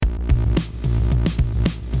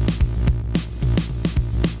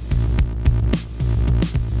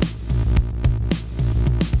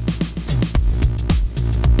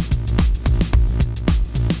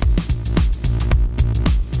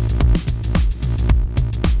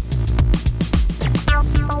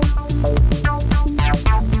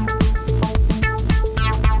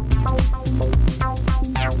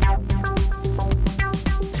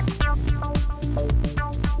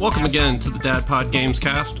Welcome again to the Dad Pod Games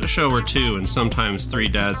Cast, a show where two and sometimes three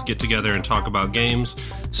dads get together and talk about games,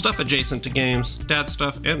 stuff adjacent to games, dad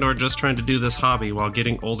stuff, and or just trying to do this hobby while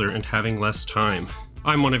getting older and having less time.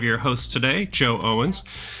 I'm one of your hosts today, Joe Owens,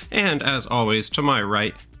 and as always, to my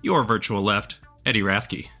right, your virtual left, Eddie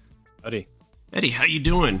Rathke. Buddy. Eddie, how you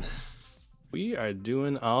doing? We are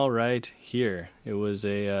doing all right here. It was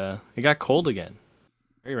it got cold again.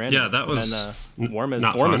 Very random. Yeah, that was warm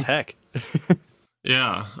fun. as heck.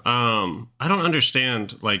 Yeah, I don't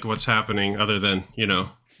understand like what's happening other than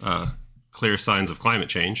clear signs of climate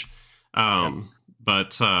change.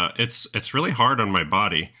 But it's really hard on my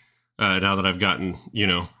body now that I've gotten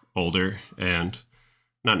older and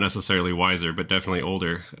not necessarily wiser, but definitely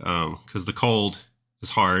older. Because the cold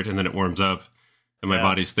is hard and then it warms up, and my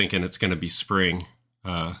body's thinking it's going to be spring,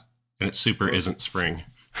 and it super isn't spring.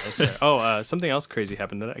 Something else crazy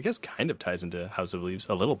happened that I guess kind of ties into House of Leaves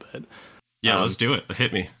a little bit. Yeah, let's do it.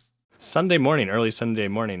 Hit me. Early Sunday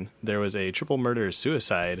morning, there was a triple murder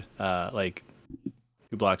suicide, like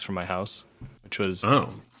 2 blocks from my house, which was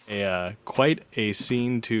quite a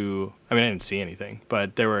scene to. I mean, I didn't see anything,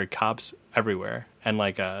 but there were cops everywhere and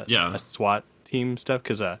like a SWAT team stuff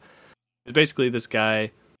because it was basically this guy.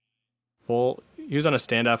 Well, he was on a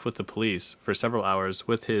standoff with the police for several hours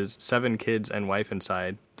with his 7 kids and wife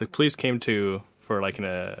inside. The police came for like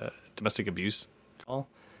a domestic abuse call.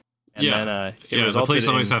 And then the police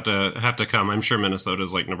always have to come. I'm sure Minnesota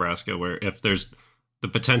is like Nebraska, where if there's the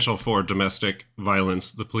potential for domestic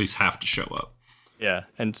violence, the police have to show up. Yeah,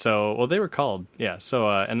 and so they were called. Yeah, so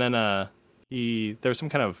and then there was some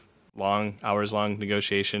kind of hours long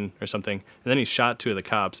negotiation or something, and then he shot 2 of the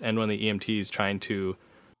cops and one of the EMTs trying to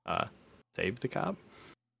save the cop,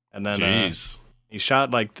 and then he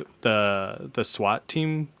shot like the SWAT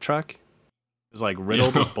team truck. It was like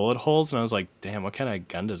riddled with bullet holes, and I was like, damn, what kind of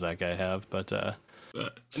gun does that guy have? But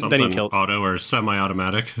something then he killed auto or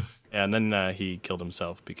semi-automatic. Yeah, and then he killed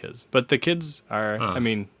himself but the kids are,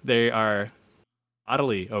 they are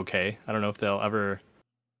oddly okay. I don't know if they'll ever.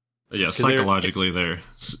 Yeah, psychologically they're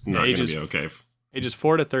not going to be okay. Ages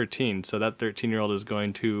 4 to 13, so that 13-year-old is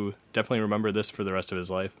going to definitely remember this for the rest of his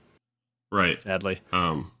life. Right. Sadly.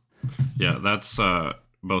 Yeah, that's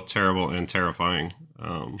both terrible and terrifying.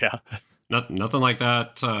 Yeah. Nothing like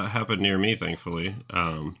that happened near me, thankfully.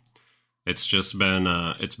 It's just been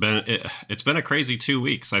it's been a crazy 2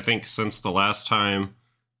 weeks. I think since the last time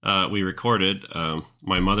we recorded,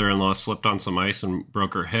 my mother-in-law slipped on some ice and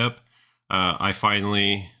broke her hip. I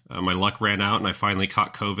finally my luck ran out, and I finally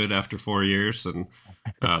caught COVID after 4 years, and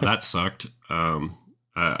that sucked.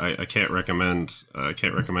 I can't recommend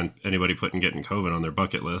anybody getting COVID on their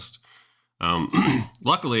bucket list.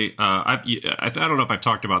 Luckily, I don't know if I've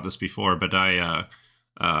talked about this before, but I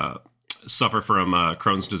suffer from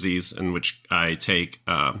Crohn's disease, in which I take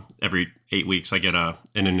every 8 weeks. I get an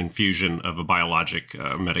infusion of a biologic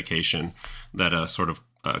medication that sort of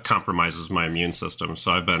compromises my immune system.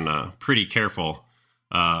 So I've been pretty careful,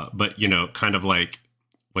 but kind of like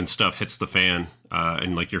when stuff hits the fan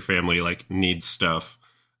and like your family like needs stuff.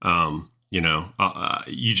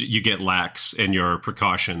 You get lax in your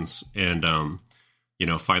precautions, and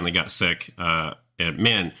finally got sick. And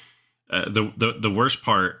man, the worst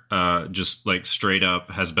part, just like straight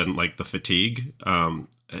up, has been like the fatigue. Have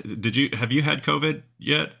you had COVID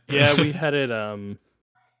yet? Yeah, we had it.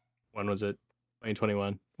 When was it?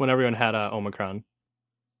 2021, when everyone had Omicron.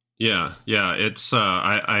 Yeah. It's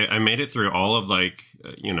I made it through all of like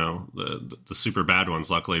the super bad ones,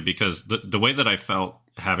 luckily, because the way that I felt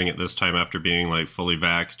having it this time after being like fully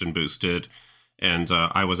vaxxed and boosted, and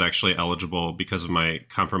I was actually eligible because of my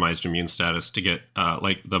compromised immune status to get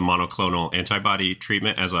like the monoclonal antibody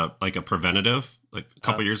treatment as a preventative like a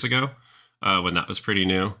couple years ago when that was pretty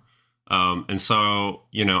new. And so,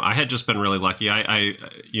 I had just been really lucky. I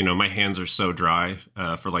my hands are so dry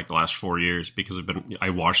for like the last 4 years because I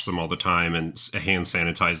wash them all the time and hand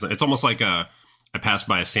sanitize them. It's almost like I pass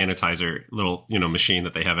by a sanitizer little, machine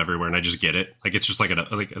that they have everywhere, and I just get it. Like, it's just like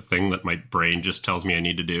a thing that my brain just tells me I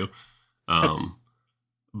need to do.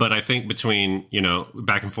 But I think between,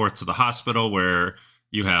 back and forth to the hospital where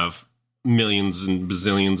you have millions and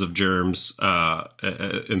bazillions of germs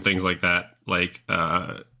and things like that, like,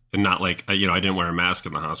 and not like, I didn't wear a mask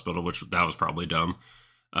in the hospital, that was probably dumb.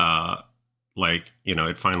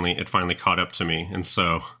 It finally caught up to me. And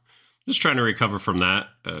so just trying to recover from that.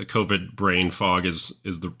 COVID brain fog is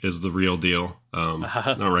the real deal.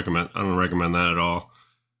 I don't recommend that at all.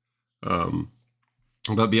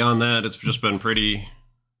 But beyond that, it's just been pretty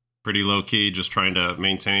low key, just trying to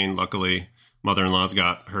maintain. Luckily, mother-in-law's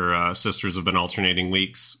got her sisters have been alternating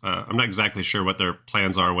weeks. I'm not exactly sure what their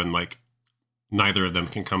plans are when like neither of them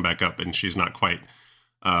can come back up, and she's not quite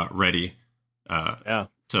ready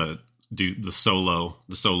to do the solo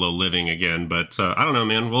living again. But I don't know,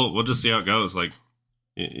 man. We'll just see how it goes. Like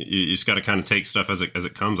you just got to kind of take stuff as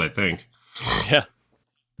it comes, I think. Yeah.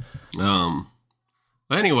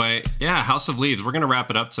 But anyway, yeah, House of Leaves. We're gonna wrap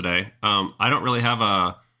it up today. I don't really have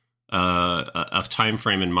a time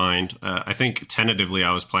frame in mind. I think tentatively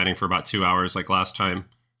I was planning for about 2 hours, like last time.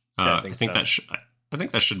 I think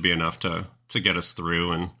that should be enough to get us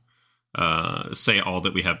through and say all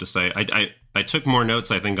that we have to say. I took more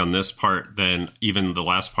notes, I think, on this part than even the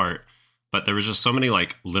last part, but there was just so many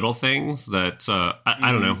like little things that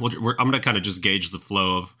I don't know. I'm gonna kind of just gauge the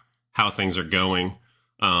flow of how things are going,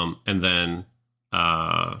 and then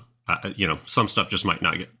some stuff just might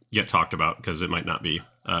not get talked about because it might not be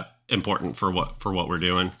important for what we're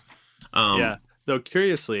doing. Yeah. Though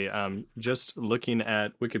curiously, just looking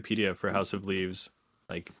at Wikipedia for House of Leaves,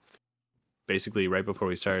 like basically right before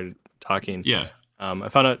we started talking, I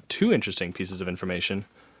found out 2 interesting pieces of information.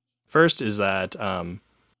 First is that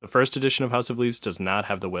the first edition of House of Leaves does not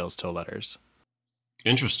have the whale's toe letters.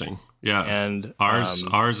 Interesting. Yeah, and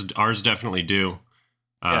ours definitely do.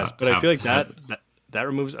 Yes, but I feel like that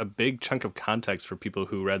removes a big chunk of context for people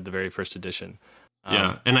who read the very first edition.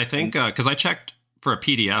 And I think because I checked for a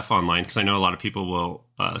PDF online, because I know a lot of people will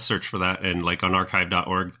search for that, and like on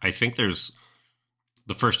archive.org, I think there's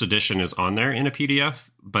the first edition is on there in a PDF,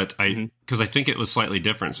 but because I think it was slightly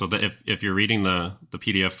different, so that if you're reading the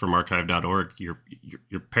PDF from archive.org, you're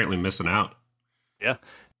apparently missing out. Yeah,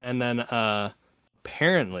 and then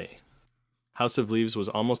apparently, House of Leaves was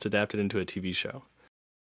almost adapted into a TV show.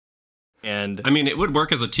 And I mean, it would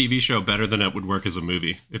work as a TV show better than it would work as a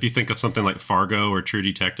movie. If you think of something like Fargo or True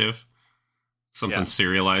Detective, something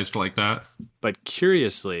serialized like that. But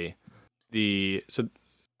curiously,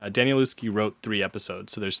 Danielewski wrote 3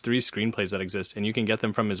 episodes, so there's 3 screenplays that exist, and you can get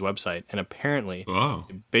them from his website. And apparently,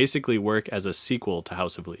 they basically work as a sequel to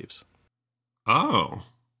House of Leaves. Oh,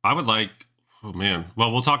 I would like. Oh man.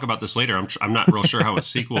 Well, we'll talk about this later. I'm not real sure how a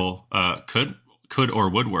sequel could or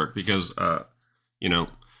would work because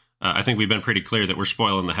I think we've been pretty clear that we're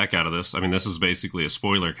spoiling the heck out of this. I mean, this is basically a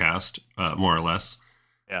spoiler cast, more or less.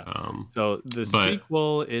 Yeah. So the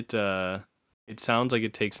sequel, it sounds like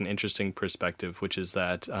it takes an interesting perspective, which is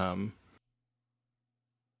that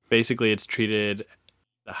basically it's treated,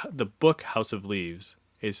 the book House of Leaves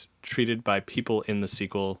is treated by people in the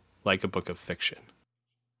sequel like a book of fiction.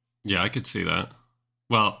 Yeah, I could see that.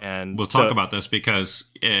 Well, and we'll talk about this because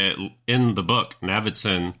in the book,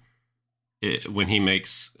 Navidson, when he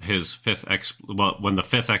makes his when the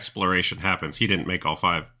 5th exploration happens, he didn't make all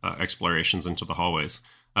 5 explorations into the hallways.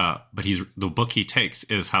 But the book he takes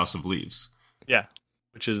is House of Leaves. Yeah,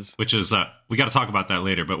 which is we got to talk about that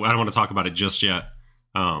later, but I don't want to talk about it just yet.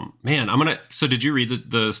 Man, So did you read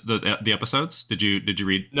the episodes? Did you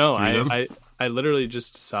read? No, I literally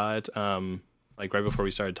just saw it like right before we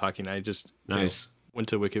started talking. I just went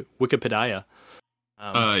to Wikipedia.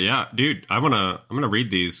 Yeah, dude, I'm gonna read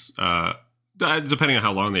these. Depending on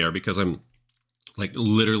how long they are, because I'm like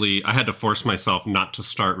literally, I had to force myself not to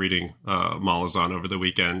start reading Malazan over the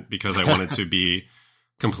weekend because I wanted to be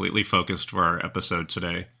completely focused for our episode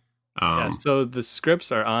today. So the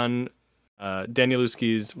scripts are on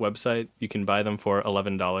Danielewski's website. You can buy them for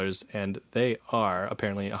 $11, and they are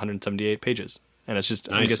apparently 178 pages. And it's just,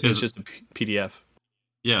 nice. I guess it's just a PDF.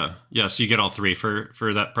 Yeah. So you get all 3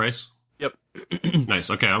 for that price. Yep. Nice.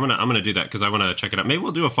 Okay, I'm gonna do that because I want to check it out. Maybe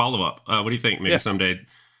we'll do a follow up. What do you think? Maybe someday,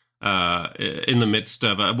 in the midst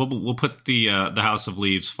of we'll put the House of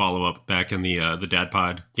Leaves follow up back in the Dad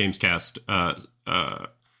Pod Gamescast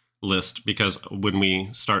list, because when we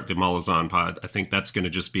start the Malazan pod, I think that's going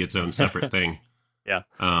to just be its own separate thing. Yeah.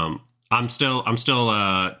 I'm still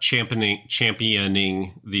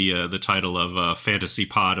championing the title of Fantasy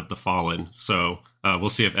Pod of the Fallen. So we'll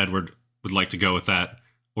see if Edward would like to go with that,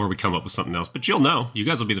 or we come up with something else. But you'll know. You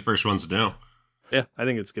guys will be the first ones to know. Yeah, I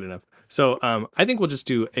think it's good enough. So I think we'll just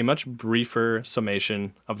do a much briefer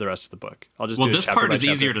summation of the rest of the book. This part is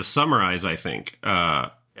easier to summarize, I think. Yeah.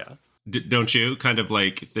 Don't you? Kind of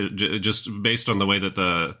like just based on the way that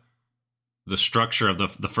the structure of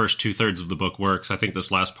the first 2/3 of the book works. I think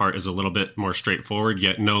this last part is a little bit more straightforward,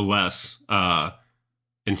 yet no less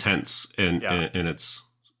intense in its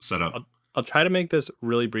setup. I'll try to make this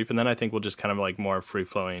really brief, and then I think we'll just kind of like more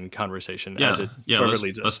free-flowing conversation as it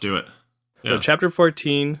leads us. Let's do it. Yeah. So chapter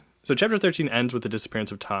 14. So chapter 13 ends with the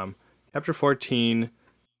disappearance of Tom. Chapter 14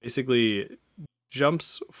 basically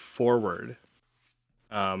jumps forward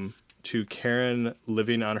to Karen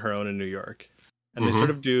living on her own in New York, and they sort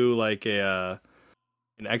of do like an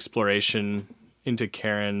exploration into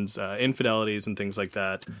Karen's infidelities and things like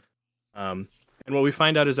that. And what we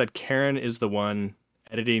find out is that Karen is the one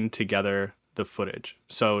editing together the footage.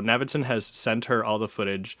 So Navidson has sent her all the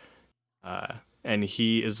footage, and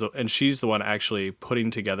she's the one actually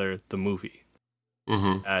putting together the movie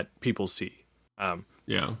that people see.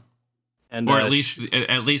 Yeah, and or at least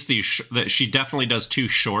that she definitely does 2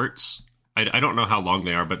 shorts. I don't know how long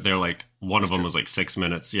they are, but they're like one of them was like 6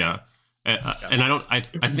 minutes. Yeah. And I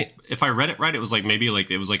think if I read it right, it was like maybe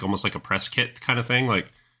like it was like almost like a press kit kind of thing.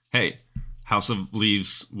 Like, hey, House of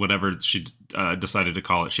Leaves, whatever she decided to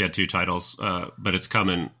call it. She had 2 titles, but it's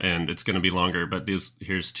coming and it's going to be longer. But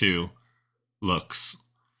here's 2 looks.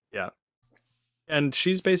 Yeah, and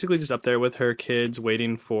she's basically just up there with her kids,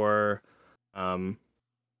 waiting for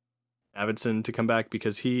Navidson to come back,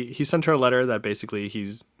 because he sent her a letter that basically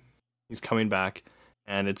he's coming back,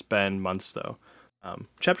 and it's been months though.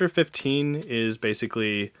 Chapter 15 is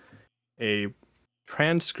basically a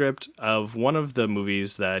transcript of one of the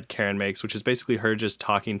movies that Karen makes, which is basically her just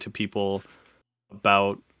talking to people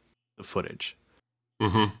about the footage.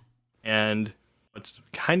 And what's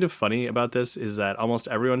kind of funny about this is that almost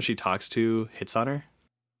everyone she talks to hits on her.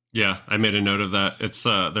 Yeah, I made a note of that. It's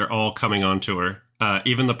they're all coming on to her.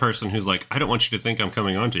 Even the person who's like, I don't want you to think I'm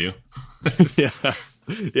coming on to you. Yeah.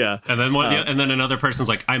 And then and then another person's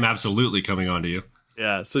like, I'm absolutely coming on to you.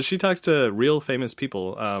 Yeah. So she talks to real famous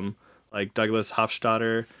people, like Douglas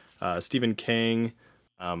Hofstadter, Stephen King,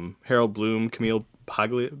 Harold Bloom, Camille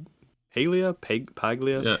Paglia. Paglia.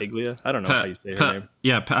 I don't know how you say her name.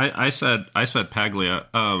 Yeah, I said Paglia.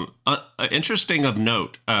 Interesting of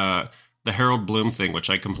note, the Harold Bloom thing, which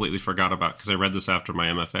I completely forgot about because I read this after my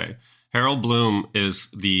MFA. Harold Bloom is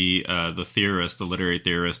the theorist, the literary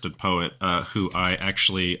theorist and poet, who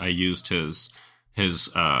I used his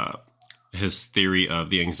theory of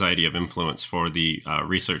the anxiety of influence for the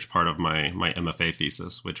research part of my MFA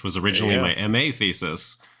thesis, which was originally my MA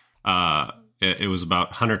thesis. It was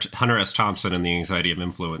about Hunter S. Thompson and the anxiety of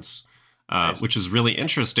influence, nice. Which is really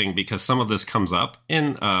interesting because some of this comes up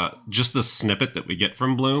in just the snippet that we get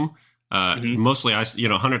from Bloom. Mostly,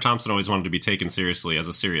 Hunter Thompson always wanted to be taken seriously as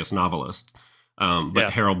a serious novelist.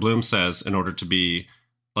 But Harold Bloom says in order to be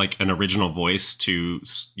like an original voice to,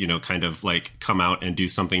 kind of like come out and do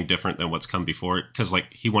something different than what's come before, because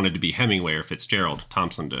like he wanted to be Hemingway or Fitzgerald,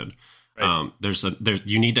 Thompson did. Right.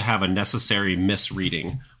 You need to have a necessary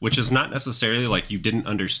misreading, which is not necessarily like you didn't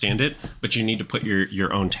understand it, but you need to put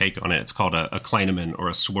your own take on it. It's called a Kleineman or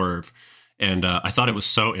a swerve. And I thought it was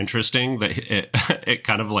so interesting that it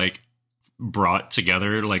kind of like brought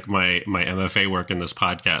together like my MFA work in this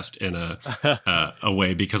podcast in a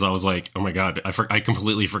way, because I was like, oh my God, I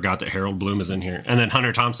completely forgot that Harold Bloom is in here. And then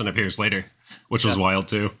Hunter Thompson appears later, which was wild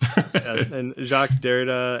too. And Jacques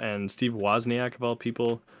Derrida and Steve Wozniak, of all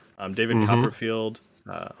people, David Copperfield,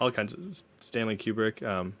 all kinds of Stanley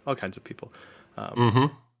Kubrick, all kinds of people. And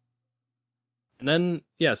then,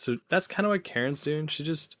 so that's kind of what Karen's doing. She's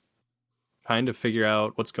just trying to figure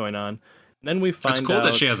out what's going on. And then we find it's cool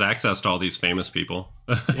that she has access to all these famous people.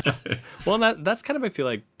 Yeah. Well, that's kind of, I feel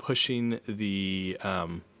like, pushing the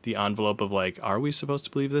envelope of like, are we supposed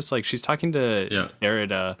to believe this? Like, she's talking to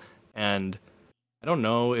Derrida, and I don't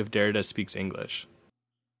know if Derrida speaks English.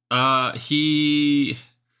 I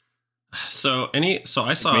saw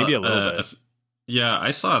maybe a little bit. I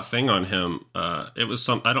saw a thing on him. It was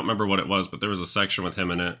I don't remember what it was, but there was a section with him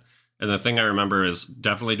in it. And the thing I remember is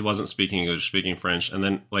definitely wasn't speaking English, speaking French. And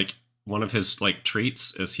then like one of his like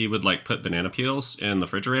treats is he would like put banana peels in the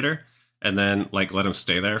refrigerator and then like let them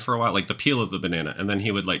stay there for a while, like the peel of the banana. And then he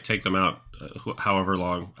would like take them out however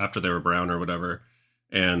long after they were brown or whatever.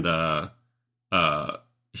 And,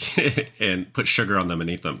 and put sugar on them and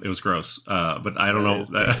eat them. It was gross. But I don't know.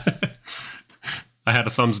 I had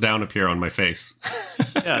a thumbs down appear on my face.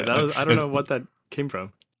 Yeah, I don't know what that came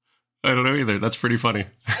from. I don't know either. That's pretty funny.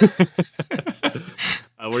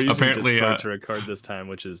 We're using Discord to record this time,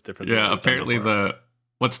 which is different. Yeah, apparently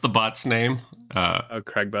what's the bot's name?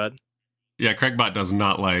 Craigbot. Yeah, Craigbot does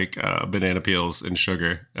not like banana peels and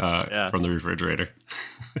sugar from the refrigerator.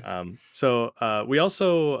 So we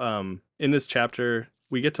also, in this chapter,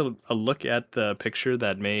 we get to look at the picture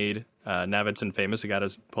that made Navidson famous. It got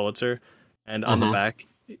his Pulitzer. And on the back,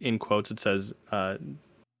 in quotes, it says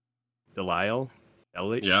Delisle.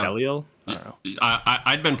 Delisle? I don't know.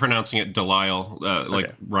 I'd been pronouncing it Delisle,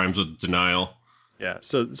 like rhymes with denial. Yeah,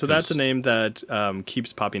 so that's a name that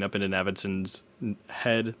keeps popping up into Navidson's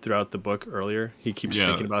head throughout the book earlier. He keeps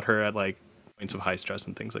thinking about her at like points of high stress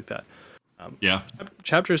and things like that.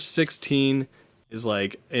 Chapter 16 is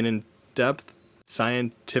like an in-depth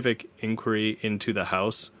scientific inquiry into the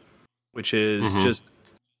house, which is just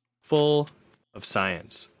full of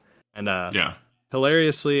science. And Yeah.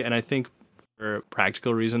 hilariously, and I think for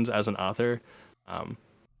practical reasons as an author,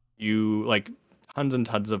 you like tons and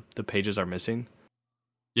tons of the pages are missing.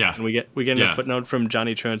 Yeah. And we get a footnote from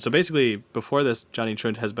Johnny Truant. So basically, before this, Johnny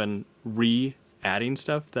Truant has been re-adding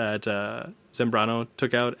stuff that Zambrano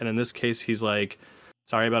took out, and in this case, he's like,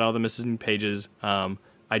 "Sorry about all the missing pages.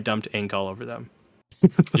 I dumped ink all over them."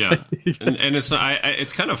 Yeah, and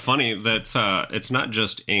it's kind of funny that it's not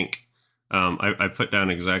just ink. I put down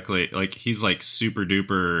exactly like he's like super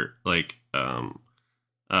duper like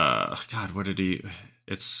God, what did he?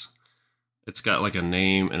 It's got like a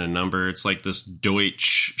name and a number. It's like this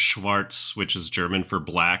Deutsch Schwarz, which is German for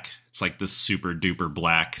black. It's like this super duper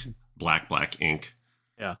black ink.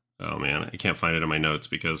 Yeah. Oh man, I can't find it in my notes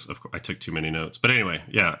because of course I took too many notes. But anyway,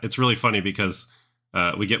 yeah, it's really funny because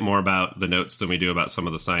we get more about the notes than we do about some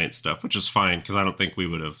of the science stuff, which is fine because I don't think we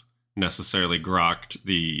would have necessarily grokked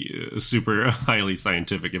the super highly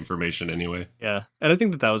scientific information anyway. Yeah, and I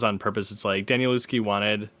think that was on purpose. It's like Danielewski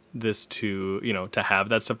wanted this to, to have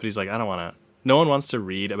that stuff, but he's like, I don't want to. No one wants to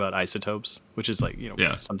read about isotopes, which is like,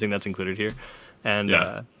 something that's included here. And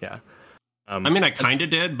yeah. I mean, I kind of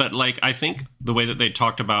did, but like, I think the way that they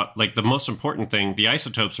talked about, like, the most important thing, the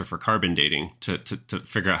isotopes are for carbon dating to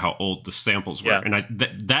figure out how old the samples were. Yeah.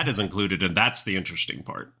 And that is included, and that's the interesting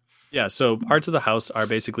part. Yeah, so parts of the house are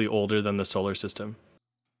basically older than the solar system.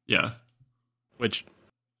 Yeah. Which,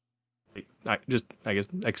 I guess,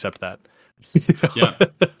 accept that. Yeah.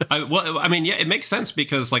 It makes sense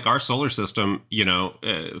because like our solar system,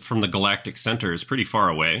 from the galactic center is pretty far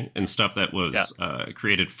away, and stuff that was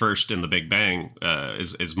created first in the Big Bang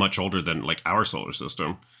is much older than like our solar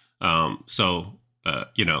system. The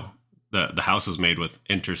house is made with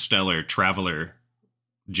interstellar traveler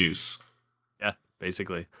juice. Yeah,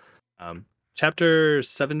 basically. Chapter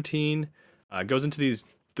 17 goes into these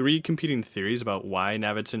 3 competing theories about why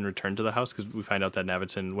Navidson returned to the house, because we find out that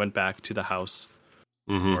Navidson went back to the house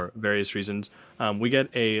for various reasons. We get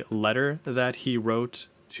a letter that he wrote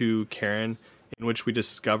to Karen in which we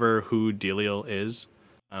discover who Delisle is.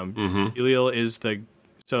 Delisle is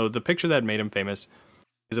the picture that made him famous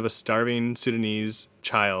is of a starving Sudanese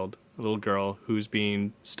child, a little girl who's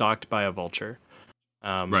being stalked by a vulture.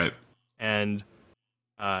 Right. And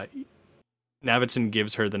Navidson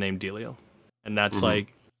gives her the name Delisle. And that's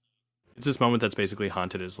like, it's this moment that's basically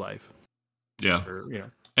haunted his life. Yeah.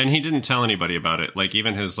 And he didn't tell anybody about it. Like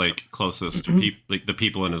even his like closest like the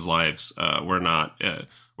people in his lives were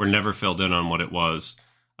never filled in on what it was.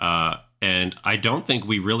 And I don't think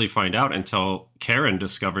we really find out until Karen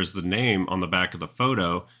discovers the name on the back of the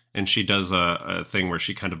photo, and she does a thing where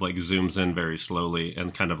she kind of like zooms in very slowly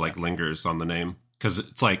and kind of like lingers on the name, because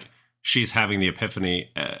it's like she's having the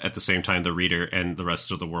epiphany at the same time the reader and the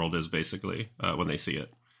rest of the world is, basically, when they see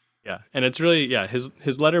it. Yeah, and it's really,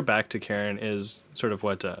 his letter back to Karen is sort of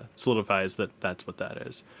what solidifies that's what that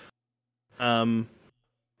is. And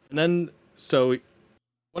then, so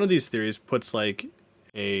one of these theories puts like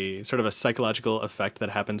a sort of a psychological effect that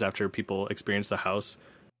happens after people experience the house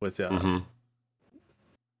with 1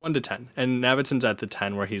 to 10. And Navidson's at the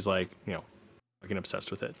 10 where he's like, fucking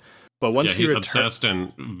obsessed with it. But once he's obsessed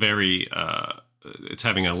and very, it's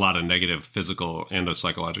having a lot of negative physical and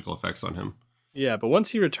psychological effects on him. Yeah, but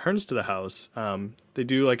once he returns to the house, they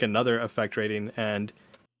do like another effect rating, and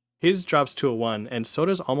his drops to a 1, and so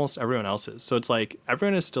does almost everyone else's. So it's like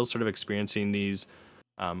everyone is still sort of experiencing these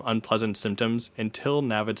unpleasant symptoms until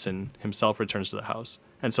Navidson himself returns to the house.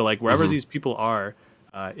 And so like wherever these people are,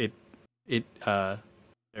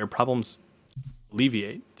 their problems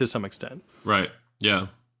alleviate to some extent. Right. Yeah.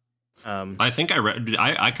 I think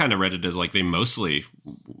I kind of read it as like they mostly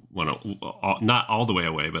went not all the way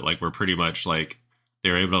away, but like we're pretty much like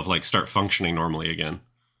they're able to like start functioning normally again.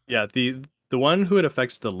 Yeah, the one who it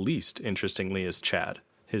affects the least, interestingly, is Chad,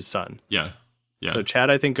 his son. Yeah. So Chad,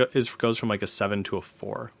 I think, goes from like a 7 to a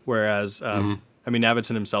 4, whereas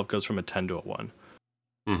Navidson himself goes from a 10 to a 1.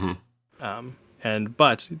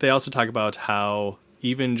 But they also talk about how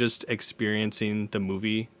even just experiencing the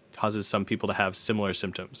movie causes some people to have similar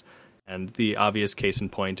symptoms. And the obvious case in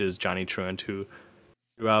point is Johnny Truant, who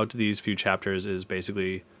throughout these few chapters is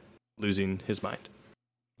basically losing his mind.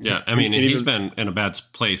 Yeah, I mean, and he's been in a bad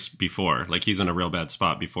place before. Like, he's in a real bad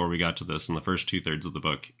spot before we got to this in the first 2/3 of the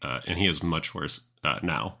book, and he is much worse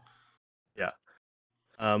now. Yeah.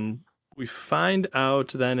 We find out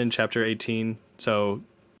then in chapter 18, so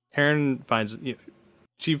Karen finds,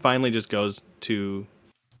 she finally just goes to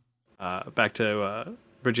back to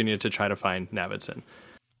Virginia to try to find Navidson.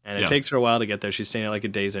 And it takes her a while to get there. She's staying at like a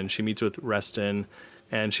Days Inn. She meets with Reston,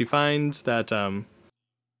 and she finds that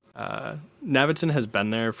Navidson has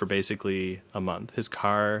been there for basically a month. His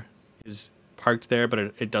car is parked there, but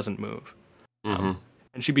it doesn't move. Mm-hmm.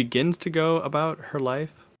 And she begins to go about her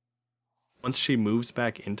life once she moves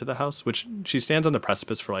back into the house, which she stands on the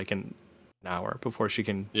precipice for like an hour before she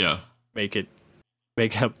can make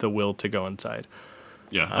up the will to go inside.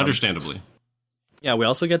 Yeah, understandably. Yeah, we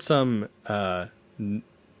also get some what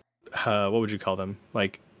would you call them?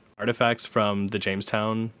 Like artifacts from the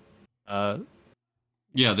Jamestown. The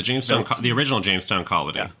Jamestown, the original Jamestown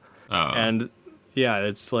colony. Yeah. And yeah,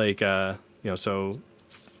 it's like so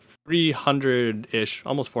 300-ish,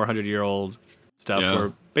 almost 400-year-old stuff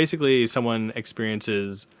where basically someone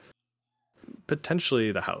experiences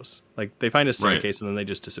potentially the house. Like they find a staircase and then they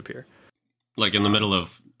just disappear. Like in the middle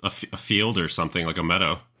of a field or something, like a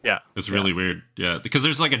meadow. Yeah. It's really weird. Yeah. Because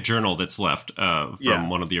there's like a journal that's left from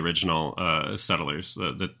one of the original settlers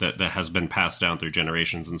that has been passed down through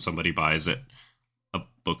generations, and somebody buys it a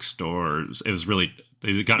bookstore. It was really,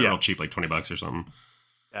 they got it real cheap, like $20 or something.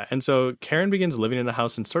 Yeah. And so Karen begins living in the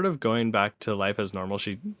house and sort of going back to life as normal.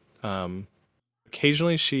 She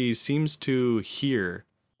occasionally she seems to hear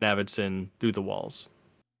Navidson through the walls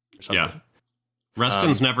or something. Yeah.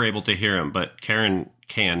 Reston's never able to hear him, but Karen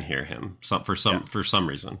can hear him for some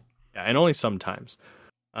reason. Yeah, and only sometimes.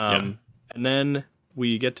 And then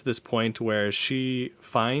we get to this point where she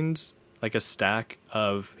finds like a stack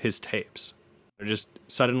of his tapes. They're just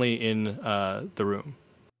suddenly in the room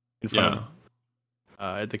in front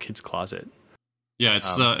of the kid's closet. Yeah,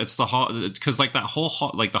 it's the hall, because like that whole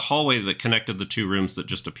hall, like the hallway that connected the two rooms that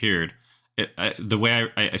just appeared. The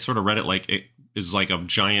way I sort of read it, like it is like a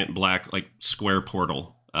giant black like square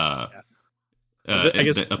portal I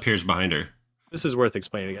guess that appears behind her. This is worth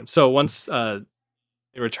explaining again. So once they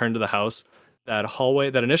return to the house, that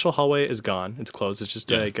initial hallway is gone. It's closed. It's just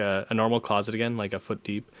like a normal closet again, like a foot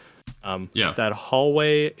deep. That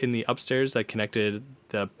hallway in the upstairs that connected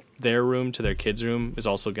their room to their kids' room is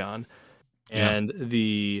also gone. And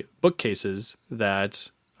the bookcases that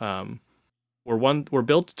were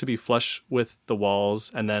built to be flush with the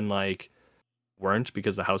walls and then like weren't,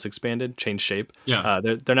 because the house expanded, changed shape.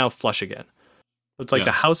 They're now flush again. So it's like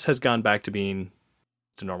the house has gone back to being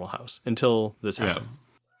a normal house until this happened.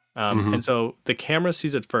 And so the camera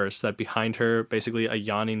sees it first, that behind her basically a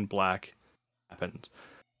yawning black happens,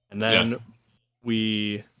 and then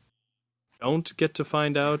we don't get to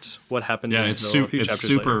find out what happened. It's super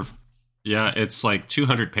later. It's like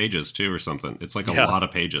 200 pages too or something. It's like a lot of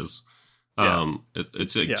pages.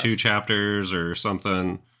 It's like 2 chapters or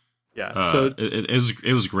something. So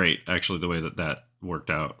it was great actually, the way that worked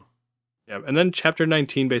out. And then chapter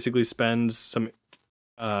 19 basically spends some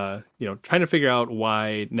trying to figure out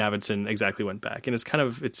why Navidson exactly went back, and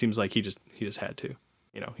it seems like he just had to.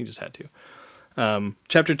 He just had to.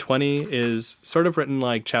 Chapter 20 is sort of written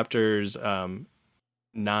like chapters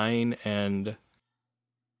 9 and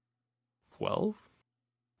 12.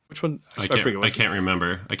 Which one? I can't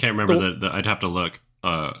remember. I can't remember I'd have to look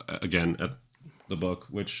again at the book,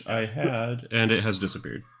 which I had, and it has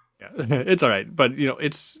disappeared. Yeah, it's all right. But,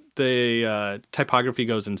 it's the typography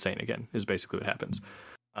goes insane again, is basically what happens.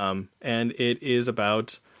 And it is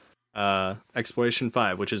about Exploration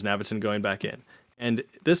 5, which is Navidson going back in. And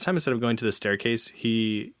this time, instead of going to the staircase,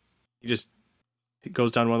 he just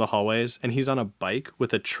goes down one of the hallways, and he's on a bike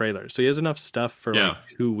with a trailer. So he has enough stuff for like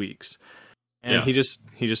 2 weeks. And he just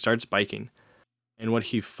starts biking. And what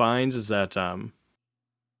he finds is that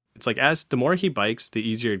it's like the more he bikes, the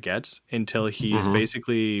easier it gets, until he's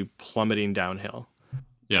basically plummeting downhill.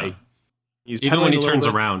 Yeah. Like, he's even when he turns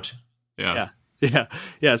around.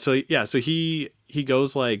 So he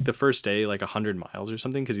goes like the first day like 100 miles or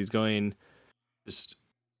something, because he's going just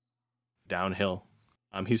downhill.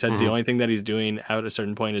 He said the only thing that he's doing at a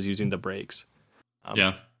certain point is using the brakes.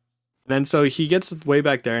 And then so he gets way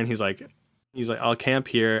back there, and he's like, I'll camp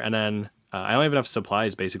here, and then I only have enough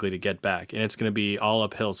supplies basically to get back, and it's going to be all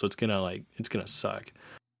uphill, so it's going to suck.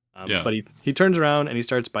 But he turns around and he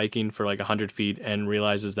starts biking for like 100 feet and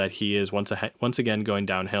realizes that he is once again going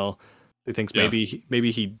downhill. He thinks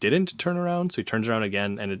maybe he didn't turn around, so he turns around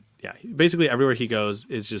again, and basically everywhere he goes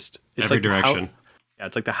is just every direction.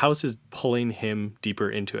 It's like the house is pulling him deeper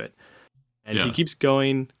into it, and he keeps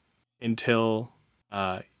going until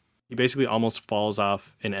he basically almost falls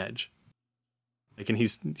off an edge. Like, and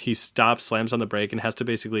he stops, slams on the brake, and has to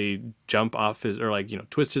basically jump off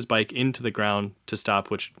twist his bike into the ground to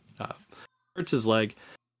stop, which hurts his leg.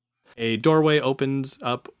 A doorway opens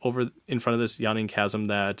up over in front of this yawning chasm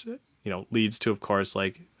that leads to, of course,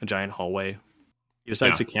 like a giant hallway. He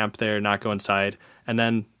decides to camp there, not go inside, and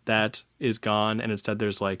then that is gone, and instead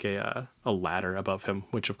there's like a ladder above him,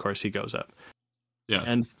 which of course he goes up. Yeah.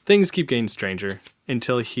 And things keep getting stranger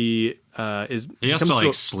until he is. He has to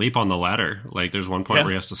like sleep on the ladder. Like there's one point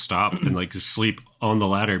where he has to stop and like sleep on the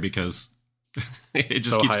ladder because it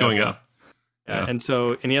just keeps going up. Yeah. And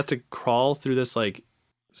he has to crawl through this like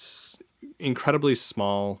incredibly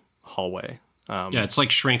small hallway. Yeah, it's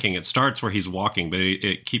like shrinking. It starts where he's walking, but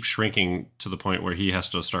it keeps shrinking to the point where he has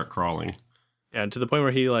to start crawling. Yeah, to the point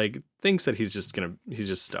where he like thinks that he's just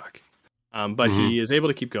stuck. But he is able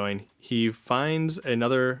to keep going. He finds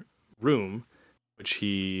another room, which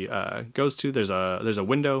he goes to. There's a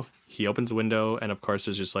window. He opens the window, and of course,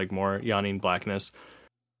 there's just like more yawning blackness.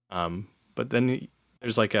 But then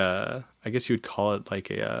there's like I guess you would call it like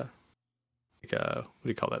a what do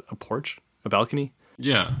you call that? A porch, a balcony.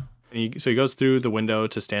 Yeah. And so he goes through the window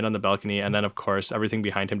to stand on the balcony, and then of course everything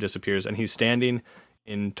behind him disappears, and he's standing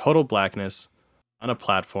in total blackness on a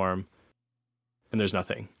platform, and there's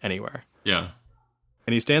nothing anywhere. Yeah.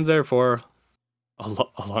 And he stands there for a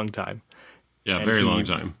long time. Yeah, and very long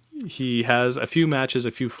time. He has a few matches,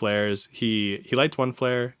 a few flares. He lights one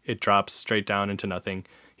flare, it drops straight down into nothing.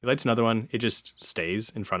 He lights another one, it just stays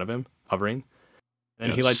in front of him, hovering.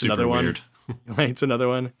 Then he lights another one. He lights another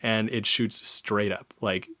one, and it shoots straight up,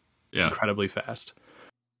 like incredibly fast.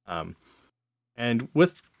 And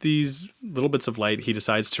with these little bits of light, he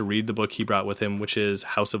decides to read the book he brought with him, which is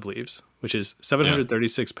House of Leaves, which is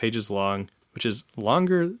 736 pages long, which is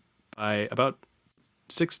longer by about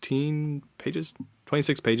 16 pages,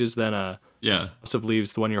 26 pages than House of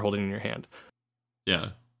Leaves, the one you're holding in your hand.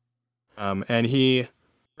 Yeah. And he's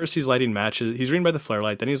lighting matches. He's reading by the flare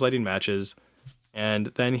light, then he's lighting matches, and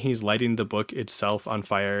then he's lighting the book itself on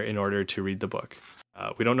fire in order to read the book.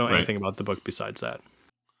 We don't know anything about the book besides that.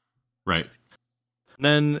 Right. And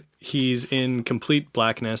then he's in complete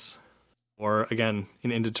blackness, or again,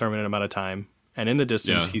 an indeterminate amount of time. And in the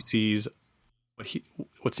distance, he sees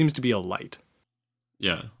what seems to be a light.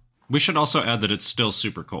 Yeah. We should also add that it's still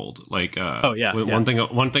super cold. Like, one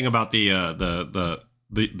thing about the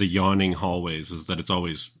yawning hallways is that it's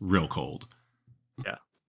always real cold. Yeah.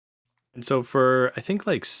 And so for I think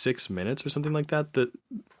like 6 minutes or something like that,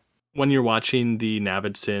 when you're watching the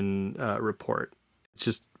Navidson report, it's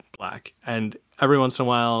just black, and every once in a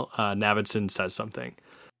while Navidson says something,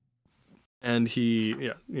 and he's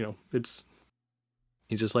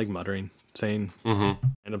just like muttering, saying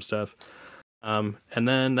random stuff, and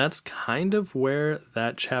then that's kind of where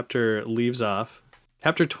that chapter leaves off.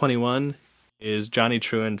 Chapter 21 is Johnny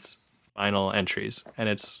Truant's final entries, and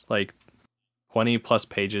it's like 20 plus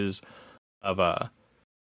pages of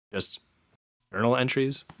just journal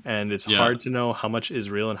entries, and it's hard to know how much is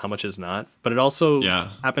real and how much is not, but it also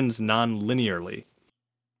happens non-linearly.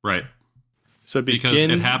 Right. So it begins,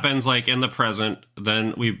 because it happens like in the present,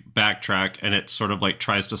 then we backtrack, and it sort of like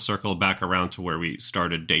tries to circle back around to where we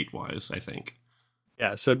started date-wise, I think.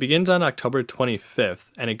 Yeah, so it begins on October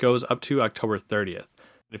 25th, and it goes up to October 30th.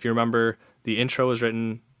 And if you remember, the intro was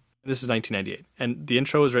written, this is 1998, and the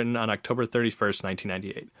intro was written on October 31st,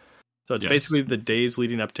 1998. So it's basically the days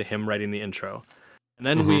leading up to him writing the intro. And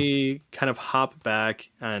then we kind of hop back,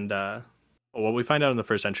 and what we find out in the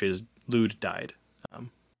first entry is Lude died.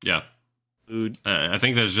 Lude. I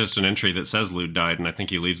think there's just an entry that says Lude died, and I think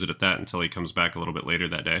he leaves it at that until he comes back a little bit later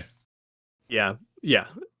that day. Yeah.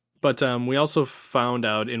 But we also found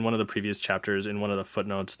out in one of the previous chapters, in one of the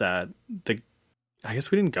footnotes, that I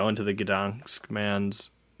guess we didn't go into the Gdansk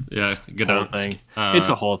man's Gdansk thing. It's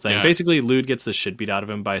a whole thing. Basically, Lude gets the shit beat out of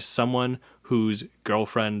him by someone whose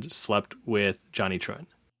girlfriend slept with Johnny Truant.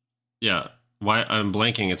 Yeah. Why I'm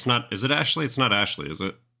blanking. It's not. Is it Ashley? It's not Ashley, is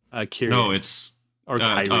it? Kyrie. No, it's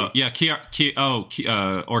Kyrie. Or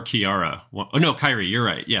Kiara. Oh no, Kyrie. You're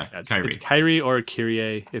right. Yeah, Kyrie. It's Kyrie or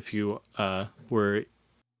Kyrie if you were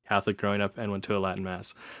Catholic growing up and went to a Latin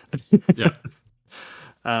mass. Yeah.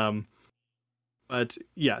 But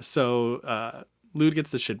yeah, so Lude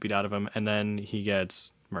gets the shit beat out of him, and then he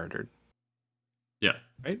gets murdered. Yeah.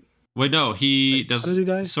 Right? Wait, no, he does. How does he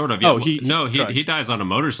die? Sort of. Yeah. Oh, he dies on a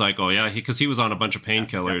motorcycle. Yeah, because he was on a bunch of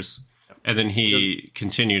painkillers, and then he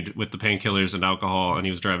continued with the painkillers and alcohol, and he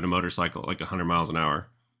was driving a motorcycle like 100 miles an hour.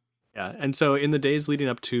 Yeah, and so in the days leading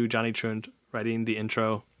up to Johnny Truant writing the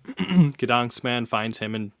intro, Gdansk man finds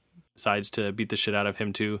him and decides to beat the shit out of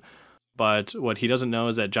him too. But what he doesn't know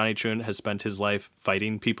is that Johnny Truant has spent his life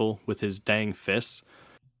fighting people with his dang fists.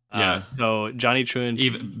 So Johnny Truant...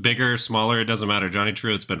 Even bigger, smaller, it doesn't matter. Johnny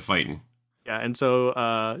Truant's been fighting. Yeah, and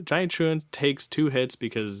so Johnny Truant takes 2 hits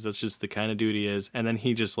because that's just the kind of dude he is. And then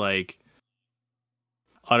he just like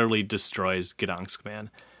utterly destroys Gdansk man.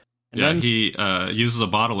 And then he uses a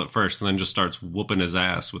bottle at first and then just starts whooping his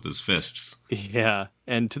ass with his fists. Yeah,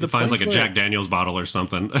 and to the he finds like a Jack Daniels bottle or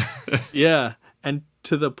something. Yeah. and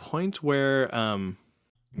to the point where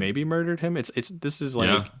maybe murdered him. This is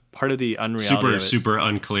like part of the unreality. Super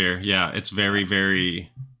unclear. Yeah, it's very,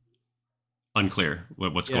 very unclear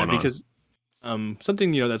what's going on. Because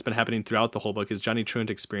something that's been happening throughout the whole book is Johnny Truant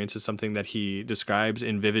experiences something that he describes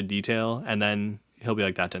in vivid detail, and then he'll be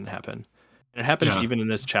like, "That didn't happen." And it happens even in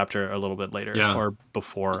this chapter a little bit later, or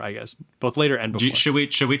before, I guess, both later and before.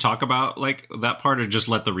 Should we talk about like that part, or just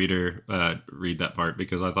let the reader read that part?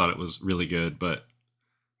 Because I thought it was really good, but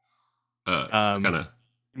it's kind of.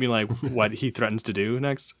 You mean like what he threatens to do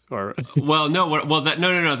next, or? No,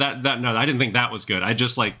 I didn't think that was good. I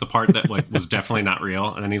just like the part that like was definitely not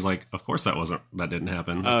real, and then he's like, "Of course that didn't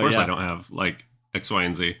happen. Of course I don't have like X, Y,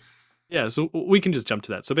 and Z." Yeah, so we can just jump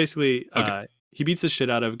to that. So basically, he beats the shit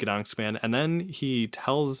out of Gdanskman, and then he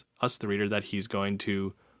tells us, the reader, that he's going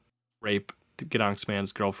to rape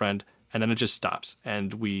Gdanskman's girlfriend, and then it just stops,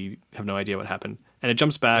 and we have no idea what happened. And it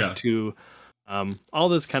jumps back to all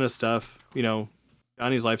this kind of stuff.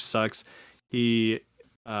 Johnny's life sucks. It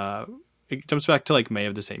jumps back to like May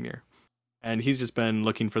of the same year, and he's just been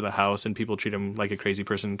looking for the house, and people treat him like a crazy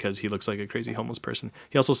person because he looks like a crazy homeless person.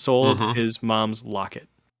 He also sold his mom's locket.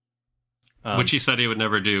 Which he said he would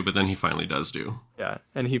never do, but then he finally does do. Yeah,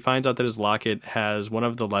 and he finds out that his locket has one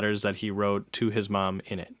of the letters that he wrote to his mom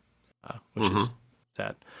in it, which is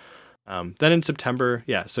sad. Then in September,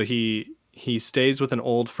 so he stays with an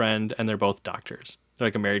old friend, and they're both doctors. They're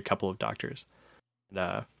like a married couple of doctors.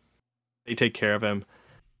 And they take care of him,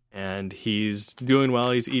 and he's doing well.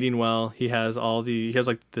 He's eating well. He has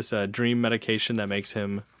like this dream medication that makes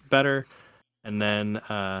him better. And then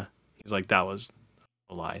he's like, that was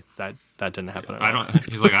a lie. That didn't happen.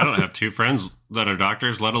 He's like, I don't have two friends that are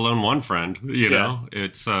doctors, let alone one friend. You know,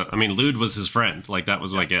 it's. Lude was his friend. Like that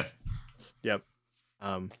was like it. Yep.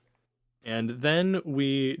 And then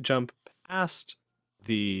we jump past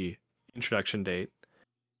the introduction date.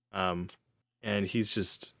 And he's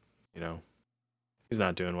just, he's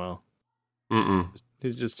not doing well.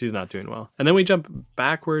 He's not doing well. And then we jump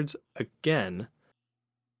backwards again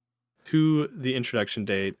to the introduction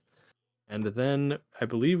date. And then I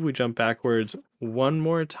believe we jump backwards one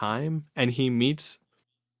more time, and he's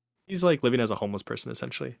like living as a homeless person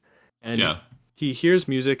essentially. And he hears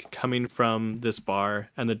music coming from this bar,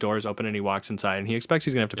 and the doors open, and he walks inside, and he expects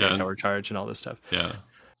he's going to have to pay a cover charge and all this stuff. Yeah.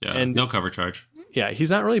 Yeah. And no cover charge. Yeah. He's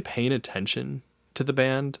not really paying attention to the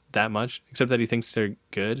band that much, except that he thinks they're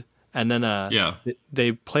good. And then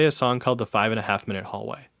they play a song called the 5.5 Minute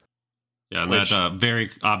Hallway. Yeah. And that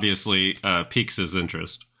very obviously piques his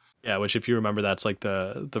interest. Yeah, which, if you remember, that's like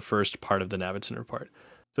the first part of the Navidson Report.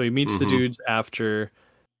 So he meets the dudes after,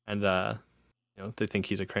 and they think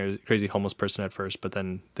he's a crazy homeless person at first, but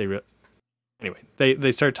then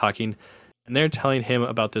they start talking, and they're telling him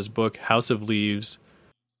about this book, House of Leaves,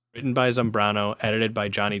 written by Zambrano, edited by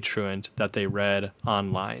Johnny Truant, that they read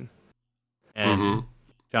online. And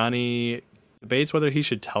Johnny debates whether he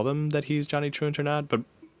should tell them that he's Johnny Truant or not, but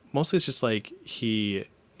mostly it's just like he's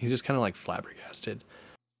just kind of like flabbergasted.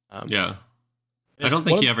 I don't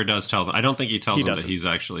think he ever does tell them. I don't think he tells them that he's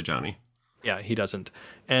actually Johnny. Yeah, he doesn't.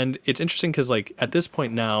 And it's interesting because, like, at this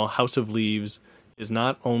point now, House of Leaves is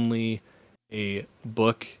not only a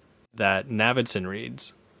book that Navidson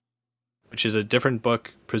reads, which is a different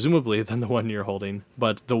book, presumably, than the one you're holding,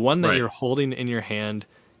 but the one that you're holding in your hand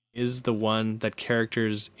is the one that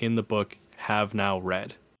characters in the book have now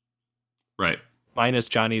read. Right. Minus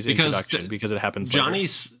Johnny's introduction, because it happens later.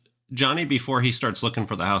 Johnny, before he starts looking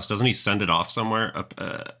for the house, doesn't he send it off somewhere?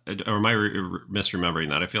 Or am I misremembering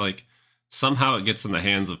that? I feel like somehow it gets in the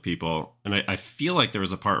hands of people, and I feel like there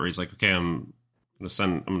was a part where he's like, "Okay, I'm gonna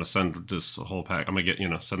send this whole pack. I'm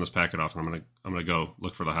gonna send this packet off, and I'm gonna go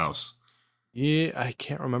look for the house." Yeah, I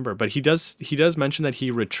can't remember, but he does mention that he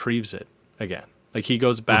retrieves it again. Like he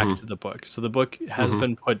goes back to the book, so the book has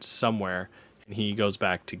been put somewhere, and he goes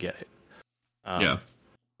back to get it.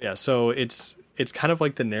 Yeah. So it's kind of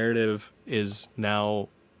like the narrative is now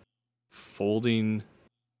folding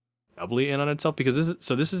doubly in on itself, because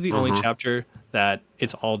this is the only chapter that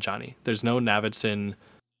it's all Johnny. There's no Navidson.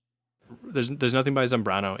 There's nothing by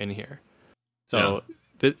Zambrano in here. So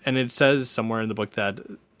and it says somewhere in the book that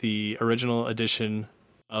the original edition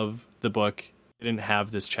of the book didn't have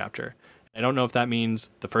this chapter. I don't know if that means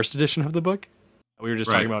the first edition of the book we were just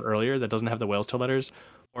talking about earlier that doesn't have the Whale's Tail letters,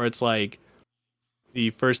 or it's like the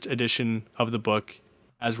first edition of the book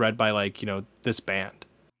as read by, like, this band.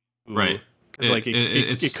 Right. Because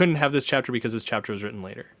it couldn't have this chapter because this chapter was written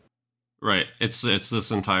later. Right. It's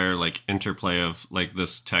this entire like interplay of like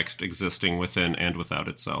this text existing within and without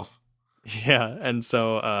itself. Yeah, and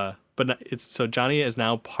so so Johnny is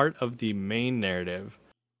now part of the main narrative,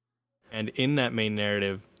 And in that main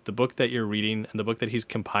narrative, the book that you're reading and the book that he's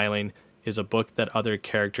compiling is a book that other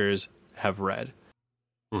characters have read.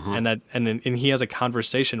 And he has a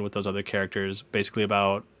conversation with those other characters basically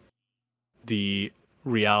about the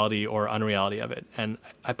reality or unreality of it. And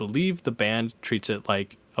I believe the band treats it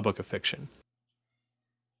like a book of fiction.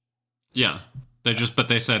 Yeah. But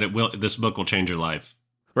they said this book will change your life.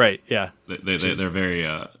 Right. Yeah. They're very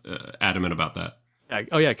adamant about that. Yeah.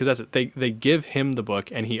 Oh yeah. Cause that's it. They give him the book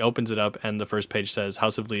and he opens it up and the first page says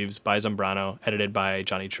House of Leaves by Zambrano, edited by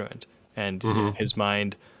Johnny Truant. And in his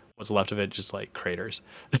mind, what's left of it, just like craters.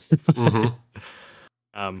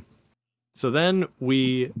 So then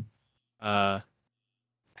we, the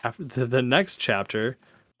next chapter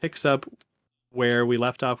picks up where we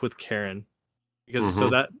left off with Karen, because so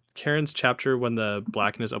that Karen's chapter, when the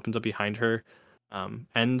blackness opens up behind her,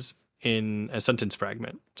 ends in a sentence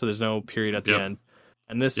fragment. So there's no period at the end.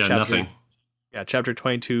 And this chapter, nothing. Yeah, chapter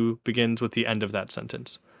 22 begins with the end of that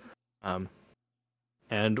sentence.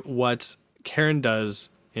 And what Karen does,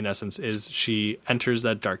 in essence, is she enters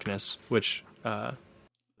that darkness, which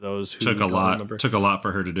those who took a lot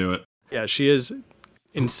for her to do it. Yeah, she is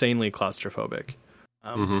insanely claustrophobic,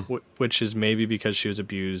 which is maybe because she was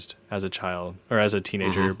abused as a child or as a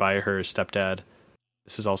teenager by her stepdad.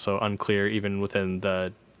 This is also unclear even within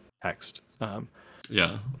the text.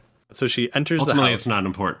 So she enters Ultimately, the house. it's not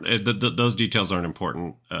important. Those details aren't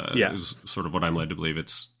important. Is sort of what I'm led to believe.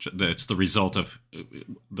 It's the result of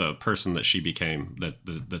the person that she became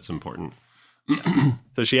that's important.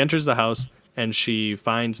 So she enters the house and she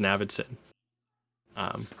finds Navidson.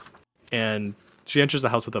 And she enters the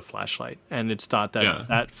house with a flashlight, and it's thought that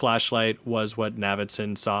that flashlight was what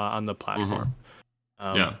Navidson saw on the platform.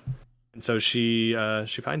 And so she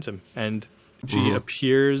finds him, and she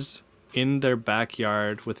appears in their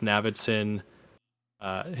backyard with Navidson.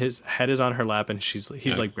 His head is on her lap, and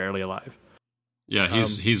he's like barely alive. Yeah,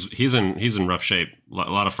 he's in rough shape. A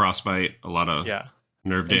lot of frostbite, a lot of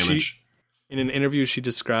nerve damage. In an interview, she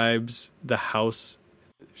describes the house,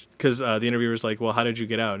 because the interviewer's like, "Well, how did you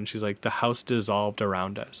get out?" And she's like, "The house dissolved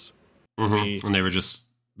around us, and they were just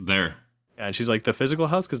there." Yeah, and she's like, "The physical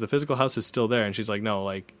house, because the physical house is still there." And she's like, "No,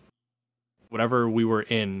 like whatever we were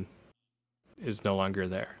in is no longer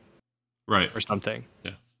there." Right. Or something.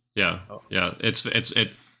 Yeah. It's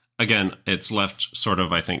again, it's left sort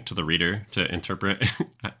of, I think, to the reader to interpret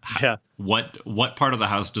what part of the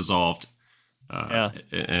house dissolved,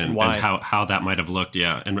 and why. And how that might have looked,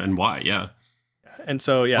 and why, And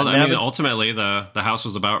so, well, I mean, ultimately the house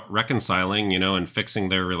was about reconciling, and fixing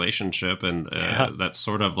their relationship, and that's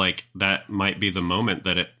sort of like that might be the moment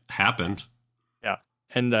that it happened. Yeah,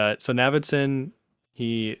 and so Navidson,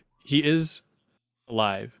 he is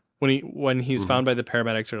alive. When he's found by the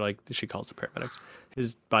paramedics, or like she calls the paramedics,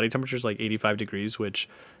 his body temperature is like 85 degrees, which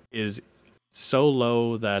is so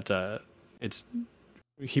low that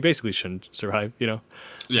he basically shouldn't survive. Yeah,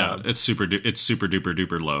 it's super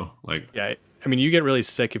duper low. Like, yeah, I mean, you get really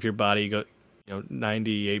sick if your body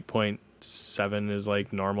 98.7 is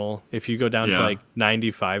like normal. If you go down to like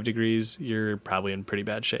 95 degrees, you're probably in pretty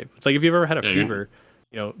bad shape. It's like if you've ever had a fever,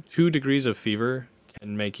 2 degrees of fever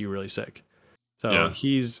can make you really sick. So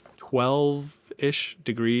he's 12-ish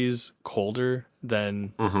degrees colder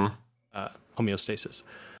than homeostasis.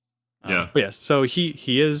 But yes, so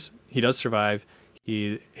he does survive.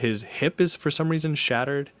 His hip is for some reason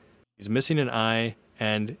shattered. He's missing an eye,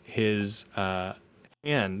 and his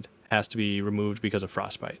hand has to be removed because of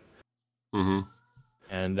frostbite. And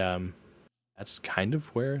that's kind of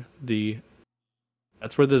where the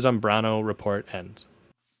Zambrano report ends.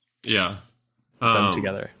 Yeah, them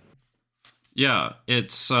together. Yeah,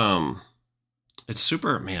 it's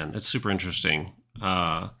super interesting.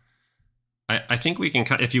 I think we can,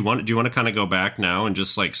 if you want, do you want to kind of go back now and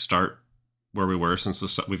just like start where we were,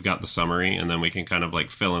 since we've got the summary, and then we can kind of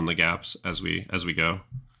like fill in the gaps as we go?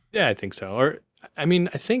 Yeah, I think so. Or I mean,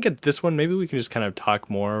 I think at this one, maybe we can just kind of talk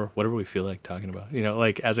more, whatever we feel like talking about,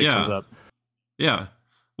 like as it comes up. Yeah.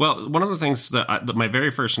 Well, one of the things that my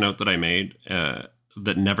very first note that I made,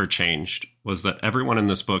 that never changed, was that everyone in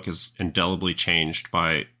this book is indelibly changed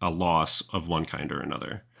by a loss of one kind or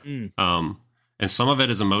another. And some of it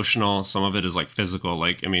is emotional, some of it is like physical.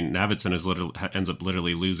 Like, I mean, Navidson ends up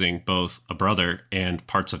literally losing both a brother and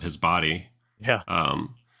parts of his body. Yeah.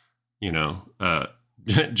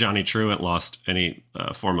 Johnny Truant lost any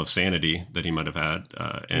form of sanity that he might have had,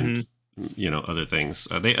 and other things.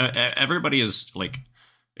 Everybody is like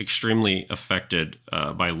extremely affected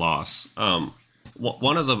by loss.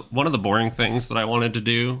 One of the boring things that I wanted to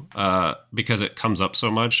do, because it comes up so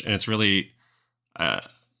much, and it's really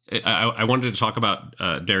I wanted to talk about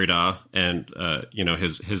Derrida and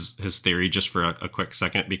his theory just for a quick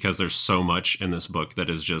second, because there's so much in this book that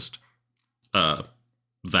is just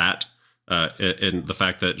that. And the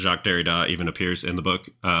fact that Jacques Derrida even appears in the book,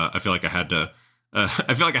 I feel like I had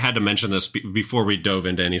to mention this before we dove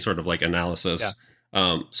into any sort of like analysis.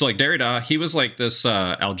 Yeah. So like Derrida, he was like this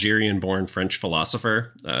Algerian-born French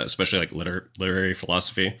philosopher, especially like literary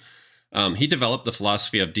philosophy. He developed the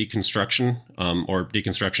philosophy of deconstruction, or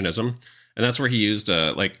deconstructionism, and that's where he used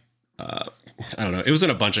I don't know. It was in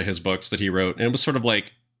a bunch of his books that he wrote, and it was sort of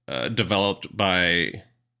like developed by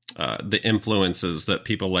the influences that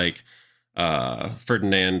people like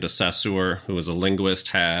Ferdinand de Saussure, who was a linguist,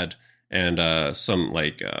 had, and some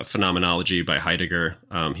like phenomenology by Heidegger.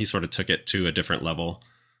 He sort of took it to a different level.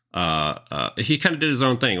 He kind of did his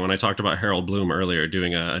own thing. When I talked about Harold Bloom earlier,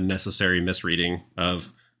 doing a necessary misreading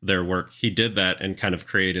of their work, he did that and kind of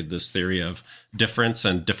created this theory of difference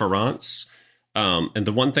and difference. And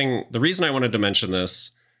the reason I wanted to mention this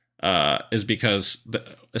is because,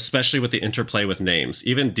 especially with the interplay with names,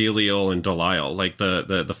 even Delisle and Delisle, like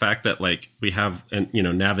the fact that like we have, and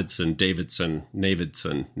Navidson, Davidson,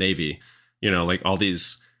 Navidson, Navy, like all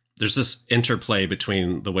these, there's this interplay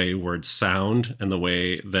between the way words sound and the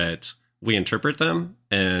way that we interpret them.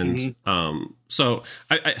 And so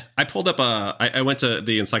I pulled up I went to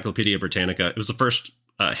the Encyclopedia Britannica. It was the first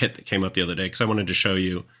hit that came up the other day because I wanted to show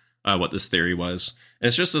you what this theory was. And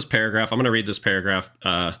it's just this paragraph. I'm going to read this paragraph.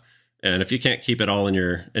 And if you can't keep it all in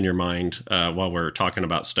your mind while we're talking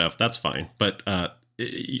about stuff, that's fine. But I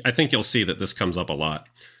think you'll see that this comes up a lot.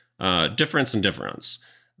 Difference and difference.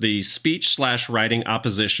 The speech/writing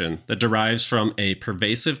opposition that derives from a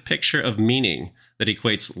pervasive picture of meaning that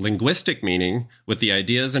equates linguistic meaning with the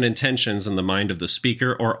ideas and intentions in the mind of the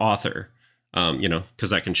speaker or author. Because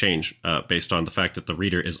that can change based on the fact that the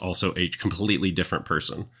reader is also a completely different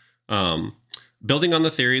person. Building on the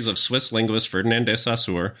theories of Swiss linguist Ferdinand de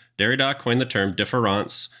Saussure, Derrida coined the term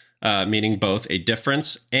différance, meaning both a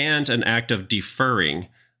difference and an act of deferring,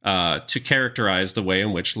 to characterize the way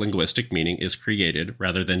in which linguistic meaning is created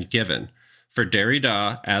rather than given. For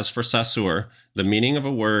Derrida, as for Saussure, the meaning of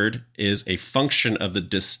a word is a function of the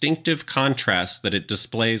distinctive contrast that it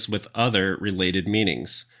displays with other related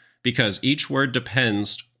meanings. Because each word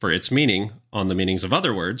depends, for its meaning, on the meanings of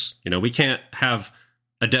other words. We can't have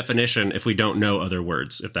a definition if we don't know other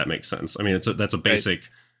words, if that makes sense. I mean, that's a basic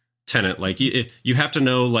tenet. Like you have to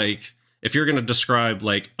know, like, if you're going to describe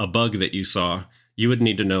like a bug that you saw, you would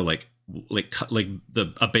need to know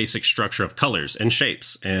a basic structure of colors and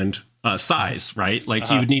shapes and size, right? Like,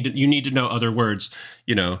 so you need to know other words,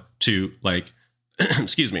 to like,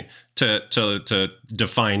 excuse me, to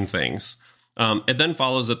define things. It then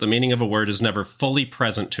follows that the meaning of a word is never fully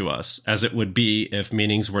present to us, as it would be if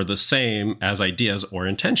meanings were the same as ideas or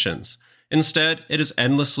intentions. Instead, it is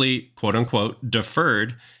endlessly, quote unquote,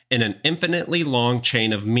 deferred in an infinitely long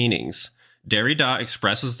chain of meanings. Derrida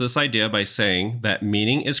expresses this idea by saying that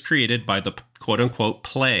meaning is created by the quote-unquote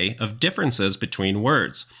play of differences between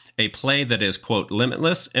words, a play that is, quote,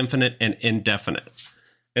 limitless, infinite, and indefinite.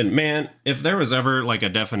 And man, if there was ever like a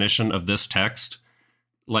definition of this text,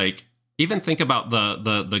 like even think about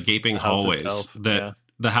the gaping hallways itself, that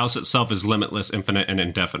the house itself is limitless, infinite, and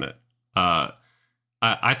indefinite.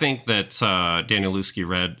 I think that Danielewski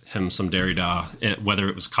read him some Derrida, whether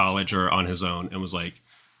it was college or on his own, and was like,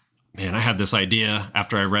 man, I had this idea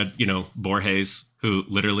after I read, Borges, who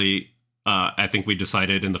literally, I think we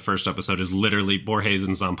decided in the first episode is literally Borges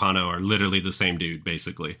and Zampano are literally the same dude,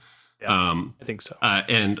 basically. Yeah, I think so.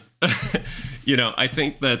 And, I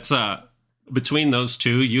think that between those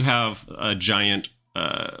two, you have a giant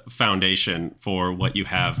foundation for what you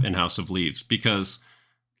have in House of Leaves, because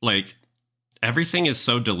like everything is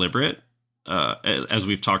so deliberate, as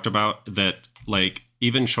we've talked about, that like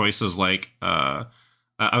even choices like,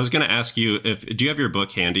 I was going to ask you do you have your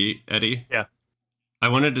book handy, Eddie? Yeah. I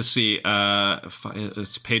wanted to see,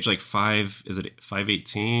 it's page like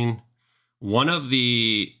 518? One of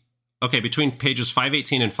between pages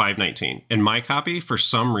 518 and 519. In my copy, for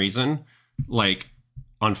some reason, like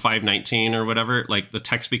on 519 or whatever, like the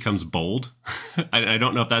text becomes bold. I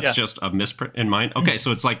don't know if that's just a misprint in mine. Okay,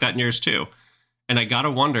 so it's like that in yours too. And I got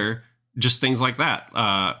to wonder, just things like that.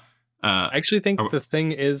 I actually think the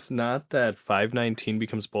thing is not that 519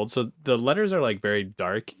 becomes bold. So the letters are like very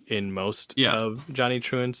dark in most of Johnny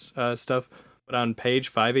Truant's stuff, but on page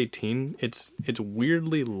 518, it's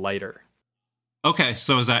weirdly lighter. Okay,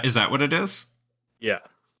 so is that what it is? Yeah,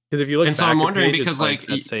 because if you look, and so I'm wondering because like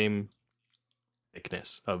that same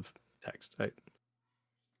thickness of text. Right?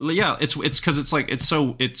 Yeah, it's because it's like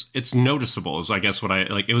it's noticeable. Is I guess what I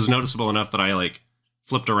like. It was noticeable enough that I like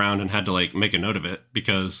flipped around and had to like make a note of it,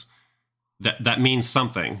 because that means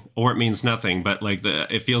something, or it means nothing. But like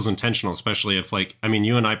it feels intentional, especially if like, I mean,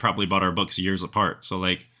 you and I probably bought our books years apart. So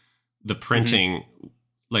like the printing,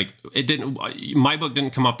 like my book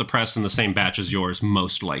didn't come off the press in the same batch as yours,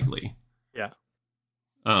 most likely. Yeah.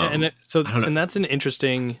 And that's an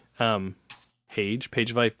interesting page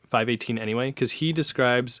 518 anyway, because he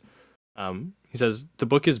describes, he says, the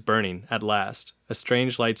book is burning at last. A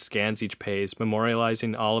strange light scans each page,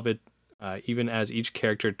 memorializing all of it, even as each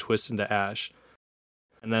character twists into ash.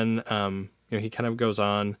 And then he kind of goes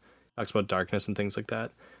on, talks about darkness and things like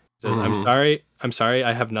that. He says, I'm sorry,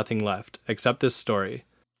 I have nothing left except this story.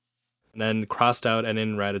 And then crossed out and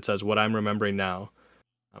in red it says, what I'm remembering now.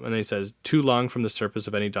 And then he says, too long from the surface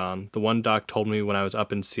of any dawn. The one Doc told me when I was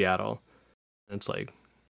up in Seattle. And it's like,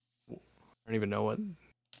 I don't even know what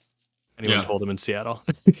anyone told him in Seattle.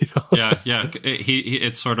 Yeah.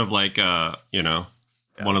 It's sort of like,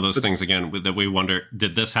 one of those things again that we wonder,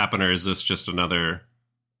 did this happen, or is this just another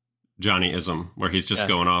Johnny-ism where he's just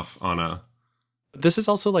going off on a... This is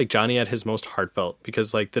also like Johnny at his most heartfelt,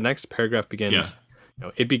 because like the next paragraph begins,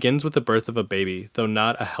 it begins with the birth of a baby, though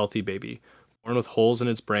not a healthy baby, born with holes in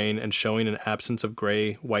its brain and showing an absence of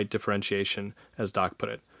gray-white differentiation, as Doc put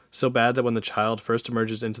it. So bad that when the child first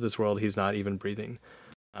emerges into this world, he's not even breathing.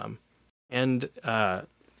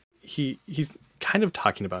 He's kind of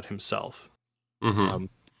talking about himself,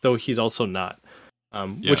 though he's also not.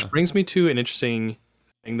 Which brings me to an interesting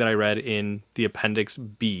thing that I read in the Appendix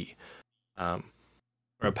B, or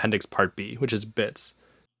Appendix Part B, which is Bits.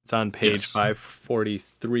 It's on page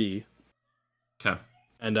 543. Okay.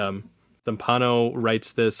 And Zampano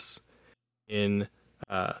writes this in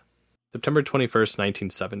September 21st,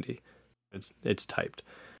 1970. It's typed.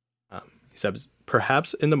 He says,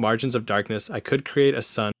 perhaps in the margins of darkness, I could create a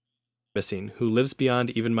son missing, who lives beyond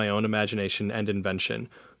even my own imagination and invention,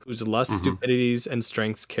 whose lusts, stupidities, and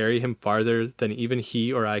strengths carry him farther than even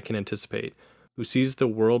he or I can anticipate, who sees the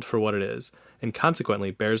world for what it is, and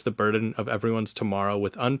consequently bears the burden of everyone's tomorrow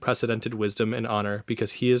with unprecedented wisdom and honor,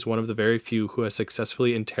 because he is one of the very few who has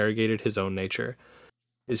successfully interrogated his own nature.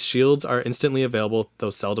 His shields are instantly available, though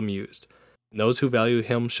seldom used. And those who value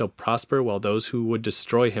him shall prosper, while those who would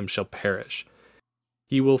destroy him shall perish.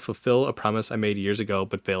 He will fulfill a promise I made years ago,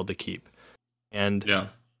 but failed to keep. And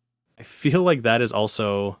I feel like that is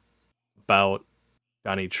also about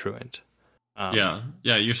Johnny Truant.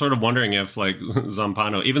 You're sort of wondering if like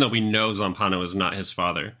Zampano, even though we know Zampano is not his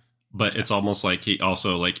father, but it's almost like he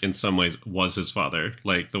also like in some ways was his father,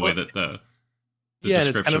 like the way that the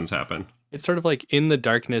descriptions happen. It's sort of like in the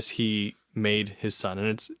darkness he made his son, and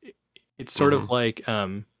it's sort of like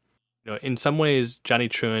in some ways Johnny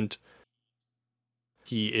Truant,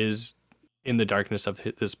 he is in the darkness of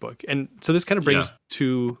this book. And so this kind of brings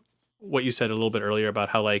to what you said a little bit earlier about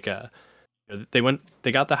how like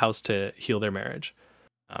they got the house to heal their marriage,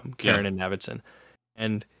 Karen and Navidson.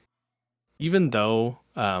 And even though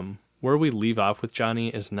where we leave off with Johnny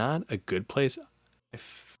is not a good place,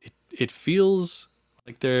 it feels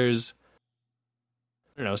like there's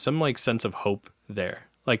some like sense of hope there.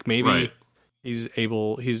 Like maybe he's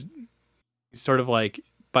sort of like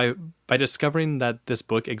by discovering that this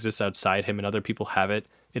book exists outside him and other people have it,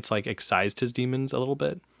 it's like excised his demons a little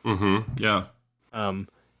bit.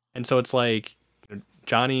 And so it's like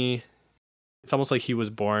Johnny, it's almost like he was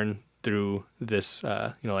born through this,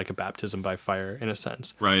 like a baptism by fire in a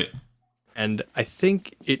sense. Right. And I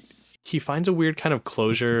think he finds a weird kind of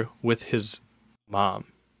closure with his mom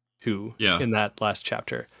too, in that last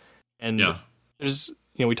chapter. And there's,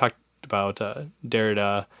 we talked about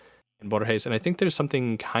Derrida and Borges, and I think there's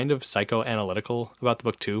something kind of psychoanalytical about the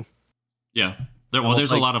book too. Yeah.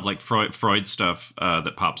 There's a lot of like Freud stuff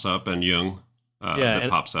that pops up, and Jung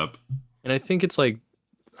pops up. And I think it's like,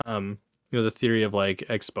 the theory of like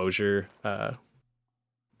exposure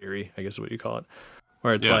theory, I guess is what you call it,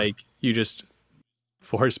 where it's like you just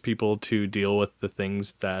force people to deal with the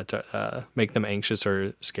things that make them anxious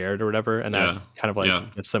or scared or whatever, and that kind of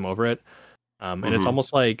like gets them over it. And it's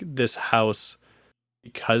almost like this house,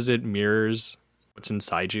 because it mirrors what's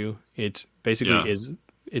inside you, it basically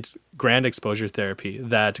it's grand exposure therapy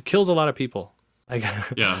that kills a lot of people. Like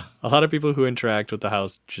a lot of people who interact with the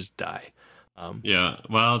house just die.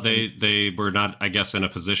 Well, they were not, I guess, in a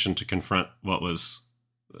position to confront what was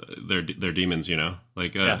their demons.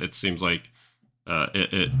 It seems like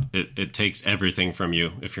it takes everything from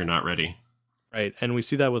you if you're not ready. Right, and we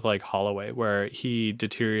see that with like Holloway, where he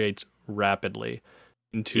deteriorates rapidly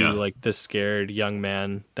into like the scared young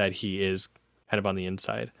man that he is kind of on the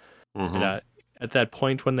inside. And at that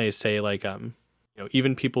point when they say like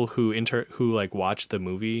even people who like watch the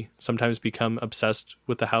movie sometimes become obsessed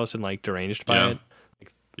with the house and like deranged by it.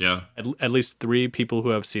 Like, yeah. At least 3 people who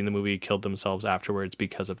have seen the movie killed themselves afterwards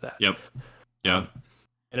because of that. Yep. Yeah.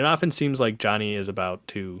 And it often seems like Johnny is about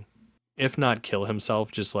to, if not kill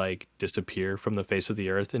himself, just like disappear from the face of the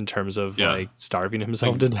earth in terms of like starving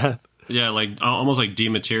himself to death. Yeah, like almost like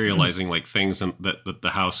dematerializing like things that the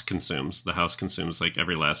house consumes. The house consumes like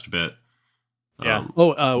every last bit. Yeah.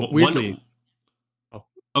 Weirdly.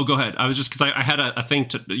 Go ahead. I was just because I had a thing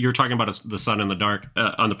you were talking about the sun in the dark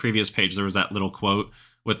on the previous page. There was that little quote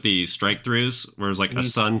with the strike throughs where it's like a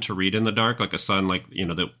sun to read in the dark, like a sun, like,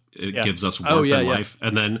 that it gives us warmth and life.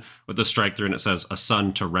 And then with the strike through and it says a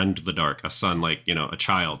sun to rend the dark, a sun, like, a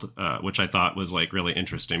child, which I thought was like really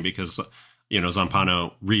interesting because,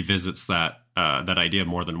 Zampano revisits that idea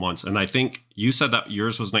more than once. And I think you said that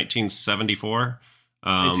yours was 1974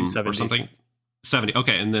 or something. 70.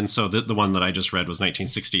 Okay. And then so the one that I just read was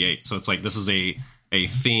 1968. So it's like, this is a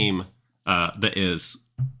theme that is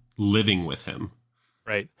living with him.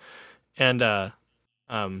 Right. And so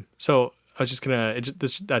I was just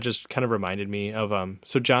that just kind of reminded me of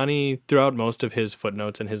so Johnny throughout most of his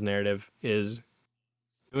footnotes and his narrative is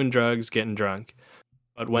doing drugs, getting drunk.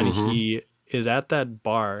 But when he is at that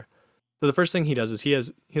bar, so the first thing he does is he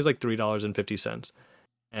has like $3.50,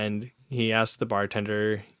 and he asks the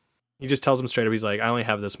bartender. He just tells him straight up, he's like, I only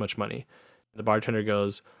have this much money. The bartender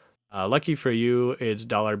goes, lucky for you, it's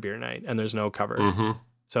dollar beer night, and there's no cover. Mm-hmm.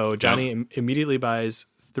 So Johnny immediately buys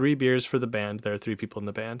 3 beers for the band. There are 3 people in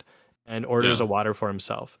the band, and orders a water for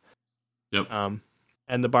himself. Yep.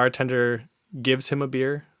 And the bartender gives him a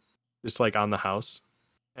beer, just like on the house,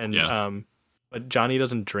 and but Johnny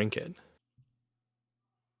doesn't drink it.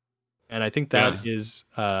 And I think that is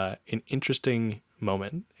an interesting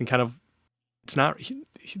moment, and kind of it's not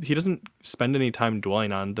he doesn't spend any time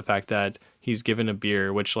dwelling on the fact that he's given a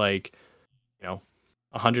beer, which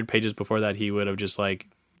 100 pages before that he would have just like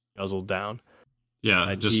guzzled down.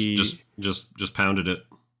 Yeah, just pounded it.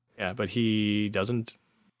 Yeah, but he doesn't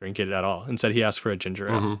drink it at all. Instead, he asks for a ginger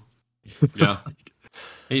ale. Mm-hmm. Yeah,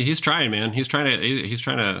 he's trying, man. He's trying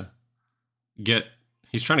to get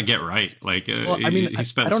right. Like, he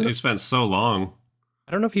spent so long.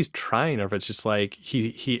 I don't know if he's trying or if it's just like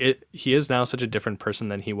he is now such a different person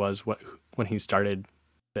than he was when he started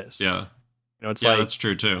this. Yeah, it's like that's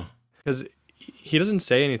true too. Because he doesn't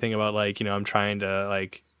say anything about like I'm trying to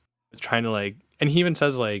and he even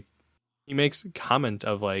says like he makes a comment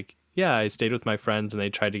of like I stayed with my friends and they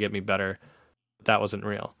tried to get me better, but that wasn't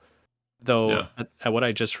real. Though at what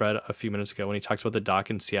I just read a few minutes ago when he talks about the doc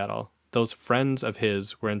in Seattle, those friends of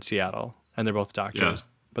his were in Seattle and they're both doctors,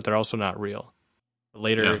 but they're also not real.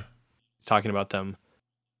 Later, he's talking about them,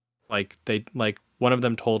 like one of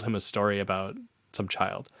them told him a story about some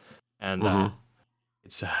child, and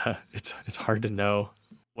it's hard to know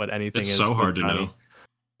what anything is. It's so hard to know.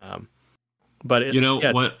 But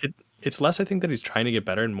it's less I think that he's trying to get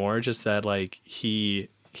better and more just that like he's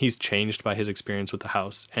changed by his experience with the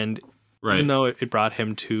house, and even though it brought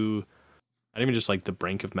him to not even just like the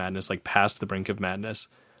brink of madness, like past the brink of madness,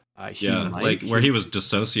 where he was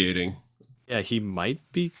dissociating. Yeah, he might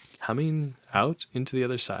be coming out into the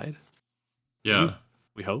other side. Yeah.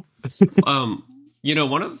 We hope.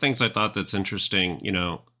 One of the things I thought that's interesting,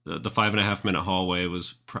 the 5.5 minute hallway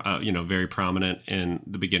was, very prominent in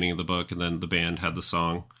the beginning of the book, and then the band had the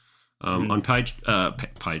song. On page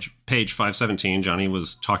 517, Johnny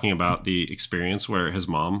was talking about the experience where his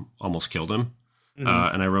mom almost killed him.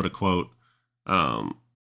 And I wrote a quote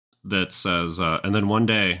that says, and then one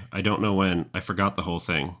day, I don't know when, I forgot the whole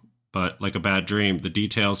thing. But like a bad dream, the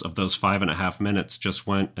details of those 5.5 minutes just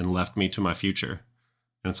went and left me to my future.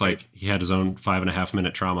 And it's like he had his own 5.5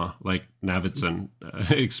 minute trauma, like Navidson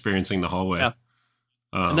experiencing the hallway. Yeah.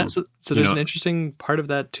 And that's so there's an interesting part of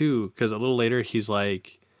that too, because a little later he's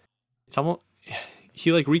like, it's almost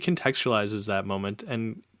he like recontextualizes that moment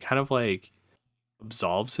and kind of like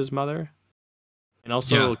absolves his mother, and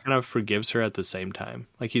also kind of forgives her at the same time.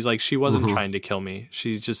 Like he's like, she wasn't trying to kill me.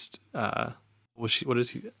 She's just what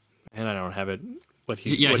is he? And I don't have it.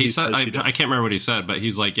 He said, I can't remember what he said, but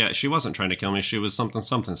he's like, she wasn't trying to kill me. She was something.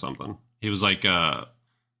 He was like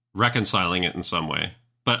reconciling it in some way.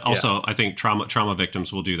 But also, I think trauma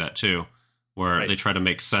victims will do that too, where they try to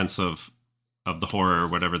make sense of the horror or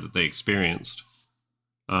whatever that they experienced.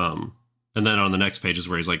 And then on the next page is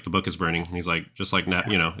where he's like, the book is burning. And he's like, just like,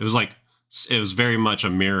 it was very much a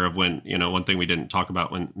mirror of when, one thing we didn't talk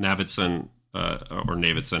about when Navidson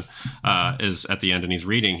is at the end and he's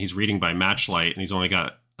reading by matchlight, and he's only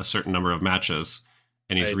got a certain number of matches,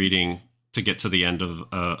 and he's reading to get to the end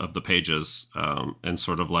of the pages, and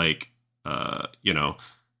sort of like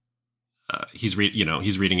he's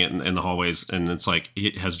reading it in the hallways, and it's like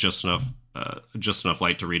he has just enough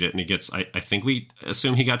light to read it, and he gets. I think we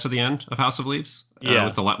assume he got to the end of House of Leaves.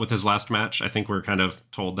 With his last match. I think we're kind of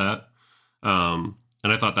told that. And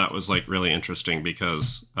I thought that was like really interesting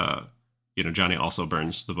because Johnny also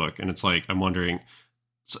burns the book, and it's like I'm wondering.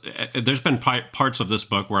 There's been parts of this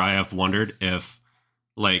book where I have wondered if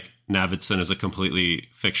like Navidson is a completely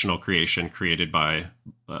fictional creation created by,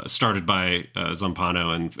 started by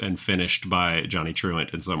Zampano and finished by Johnny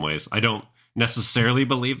Truant in some ways. I don't necessarily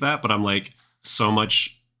believe that, but I'm like, so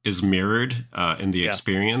much is mirrored in the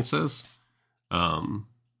experiences.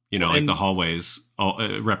 Like the hallways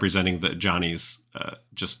representing Johnny's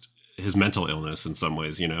just his mental illness in some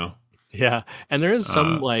ways, Yeah, and there is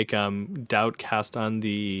some doubt cast on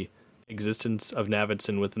the existence of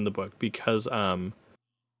Navidson within the book because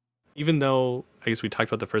even though I guess we talked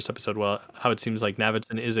about the first episode, well, how it seems like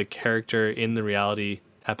Navidson is a character in the reality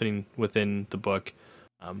happening within the book.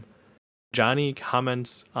 Johnny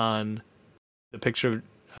comments on the picture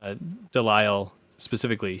of Delisle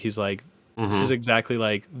specifically. He's like, this is exactly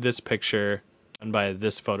like this picture done by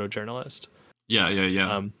this photojournalist.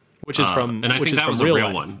 Yeah. Which is from, and I think that was a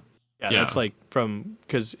real one. Yeah, that's like from,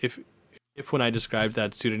 because if when I described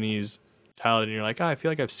that Sudanese child and you're like, I feel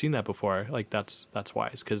like I've seen that before, like that's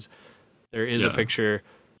wise, because there is a picture,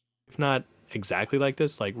 if not exactly like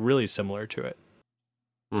this, like really similar to it.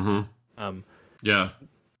 Yeah.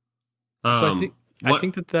 So I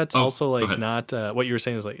think that's also like not what you were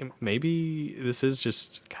saying is like maybe this is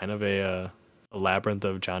just kind of a labyrinth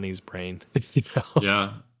of Johnny's brain.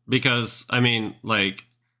 Yeah, because I mean, like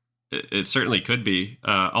it certainly could be.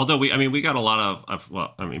 Although we got a lot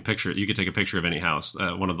of picture. You could take a picture of any house.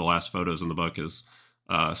 One of the last photos in the book is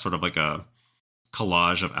sort of like a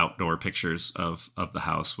collage of outdoor pictures of the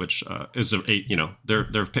house, which is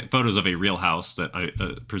they're photos of a real house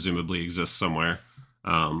that presumably exists somewhere.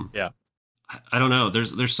 I don't know.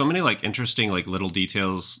 There's so many like interesting like little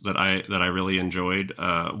details that I really enjoyed.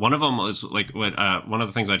 One of them was like one of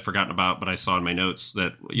the things I'd forgotten about, but I saw in my notes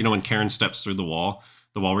that when Karen steps through the wall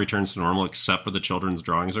returns to normal except for the children's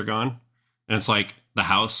drawings are gone, and it's like the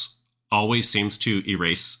house always seems to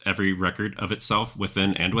erase every record of itself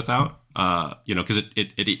within and without. Because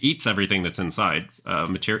it eats everything that's inside,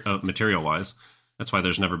 material wise. That's why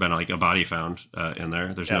there's never been like a body found in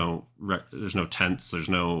there. There's no tents. There's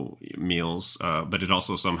no meals. But it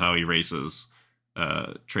also somehow erases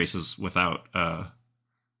traces without.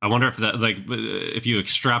 I wonder if that if you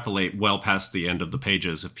extrapolate well past the end of the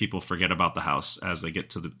pages, if people forget about the house as they get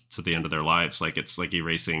to the end of their lives, like it's like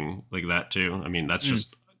erasing like that too. I mean, that's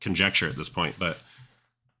just conjecture at this point, but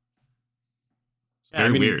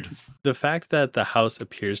very weird. The fact that the house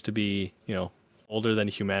appears to be, older than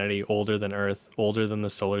humanity, older than Earth, older than the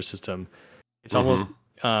solar system. It's almost,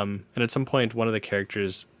 and at some point, one of the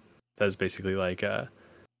characters says basically like,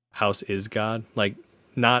 house is God. Like,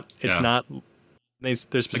 not, it's not, they're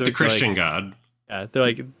specific like the Christian God. Yeah, they're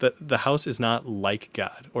like, the house is not like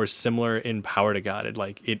God or similar in power to God.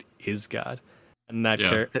 It is God. And that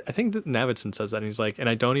I think that Navidson says that, and he's like, and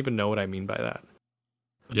I don't even know what I mean by that.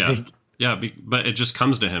 Yeah. But it just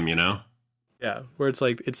comes to him, Yeah, where it's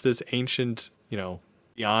like, it's this ancient,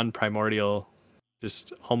 beyond primordial,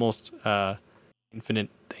 just almost infinite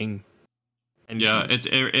thing. And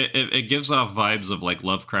it gives off vibes of like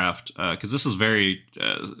Lovecraft, because this is very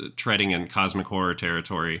treading in cosmic horror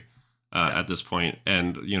territory at this point,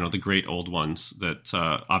 and the great old ones that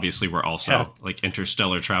obviously were also like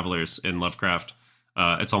interstellar travelers in Lovecraft.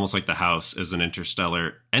 It's almost like the house is an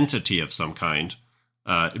interstellar entity of some kind.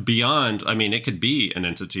 Beyond, it could be an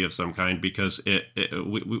entity of some kind because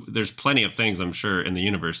there's plenty of things I'm sure in the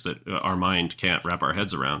universe that our mind can't wrap our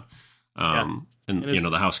heads around. And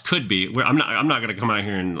the house could be. I'm not going to come out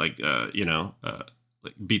here and like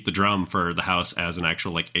beat the drum for the house as an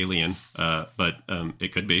actual like alien, but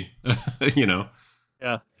it could be.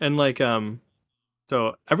 Yeah, and like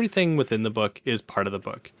so everything within the book is part of the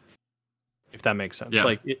book, if that makes sense.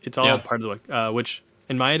 Like it's all part of the book, which.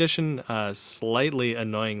 In my edition, slightly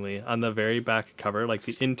annoyingly, on the very back cover, like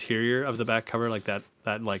the interior of the back cover, like that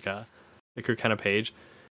like thicker kind of page,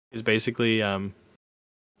 is basically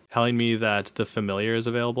telling me that The Familiar is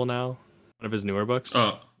available now, one of his newer books.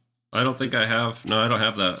 Oh, I don't think I have. No, I don't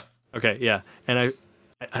have that. Okay, yeah, and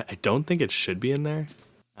I don't think it should be in there.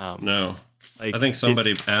 No, I think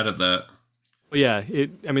somebody added that. Well, yeah,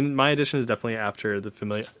 my edition is definitely after The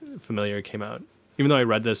Familiar came out, even though I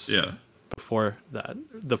read this. Before that,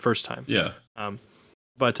 the first time.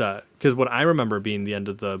 But because what I remember being the end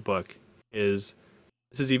of the book is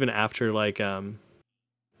this is even after like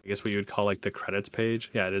I guess what you would call like the credits page.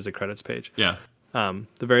 Yeah, it is a credits page. Yeah. The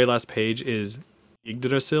very last page is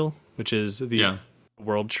Yggdrasil, which is the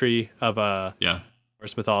world tree of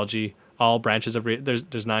Norse mythology. All branches of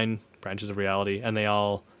there's 9 branches of reality, and they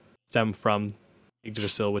all stem from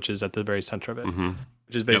Yggdrasil, which is at the very center of it,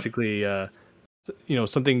 which is basically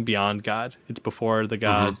something beyond God. It's before the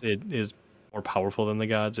gods. It is more powerful than the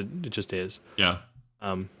gods. It just is. Yeah.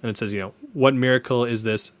 And it says, what miracle is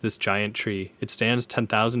this giant tree? It stands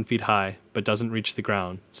 10,000 feet high, but doesn't reach the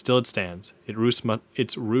ground. Still it stands.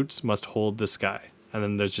 Its roots must hold the sky. And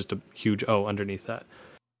then there's just a huge O underneath that.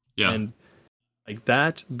 Yeah. And like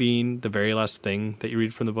that being the very last thing that you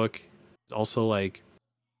read from the book is also like,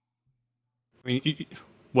 I mean,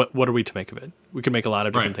 what are we to make of it? We can make a lot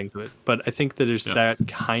of different things of it, but I think that there's that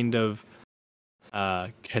kind of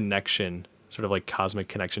connection, sort of like cosmic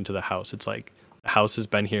connection to the house. It's like the house has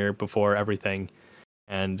been here before everything,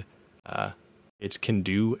 and it can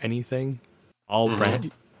do anything. All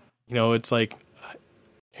brand, it's like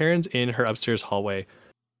Karen's in her upstairs hallway.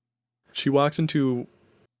 She walks into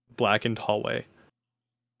blackened hallway,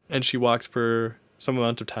 and she walks for some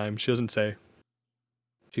amount of time. She doesn't say.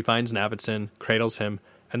 She finds Navidson, cradles him,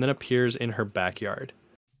 and then appears in her backyard.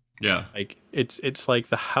 Yeah, like it's like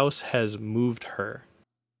the house has moved her.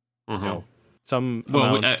 We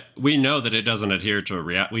know that it doesn't adhere to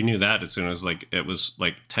reality. We knew that as soon as like it was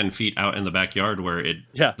like 10 feet out in the backyard where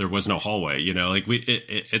there was no hallway. Like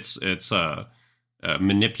it's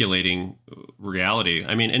manipulating reality.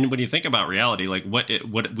 I mean, and when you think about reality, like what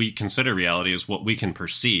we consider reality is what we can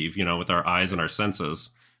perceive, with our eyes and our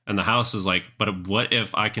senses. And the house is like, but what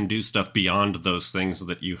if I can do stuff beyond those things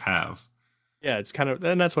that you have? Yeah, it's kind of,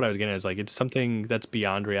 and that's what I was getting at, is like, it's something that's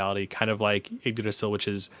beyond reality, kind of like Yggdrasil, which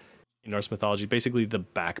is in Norse mythology, basically the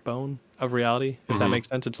backbone of reality, if that makes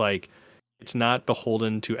sense. It's like, it's not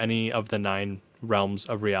beholden to any of the 9 realms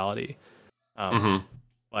of reality.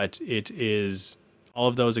 But it is, all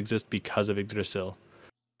of those exist because of Yggdrasil.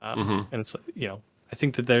 And it's, I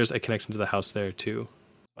think that there's a connection to the house there too.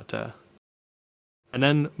 But, and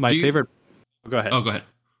then favorite, go ahead. Oh, go ahead.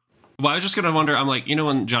 Well, I was just going to wonder, I'm like,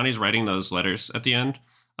 when Johnny's writing those letters at the end,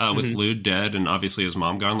 with Lude dead and obviously his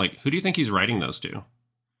mom gone, like, who do you think he's writing those to?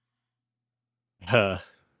 I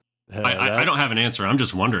don't have an answer. I'm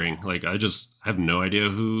just wondering. Like, I just have no idea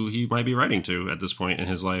who he might be writing to at this point in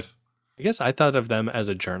his life. I guess I thought of them as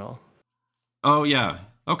a journal. Oh, yeah.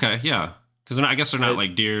 Okay, yeah. Because I guess they're not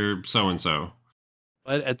like, dear so-and-so.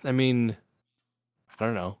 But, I mean, I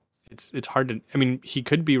don't know. It's hard to, I mean, he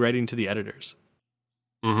could be writing to the editors.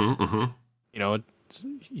 The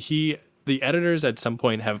editors at some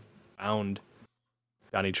point have found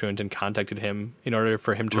Johnny Truant and contacted him in order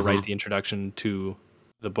for him to write the introduction to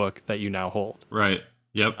the book that you now hold. Right.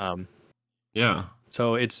 Yep. Yeah.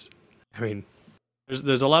 So there's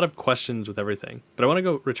a lot of questions with everything, but I want to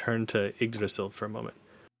go return to Yggdrasil for a moment.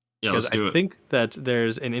 Yeah, let's do it. I think that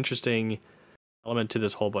there's an interesting element to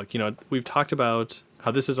this whole book. We've talked about how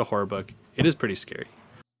this is a horror book. It is pretty scary.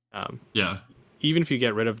 Even if you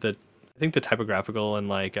get rid of I think the typographical and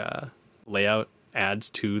like layout adds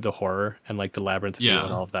to the horror and like the labyrinth feel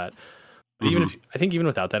and all of that. But even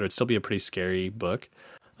without that, it would still be a pretty scary book.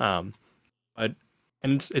 But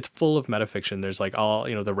it's full of metafiction. There's like all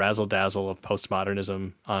the razzle dazzle of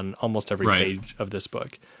postmodernism on almost every page of this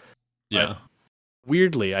book. Yeah. But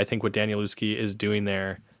weirdly, I think what Danielewski is doing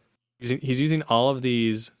there, he's using all of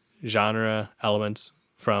these genre elements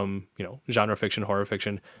from genre fiction, horror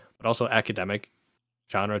fiction, but also academic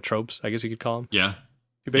genre tropes, I guess you could call them. Yeah.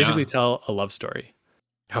 You basically tell a love story.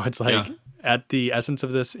 It's like at the essence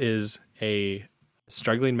of this is a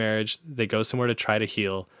struggling marriage. They go somewhere to try to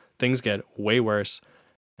heal. Things get way worse,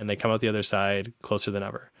 and they come out the other side closer than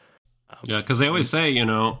ever. Because they always say,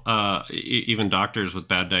 even doctors with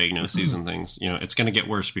bad diagnoses and things, it's going to get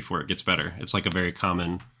worse before it gets better. It's like a very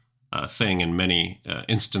common thing in many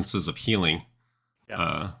instances of healing.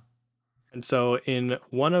 Yeah. And so in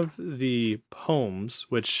one of the poems,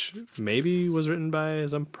 which maybe was written by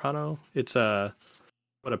Zamprano, it's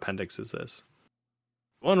what appendix is this?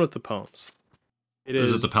 One with the poems.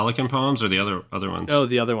 Is it the Pelican poems or the other ones? No,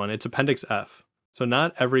 the other one. It's appendix F. So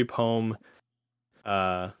not every poem,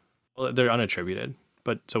 they're unattributed,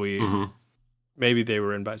 but so maybe they were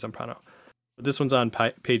written by Zamprano. But this one's on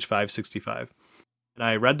page 565. And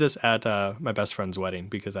I read this at my best friend's wedding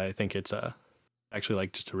because I think it's actually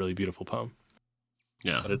like just a really beautiful poem.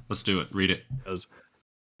 Yeah, let's do it. Read it. It goes,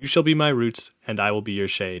 "You shall be my roots, and I will be your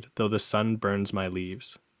shade, though the sun burns my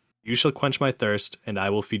leaves. You shall quench my thirst, and I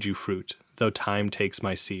will feed you fruit, though time takes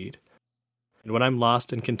my seed. And when I'm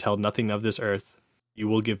lost and can tell nothing of this earth, you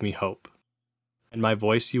will give me hope. And my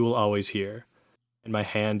voice you will always hear. and my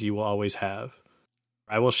hand you will always have.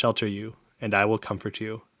 I will shelter you, and I will comfort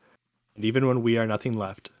you. And even when we are nothing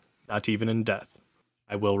left, not even in death,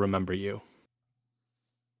 I will remember you.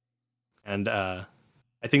 And I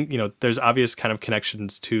think, there's obvious kind of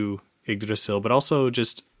connections to Yggdrasil, but also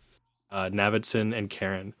just Navidson and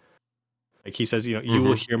Karen. Like he says,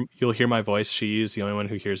 you'll hear my voice. She is the only one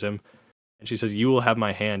who hears him. And she says, you will have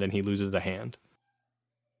my hand, and he loses the hand.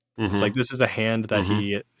 Mm-hmm. It's like, this is the hand that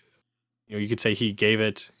he, you could say he gave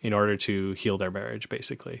it in order to heal their marriage,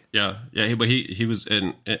 basically. Yeah. Yeah. But he was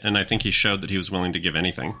in, and I think he showed that he was willing to give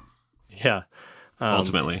anything. Yeah.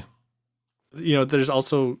 Ultimately. There's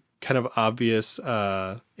also kind of obvious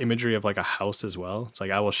imagery of like a house as well. It's like,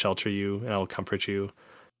 I will shelter you and I will comfort you.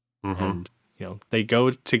 Mm-hmm. And, they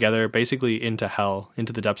go together basically into hell,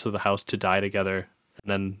 into the depths of the house to die together.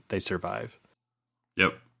 And then they survive.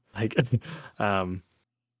 Yep. Like, yeah,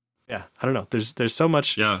 I don't know. There's so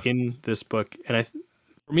much in this book. And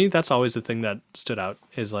for me, that's always the thing that stood out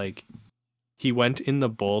is like, he went in the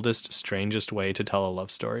boldest, strangest way to tell a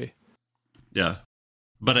love story. Yeah.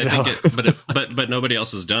 But I think but nobody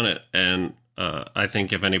else has done it. And I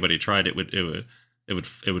think if anybody tried it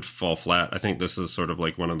would fall flat. I think this is sort of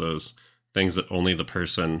like one of those things that only the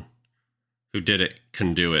person who did it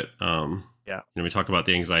can do it. We talk about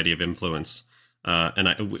the anxiety of influence, and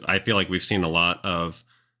I feel like we've seen a lot of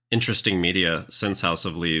interesting media since House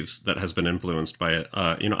of Leaves that has been influenced by it.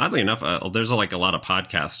 Oddly enough, there's a lot of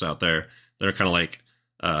podcasts out there that are kind of like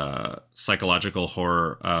psychological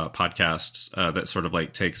horror podcasts that sort of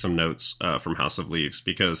like take some notes from House of Leaves,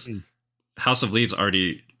 because House of Leaves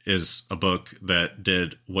already is a book that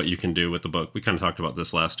did what you can do with the book. We kind of talked about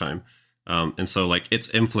this last time. And so like its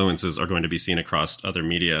influences are going to be seen across other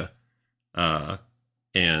media. And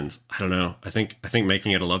I don't know, I think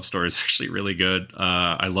making it a love story is actually really good.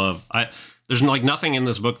 There's like nothing in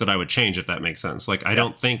this book that I would change, if that makes sense. Like, I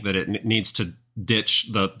don't think that it needs to ditch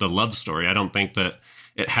the love story. I don't think that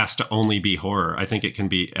it has to only be horror. I think it can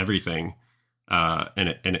be everything.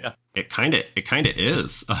 It kind of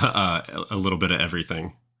is a little bit of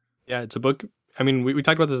everything. Yeah, it's a book. I mean, we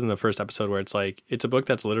talked about this in the first episode, where it's like, it's a book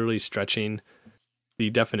that's literally stretching the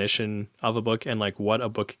definition of a book and like what a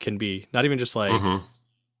book can be. Not even just like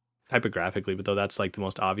typographically, but though that's like the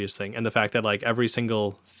most obvious thing. And the fact that like every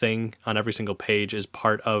single thing on every single page is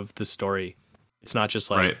part of the story. It's not just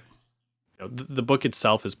like, the book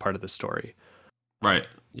itself is part of the story. Right.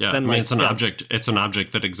 Yeah. Then, it's an object. It's an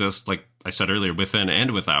object that exists, like I said earlier, within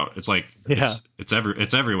and without. It's like it's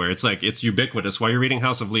everywhere. It's like it's ubiquitous. While you're reading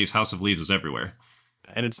House of Leaves is everywhere.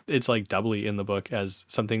 And it's like doubly in the book as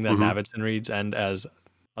something that Navidson reads and as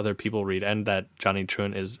other people read and that Johnny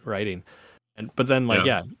Truant is writing. But then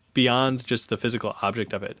beyond just the physical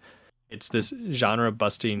object of it, it's this genre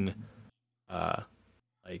busting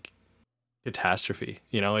like catastrophe.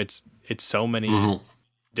 It's so many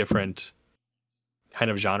different kind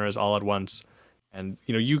of genres all at once. And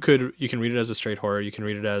you can read it as a straight horror, you can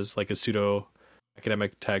read it as like a pseudo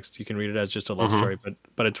academic text, you can read it as just a love story,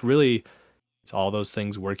 but it's all those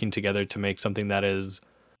things working together to make something that is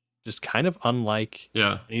just kind of unlike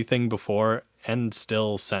anything before and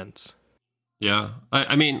still since. Yeah.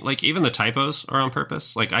 I mean, like, even the typos are on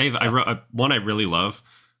purpose. Like, I wrote one I really love.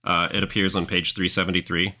 It appears on page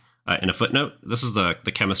 373 in a footnote. This is the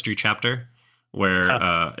chemistry chapter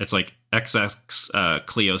where it's like XX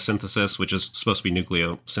cleosynthesis, which is supposed to be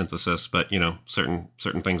nucleosynthesis, but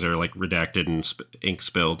certain things are like redacted and ink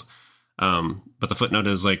spilled. But the footnote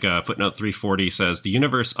is like footnote 340 says the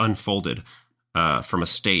universe unfolded from a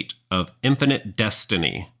state of infinite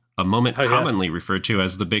destiny, a moment commonly referred to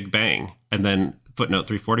as the Big Bang. And then footnote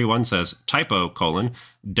 341 says typo :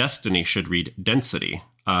 destiny should read density.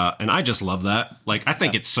 And I just love that. Like, I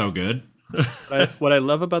think it's so good. What I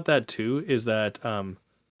love about that too is that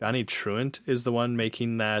Johnny Truant is the one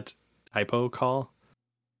making that typo call.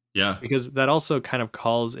 Yeah. Because that also kind of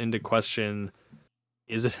calls into question,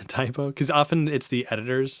 is it a typo? Because often it's the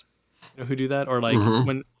editors who do that. Or like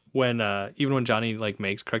when even when Johnny like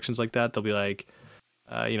makes corrections like that, they'll be like,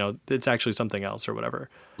 it's actually something else or whatever.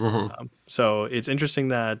 So it's interesting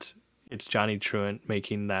that it's Johnny Truant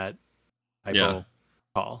making that typo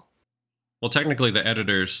call. Well, technically, the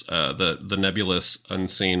editors, the nebulous,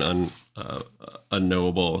 unseen,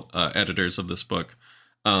 unknowable editors of this book,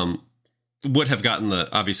 would have gotten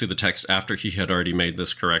the text after he had already made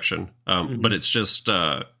this correction. But it's just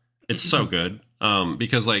it's so good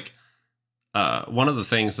because like one of the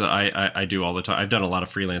things that I do all the time, I've done a lot of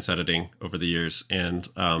freelance editing over the years, and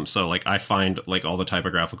so like I find like all the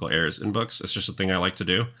typographical errors in books. It's just a thing I like to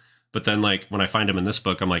do. But then, like, when I find them in this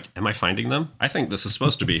book, I'm like, am I finding them? I think this is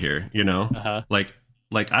supposed to be here, Like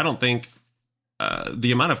I don't think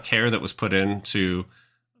the amount of care that was put into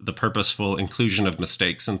the purposeful inclusion of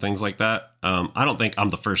mistakes and things like that. I don't think I'm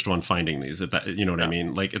the first one finding these. If that, you know what I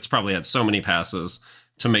mean? Like, it's probably had so many passes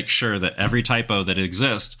to make sure that every typo that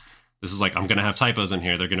exists, this is like, I'm going to have typos in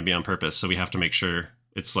here. They're going to be on purpose. So we have to make sure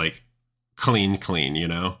it's like clean, you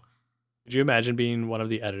know? Could you imagine being one of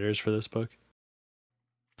the editors for this book?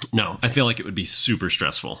 No, I feel like it would be super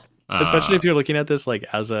stressful. Especially if you're looking at this like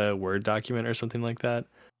as a Word document or something like that.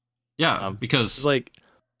 Yeah, because it's like,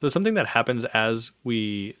 so something that happens as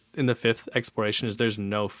we in the 5th exploration is there's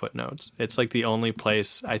no footnotes. It's like the only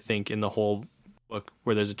place I think in the whole book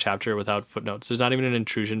where there's a chapter without footnotes. There's not even an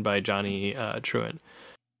intrusion by Johnny Truant.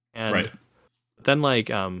 And right. Then like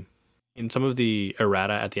in some of the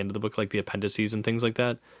errata at the end of the book, like the appendices and things like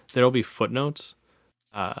that, there'll be footnotes.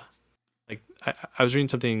 Like I was reading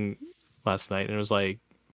something last night and it was like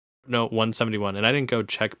note 171, and I didn't go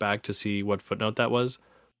check back to see what footnote that was,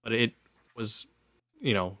 but it was,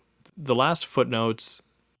 you know, the last footnotes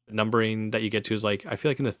numbering that you get to is like, I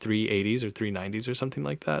feel like in the 380s or 390s or something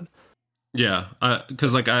like that. Yeah,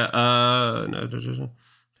 because like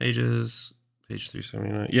pages. Page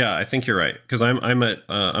 379. Yeah, I think you're right. Because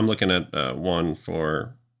I'm looking at one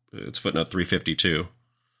for it's footnote 352.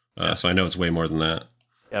 So I know it's way more than that.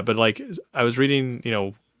 Yeah, but like I was reading, you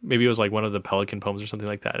know, maybe it was like one of the Pelican poems or something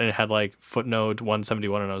like that, and it had like footnote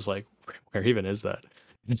 171, and I was like, where even is that?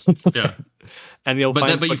 Yeah, and you'll but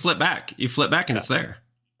find, but you flip back, and it's there.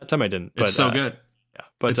 That time I didn't. It's so good. Yeah,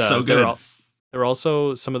 but it's so good. There are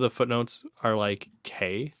also some of the footnotes are like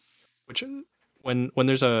K, which. When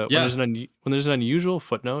there's an unusual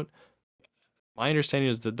footnote, my understanding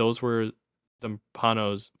is that those were the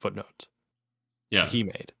Pano's footnotes. Yeah, he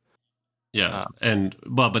made. Yeah,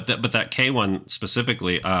 but that K one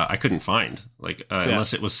specifically, I couldn't find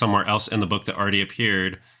unless it was somewhere else in the book that already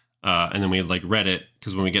appeared, and then we like read it,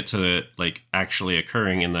 because when we get to it like actually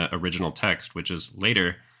occurring in the original text, which is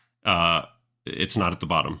later, it's not at the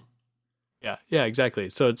bottom. Yeah, exactly.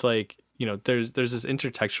 So it's like, you know, there's this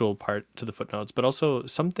intertextual part to the footnotes, but also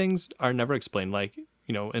some things are never explained. Like,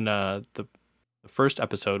 you know, in the first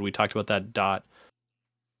episode, we talked about that dot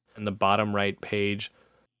in the bottom right page,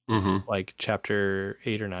 like chapter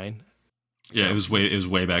 8 or 9. Yeah, it was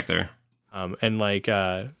way back there. And like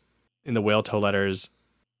in the whale toe letters,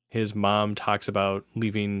 his mom talks about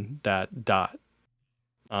leaving that dot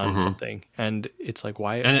on something, and it's like,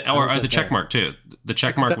 why? And or the check mark too. The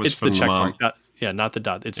check mark was from the mom. Not the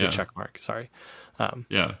dot. It's the check mark. Sorry.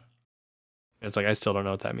 Yeah. It's like, I still don't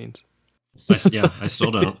know what that means. I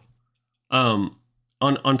still don't.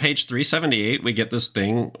 On page 378, we get this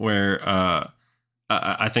thing where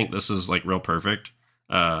I think this is like real perfect.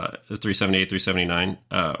 378, 379,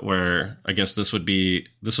 where I guess this would be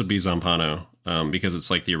Zampano, because it's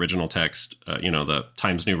like the original text, the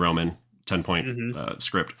Times New Roman 10-point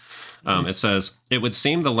script. It says, "It would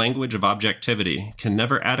seem the language of objectivity can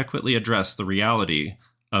never adequately address the reality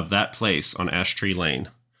of that place on Ash Tree Lane."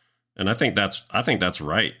 And I think that's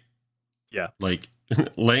right. Yeah. Like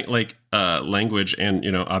language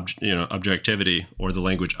and objectivity, or the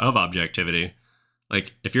language of objectivity.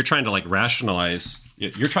 Like, if you're trying to like rationalize,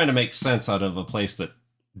 you're trying to make sense out of a place that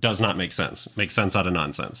does not make sense out of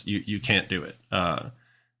nonsense. You can't do it.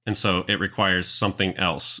 And so it requires something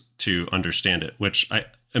else to understand it, which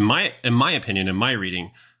in my opinion, in my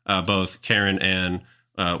reading, both Karen and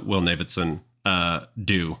Will Davidson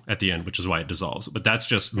do at the end, which is why it dissolves. But that's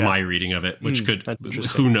just my reading of it, which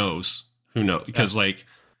who knows? Because like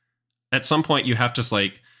at some point you have to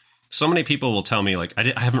like, so many people will tell me like,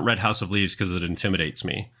 I haven't read House of Leaves because it intimidates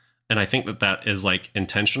me. And I think that is like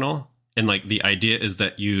intentional. And like the idea is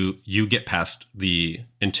that you get past the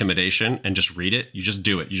intimidation and just read it. You just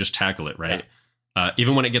do it. You just tackle it, right? Yeah.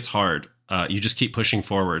 Even when it gets hard, you just keep pushing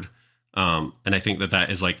forward. And I think that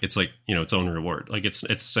is like, it's like, its own reward. Like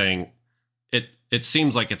it's saying it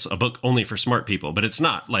seems like it's a book only for smart people, but it's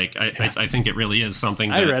not. Like I think it really is something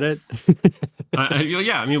that, I read it.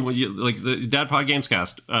 I mean, like the Dad Pod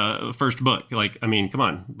Gamescast first book. Like, I mean, come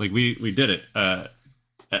on, like we did it.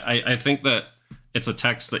 I think that it's a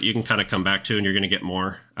text that you can kind of come back to, and you're going to get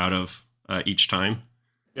more out of each time.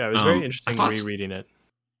 Yeah, it was very interesting rereading it.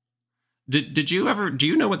 Do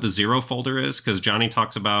you know what the zero folder is? Because Johnny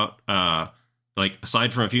talks about, like,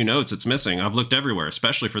 aside from a few notes, it's missing. I've looked everywhere,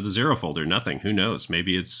 especially for the zero folder. Nothing. Who knows?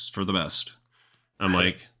 Maybe it's for the best. I'm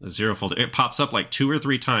like, the zero folder. It pops up like 2 or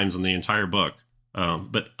 3 times in the entire book.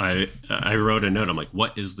 But I wrote a note. I'm like,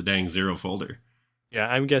 what is the dang zero folder? Yeah,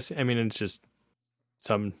 I'm guessing. I mean, it's just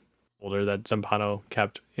some folder that Zampano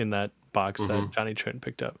kept in that box that Johnny Truant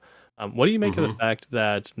picked up. What do you make of the fact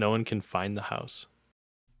that no one can find the house?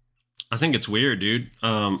 I think it's weird, dude.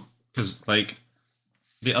 Because like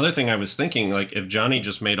the other thing I was thinking, like, if Johnny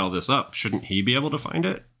just made all this up, shouldn't he be able to find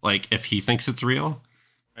it? Like, if he thinks it's real,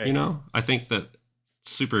 Right. you know? I think that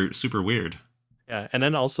super, super weird. Yeah, and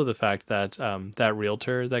then also the fact that that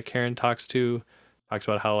realtor that Karen talks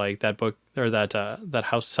about how like that book or that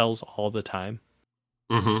house sells all the time.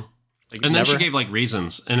 Mm-hmm. Like, and then she gave like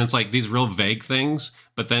reasons, and it's like these real vague things,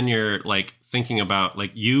 but then you're like thinking about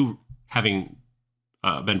like you having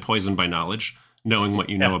been poisoned by knowledge, knowing what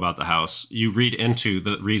you know about the house, you read into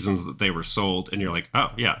the reasons that they were sold, and you're like, oh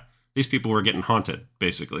yeah, these people were getting haunted,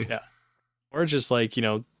 basically. Yeah. Or just like,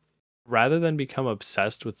 rather than become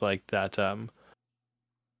obsessed with like that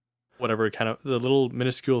whatever kind of the little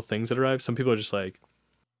minuscule things that arrive, some people are just like,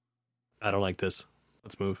 I don't like this,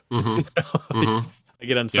 let's move. Mm-hmm. Like,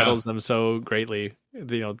 it unsettles them so greatly.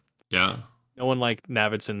 Yeah. No one like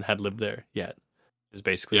Navidson had lived there yet, is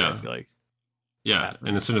basically what I feel like. Yeah,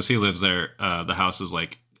 and as soon as he lives there, the house is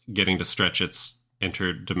like getting to stretch its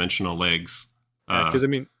interdimensional legs. Because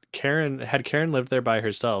Karen lived there by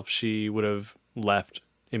herself, she would have left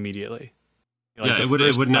immediately. It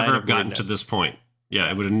would never have gotten to this point. Yeah,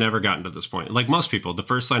 it would have never gotten to this point. Like most people, the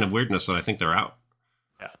first sign of weirdness, and I think they're out.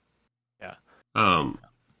 Yeah.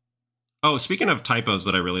 Oh, speaking of typos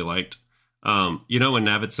that I really liked, when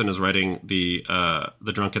Navidson is writing the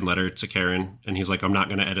drunken letter to Karen, and he's like, "I'm not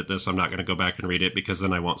going to edit this. I'm not going to go back and read it because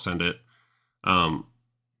then I won't send it."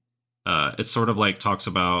 It sort of like talks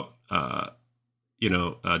about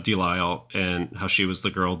Delisle and how she was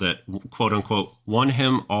the girl that quote unquote won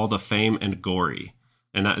him all the fame and glory,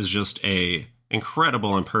 and that is just a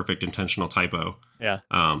incredible and perfect intentional typo. Yeah.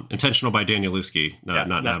 Intentional by Danielewski,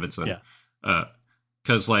 not Navidson. Yeah.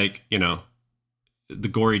 Because the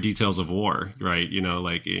gory details of war, right?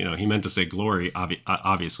 He meant to say glory.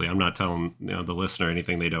 Obviously, I'm not telling the listener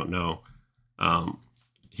anything they don't know.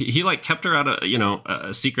 He like kept her out of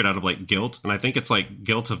a secret out of like guilt, and I think it's like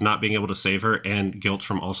guilt of not being able to save her, and guilt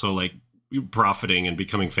from also like profiting and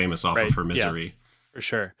becoming famous off of her misery. Yeah, for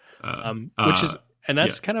sure. Which is, and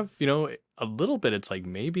that's kind of a little bit. It's like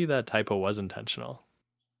maybe that typo was intentional.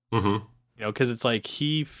 Mm-hmm. Because it's like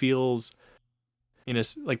he feels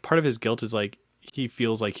like part of his guilt is like he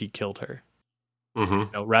feels like he killed her.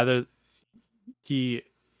 Mm-hmm.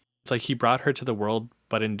 It's like he brought her to the world,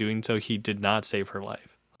 but in doing so, he did not save her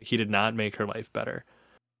life. He did not make her life better.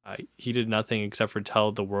 He did nothing except for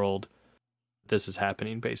tell the world this is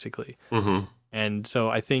happening, basically. Mm-hmm. And so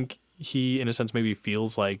I think he, in a sense, maybe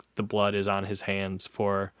feels like the blood is on his hands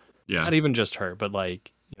for not even just her, but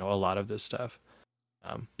like a lot of this stuff.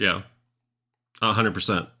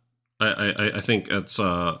 100%. I think it's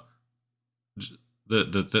the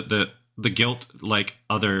guilt, like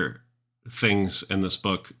other things in this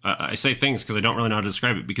book. I say things because I don't really know how to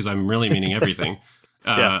describe it, because I'm really meaning everything.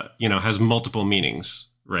 Has multiple meanings,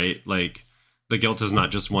 right? Like the guilt is not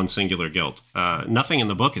just one singular guilt. Nothing in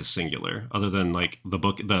the book is singular, other than like the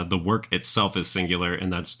book, the work itself is singular,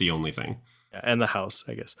 and that's the only thing. Yeah, and the house,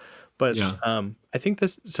 I guess. But I think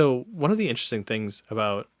this. So one of the interesting things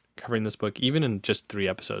about covering this book, even in just 3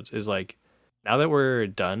 episodes, is like now that we're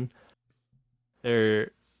done, I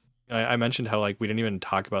mentioned how like we didn't even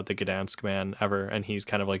talk about the Gdansk man ever, and he's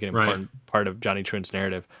kind of like an important part of Johnny Truant's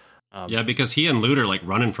narrative. Because he and Lute are like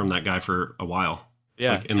running from that guy for a while.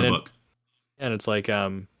 Yeah, like, in the book. And it's like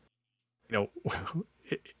it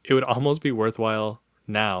would almost be worthwhile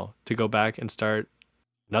now to go back and start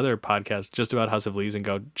another podcast just about House of Leaves and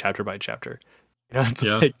go chapter by chapter. It's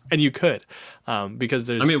like, and you could, because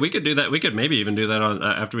there's. I mean, we could do that. We could maybe even do that on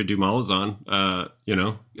after we do Malazan.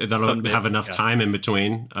 That'll someday, have enough time in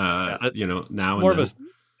between. Now more and of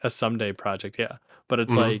a someday project, But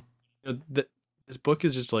it's like this book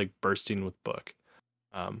is just like bursting with book,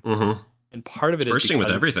 and part of it is bursting with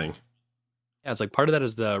everything. Yeah, it's like part of that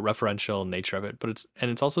is the referential nature of it, but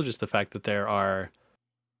it's also just the fact that there are,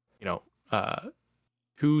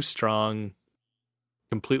 2 strong,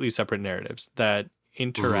 completely separate narratives that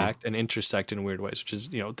interact and intersect in weird ways, which is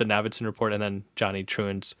the Navidson report and then Johnny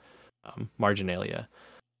Truant's Marginalia,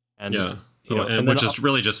 and which is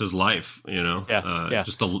really just his life,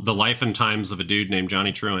 just the life and times of a dude named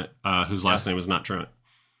Johnny Truant, whose last name is not Truant,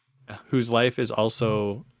 whose life is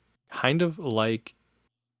also kind of like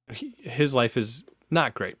his life is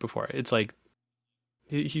not great before. It's like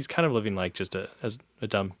he's kind of living like just as a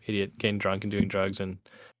dumb idiot, getting drunk and doing drugs and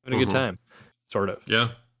having a good time. Sort of. Yeah.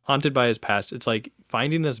 Haunted by his past. It's like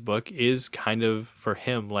finding this book is kind of for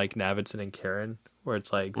him like Navidson and Karen, where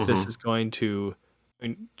it's like this is going to. I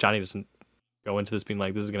mean, Johnny doesn't go into this being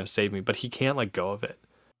like this is going to save me, but he can't let go of it.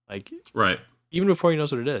 Like even before he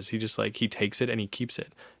knows what it is, he just like he takes it and he keeps it,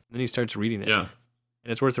 and then he starts reading it. Yeah.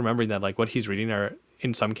 And it's worth remembering that like what he's reading are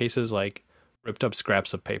in some cases like ripped up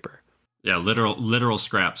scraps of paper. Yeah, literal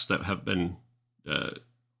scraps that have been,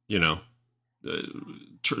 you know,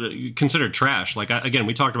 considered trash. Like, again,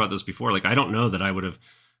 we talked about this before. Like, I don't know that I would have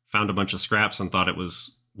found a bunch of scraps and thought it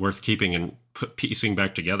was worth keeping and piecing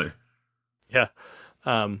back together. Yeah.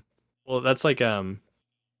 Well, that's like, you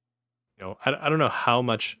know, I don't know how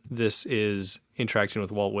much this is interacting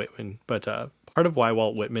with Walt Whitman, but part of why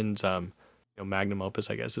Walt Whitman's you know, magnum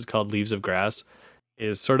opus, I guess, is called Leaves of Grass,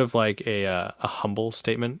 is sort of like a humble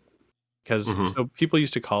statement. Because so people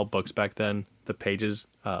used to call books back then, the pages,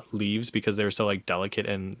 leaves, because they were so like delicate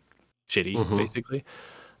and shitty, basically.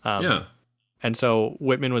 Yeah. And so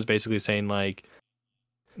Whitman was basically saying, like,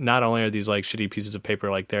 not only are these like shitty pieces of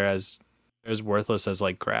paper, like they're as worthless as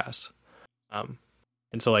like grass.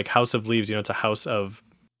 And so like House of Leaves, you know, it's a house of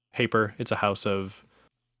paper. It's a house of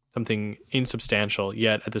something insubstantial,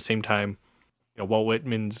 yet at the same time, you know, Walt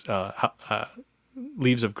Whitman's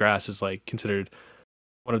Leaves of Grass is like considered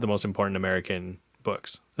one of the most important American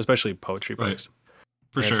books, especially poetry books.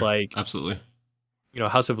 For and sure. It's like, absolutely. You know,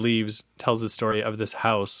 House of Leaves tells the story of this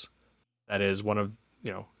house that is one of,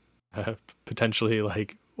 you know, potentially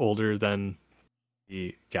like older than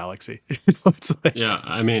the galaxy. It's like, yeah,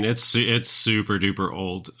 I mean, it's super duper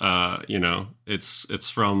old. You know, it's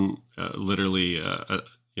from literally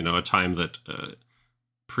you know, a time that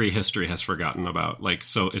prehistory has forgotten about. Like,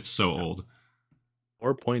 so it's so old.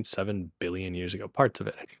 4.7 billion years ago, parts of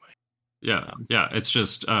it anyway. Yeah, yeah, it's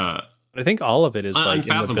just I think all of it is like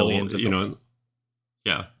in the billions of you know.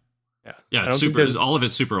 Yeah. Yeah, it's super, all of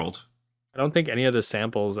it's super old. I don't think any of the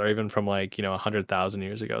samples are even from like, you know, 100,000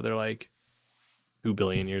 years ago. They're like 2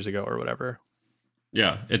 billion years ago or whatever.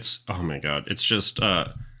 Yeah, it's, oh my god, it's just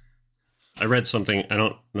I read something, I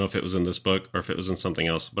don't know if it was in this book or if it was in something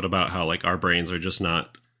else, but about how like our brains are just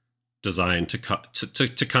not designed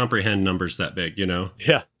to comprehend numbers that big, you know?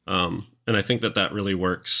 Yeah. And I think that really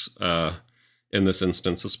works in this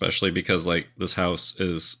instance, especially because like this house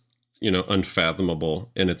is, you know, unfathomable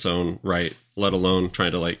in its own right, let alone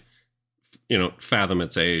trying to like, you know, fathom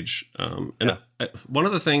its age. And one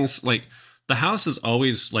of the things, like, the house is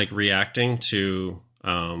always like reacting to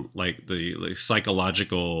like the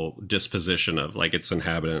psychological disposition of like its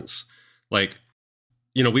inhabitants. Like,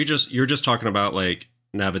 you know, you're just talking about like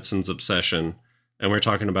Navidson's obsession, and we're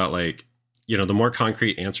talking about like, you know, the more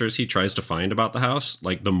concrete answers he tries to find about the house,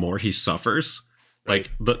 like the more he suffers. Right.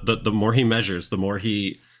 Like the more he measures, the more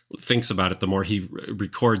he thinks about it, the more he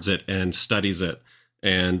records it and studies it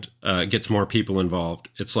and gets more people involved.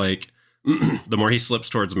 It's like the more he slips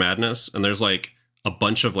towards madness, and there's like a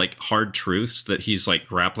bunch of like hard truths that he's like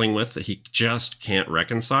grappling with that he just can't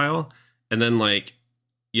reconcile. And then like,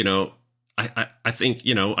 you know, I think,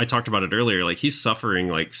 you know, I talked about it earlier, like he's suffering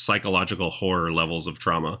like psychological horror levels of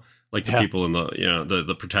trauma, like the people in the, you know,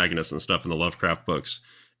 the protagonists and stuff in the Lovecraft books.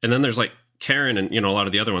 And then there's like Karen and, you know, a lot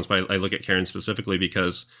of the other ones, but I look at Karen specifically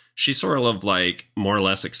because she sort of like more or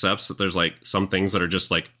less accepts that there's like some things that are just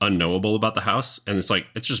like unknowable about the house. And it's like,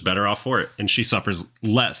 it's just better off for it. And she suffers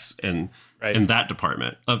less in that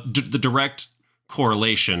department of the direct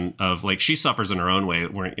correlation of like, she suffers in her own way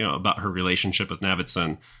where, you know, about her relationship with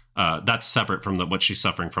Navidson. That's separate from what she's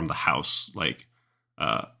suffering from the house. Like,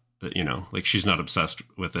 you know, like she's not obsessed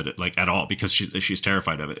with it like at all because she's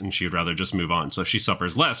terrified of it and she would rather just move on. So she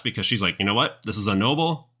suffers less because she's like, you know what, this is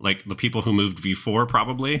unknowable. Like the people who moved V4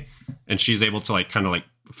 probably, and she's able to like kind of like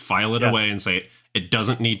file it away and say it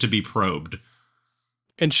doesn't need to be probed.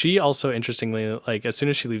 And she also, interestingly, like as soon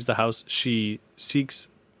as she leaves the house, she seeks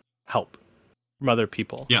help from other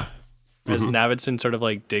people. Yeah. As Navidson sort of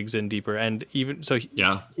like digs in deeper, and even so,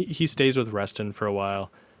 he stays with Reston for a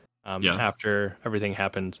while after everything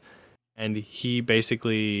happens, and he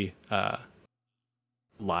basically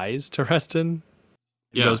lies to Reston.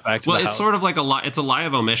 Yeah, goes back to the house. It's sort of like a lie. It's a lie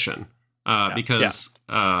of omission because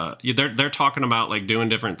they're talking about like doing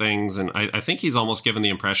different things, and I think he's almost given the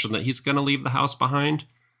impression that he's going to leave the house behind.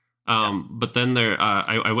 But then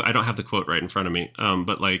I don't have the quote right in front of me.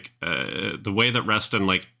 But like the way that Reston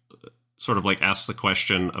like sort of like asks the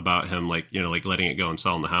question about him, like, you know, like letting it go and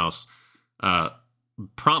selling the house,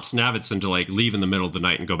 prompts Navidson to like leave in the middle of the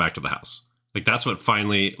night and go back to the house. Like that's what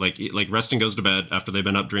finally like Reston goes to bed after they've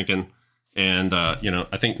been up drinking. And, you know,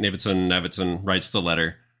 I think Navidson writes the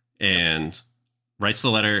letter, then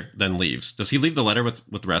leaves. Does he leave the letter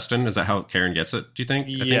with Reston? Is that how Karen gets it? Do you think?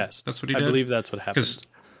 Yes. That's what he did. I believe that's what happened.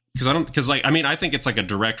 I think it's like a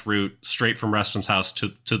direct route straight from Reston's house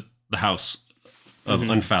to the house of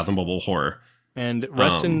unfathomable horror. And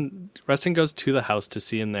Reston goes to the house to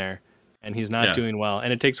see him there, and he's not doing well.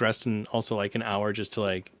 And it takes Reston also like an hour just to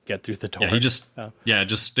like get through the door. Yeah, he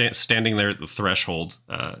just standing there at the threshold,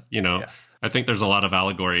 you know. I think there's a lot of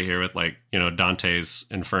allegory here with like, you know, Dante's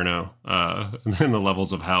Inferno, and the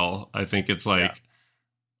levels of hell. I think it's like,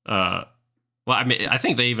 well, I mean, I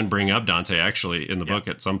think they even bring up Dante actually in the book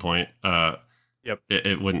at some point.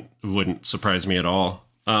 It wouldn't surprise me at all.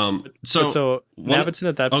 So Navidson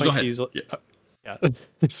at that point, he's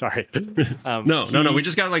sorry. No. We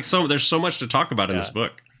just got like there's so much to talk about in this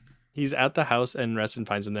book. He's at the house and Reston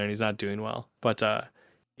finds him there and he's not doing well. But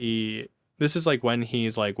this is like when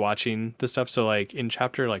he's like watching the stuff. So like in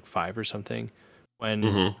chapter like 5 or something,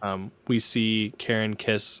 when we see Karen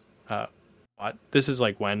kiss this is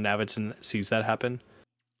like when Navidson sees that happen.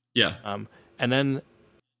 Yeah. And then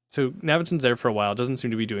so Navidson's there for a while, doesn't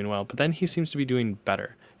seem to be doing well, but then he seems to be doing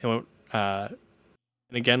better. And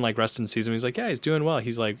again, like Reston sees him, he's like, yeah, he's doing well.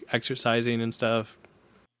 He's like exercising and stuff.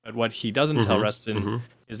 But what he doesn't tell Reston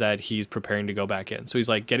is that he's preparing to go back in. So he's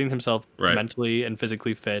like getting himself mentally and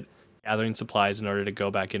physically fit, gathering supplies in order to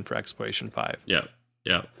go back in for Exploration 5. Yeah.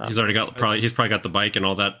 Yeah. He's already got he's probably got the bike and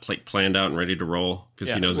all that planned out and ready to roll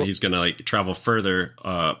because he knows that he's going to like travel further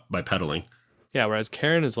by pedaling. Yeah, whereas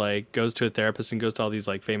Karen is like goes to a therapist and goes to all these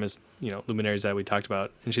like famous, you know, luminaries that we talked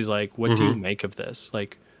about, and she's like, "What do you make of this?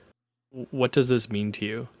 Like, what does this mean to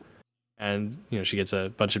you?" And you know, she gets a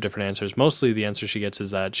bunch of different answers. Mostly, the answer she gets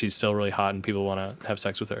is that she's still really hot and people want to have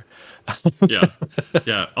sex with her.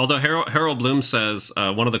 Yeah. Although Harold Bloom says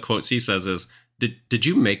one of the quotes he says is, "Did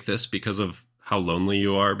you make this because of how lonely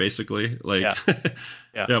you are?" Basically, like,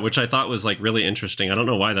 yeah, which I thought was like really interesting. I don't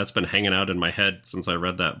know why that's been hanging out in my head since I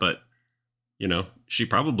read that, but. You know, she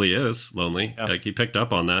probably is lonely. Yeah. Like he picked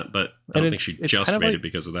up on that, but I don't think she just made it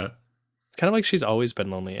because of that. It's kind of like she's always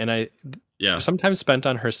been lonely, and sometimes spent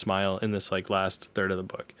on her smile in this like last third of the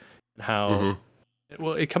book, and how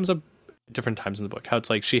it comes up at different times in the book. How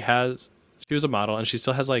it's like she was a model and she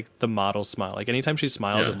still has like the model smile. Like anytime she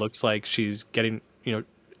smiles, it looks like she's getting, you know,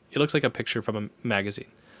 it looks like a picture from a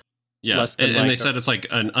magazine. Yeah, and they said it's like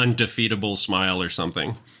an undefeatable smile or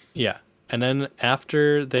something. Yeah. And then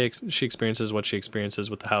after she experiences what she experiences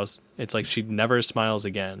with the house, it's like she never smiles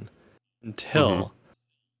again until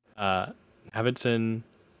Navidson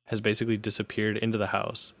has basically disappeared into the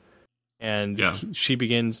house, and she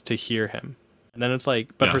begins to hear him. And then it's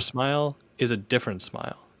like, but her smile is a different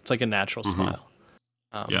smile. It's like a natural smile.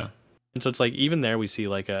 And so it's like even there we see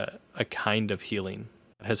like a kind of healing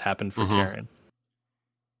that has happened for Karen.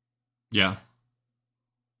 Yeah.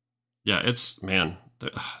 Yeah, it's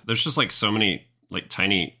there's just like so many like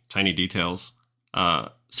tiny details. Some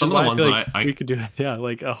of the ones that we could do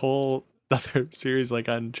like a whole other series like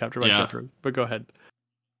on chapter by chapter. But go ahead.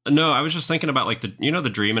 No, I was just thinking about like the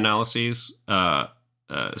dream analyses, some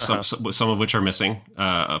of which are missing,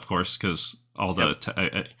 of course, because all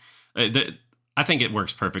the I think it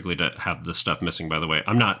works perfectly to have this stuff missing. By the way,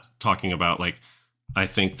 I'm not talking about like I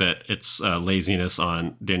think that it's laziness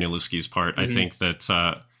on Danielewski's part. I think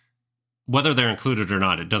that. Whether they're included or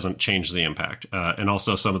not, it doesn't change the impact. And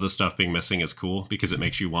also some of the stuff being missing is cool because it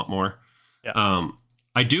makes you want more. Yeah.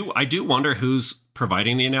 I do wonder who's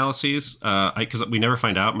providing the analyses because we never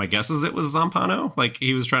find out. My guess is it was Zampano. Like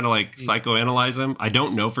he was trying to like psychoanalyze him. I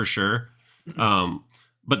don't know for sure.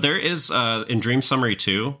 But there is in Dream Summary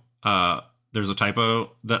 2, there's a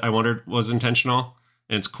typo that I wondered was intentional.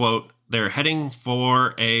 And it's quote, "They're heading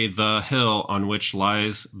for the hill on which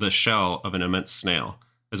lies the shell of an immense snail."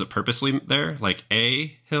 Is it purposely there? Like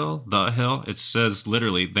a hill, the hill? It says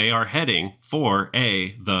literally they are heading for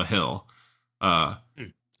the hill,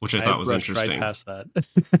 which I thought was interesting. Right past that,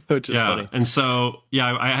 which is funny. And so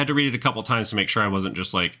I had to read it a couple times to make sure I wasn't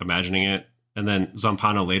just like imagining it. And then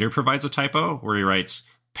Zampano later provides a typo where he writes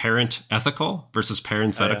parent ethical versus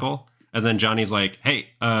parenthetical. Oh, yeah. And then Johnny's like, "Hey,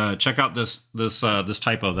 check out this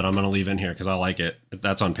typo that I'm going to leave in here because I like it."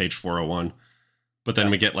 That's on page 401. But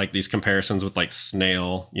then we get like these comparisons with like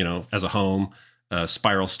snail, you know, as a home,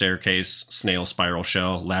 spiral staircase, snail spiral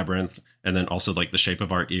shell, labyrinth, and then also like the shape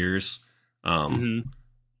of our ears.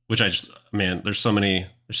 Which there's so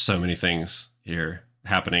many things here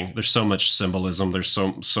happening. There's so much symbolism. There's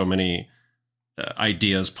so many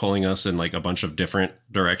ideas pulling us in like a bunch of different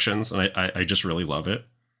directions. And I just really love it.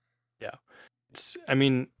 Yeah.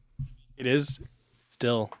 It is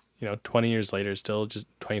still, 20 years later, still just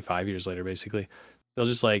 25 years later, basically. Still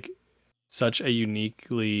just like such a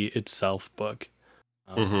uniquely itself book.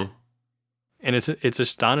 And it's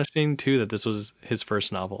astonishing too that this was his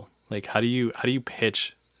first novel. Like, how do you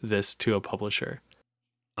pitch this to a publisher?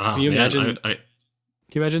 Can you imagine? I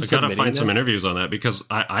gotta find some interviews on that because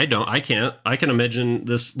I can't. I can imagine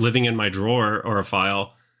this living in my drawer or a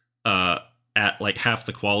file at like half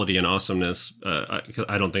the quality and awesomeness.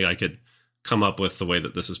 I don't think I could come up with the way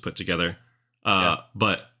that this is put together.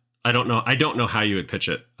 But I don't know. I don't know how you would pitch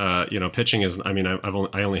it. Pitching is. I mean,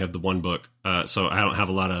 I only have the one book, so I don't have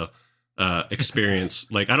a lot of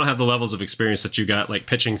experience. Like, I don't have the levels of experience that you got, like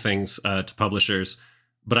pitching things to publishers.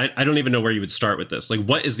 But I don't even know where you would start with this. Like,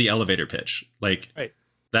 what is the elevator pitch? Like, right.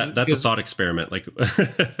 That's a thought experiment. Like,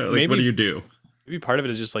 maybe, what do you do? Maybe part of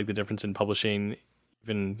it is just like the difference in publishing,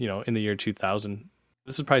 even, in the year 2000.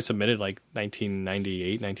 This is probably submitted like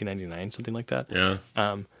 1998, 1999, something like that.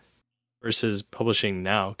 Yeah. Versus publishing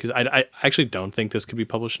now, because I actually don't think this could be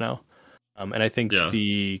published now. And I think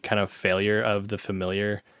the kind of failure of The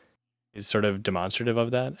Familiar is sort of demonstrative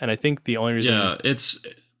of that. And I think the only reason... Yeah, it's...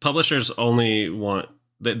 Publishers only want...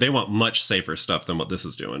 They want much safer stuff than what this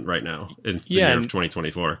is doing right now in the year of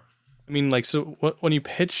 2024. I mean, like, so when you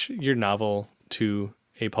pitch your novel to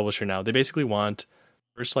a publisher now, they basically want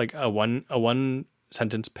first like a one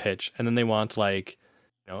sentence pitch, and then they want like,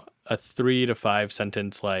 a 3 to 5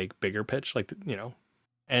 sentence like bigger pitch, like,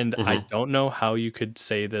 and I don't know how you could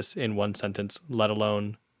say this in one sentence, let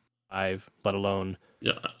alone 5, let alone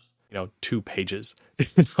 2 pages.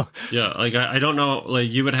 Yeah, like I don't know,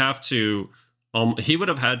 like you would have to. He would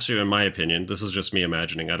have had to, in my opinion, this is just me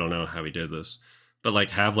imagining, I don't know how he did this, but like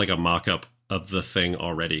have like a mock-up of the thing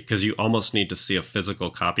already, because you almost need to see a physical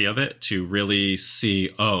copy of it to really see,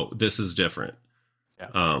 oh, this is different. Yeah.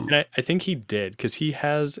 And I think he did, because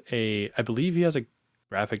I believe he has a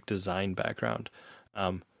graphic design background.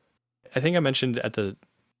 I think I mentioned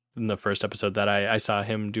in the first episode that I saw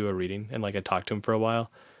him do a reading, and like I talked to him for a while,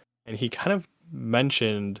 and he kind of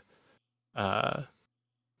mentioned, I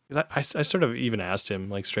sort of even asked him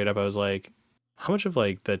like straight up, I was like, how much of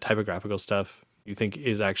like the typographical stuff you think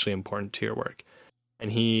is actually important to your work?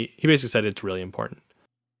 And he basically said it's really important.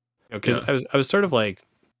 Because I was sort of like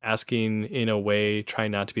asking in a way,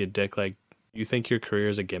 trying not to be a dick, like, you think your career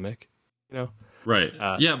is a gimmick? Right.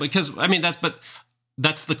 Because I mean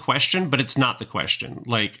that's the question, but it's not the question.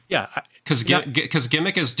 Like, because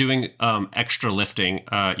gimmick is doing extra lifting.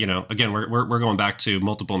 Again, we're going back to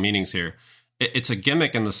multiple meanings here. It's a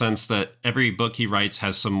gimmick in the sense that every book he writes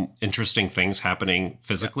has some interesting things happening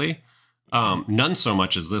physically. None so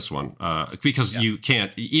much as this one, because you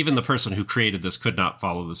can't. Even the person who created this could not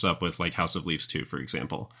follow this up with like House of Leaves 2, for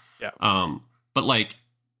example. Yeah. But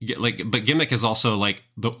gimmick is also like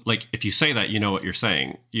if you say that, you know what you're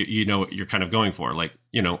saying. You know what you're kind of going for. Like,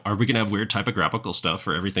 are we gonna have weird typographical stuff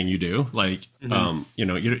for everything you do? Like, and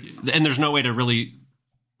there's no way to really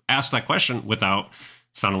ask that question without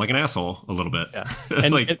sounding like an asshole a little bit. Yeah.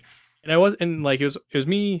 And I was, and like it was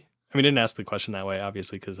me. I mean, I didn't ask the question that way,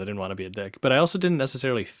 obviously, because I didn't want to be a dick. But I also didn't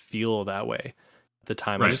necessarily feel that way at the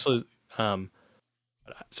time. Right. I just was.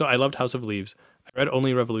 So I loved House of Leaves. I read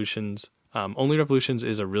Only Revolutions. Only Revolutions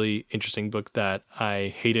is a really interesting book that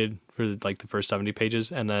I hated for like the first 70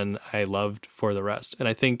 pages, and then I loved for the rest. And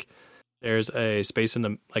I think there's a space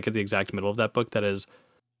in at the exact middle of that book that is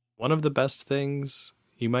one of the best things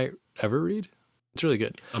you might ever read. It's really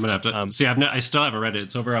good. I'm gonna have to see. I still haven't read it.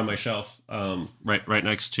 It's over on my shelf, right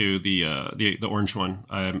next to the orange one.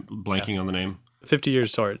 I'm blanking on the name. 50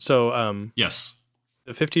 Years Sword. So yes,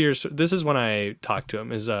 the 50 Years. This is when I talked to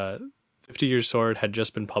him. Is 50 Years Sword had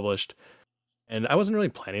just been published, and I wasn't really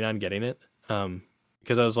planning on getting it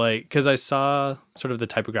because I saw sort of the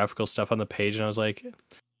typographical stuff on the page, and I was like,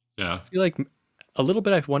 yeah, I feel like a little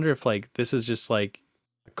bit. I wonder if like this is just like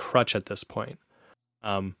a crutch at this point.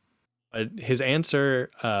 But his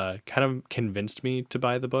answer kind of convinced me to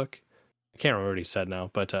buy the book. I can't remember what he said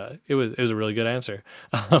now, but it was a really good answer.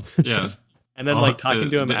 Yeah. And then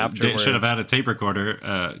talking to him afterwards. They should have had a tape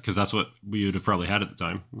recorder because that's what we would have probably had at the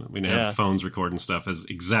time. We didn't have phones recording stuff as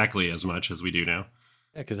exactly as much as we do now.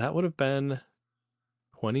 Yeah, because that would have been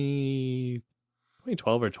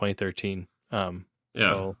 2012 or 2013. So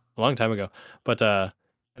a long time ago. But and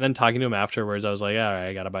then talking to him afterwards, I was like, all right,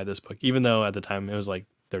 I got to buy this book. Even though at the time it was like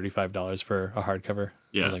 $35 for a hardcover.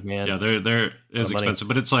 Yeah, I was like, man, yeah, there is expensive,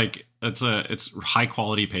 but it's like it's high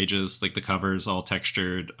quality pages. Like the cover's all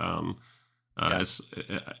textured. I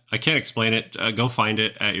can't explain it. Go find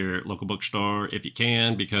it at your local bookstore if you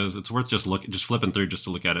can, because it's worth just flipping through just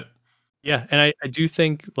to look at it. Yeah, and I do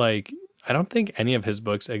think I don't think any of his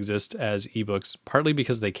books exist as ebooks, partly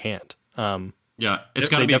because they can't. Yeah, it's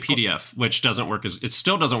got to be a PDF, which it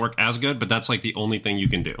still doesn't work as good, but that's like the only thing you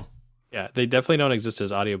can do. Yeah, they definitely don't exist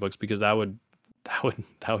as audiobooks because that would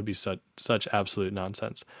be such absolute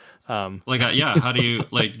nonsense. How do you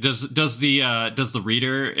does the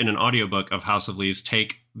reader in an audiobook of House of Leaves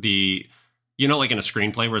take the, like in a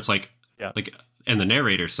screenplay where it's like and the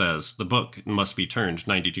narrator says the book must be turned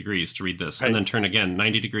 90 degrees to read this, and then turn again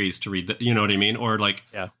 90 degrees to read you know what I mean? Or like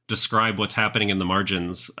describe what's happening in the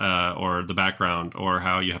margins or the background, or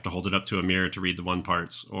how you have to hold it up to a mirror to read the one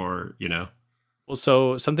parts, or, you know. Well,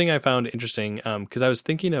 so something I found interesting, because I was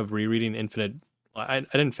thinking of rereading Infinite. I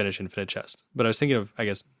didn't finish Infinite Jest, but I was thinking of, I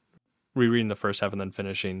guess, rereading the first half and then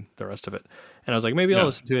finishing the rest of it. And I was like, maybe I'll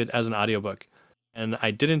listen to it as an audiobook. And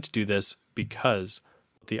I didn't do this because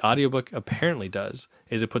what the audiobook apparently does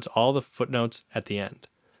is it puts all the footnotes at the end.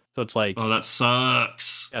 So it's like, oh, that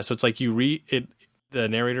sucks. Yeah, so it's like you read it, the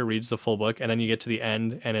narrator reads the full book, and then you get to the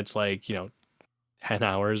end, and it's like, 10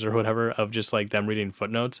 hours or whatever of just like them reading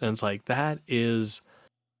footnotes. And it's like, that is,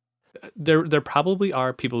 there probably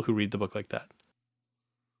are people who read the book like that.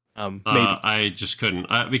 Maybe. I just couldn't,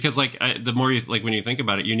 because the more you when you think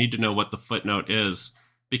about it, you need to know what the footnote is,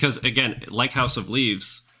 because again, like House of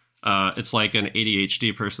Leaves, it's like an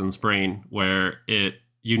ADHD person's brain, where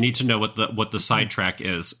you need to know what the sidetrack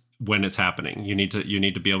is when it's happening. You need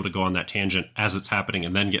to be able to go on that tangent as it's happening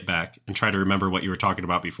and then get back and try to remember what you were talking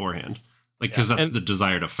about beforehand, because that's the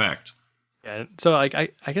desired effect. Yeah, so I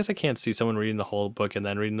guess I can't see someone reading the whole book and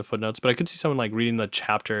then reading the footnotes, but I could see someone like reading the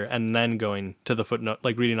chapter and then going to the footnote,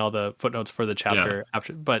 like reading all the footnotes for the chapter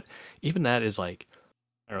after. But even that is like,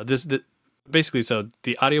 I don't know, basically. So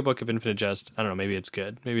the audiobook of Infinite Jest, I don't know, maybe it's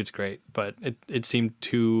good, maybe it's great, but it seemed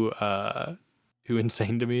too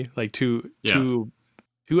insane to me, like too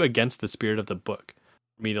against the spirit of the book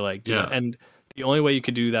for me to like do that. And the only way you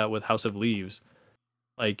could do that with House of Leaves,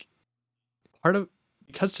 like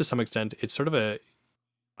because to some extent it's sort of a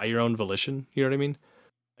by your own volition, you know what I mean?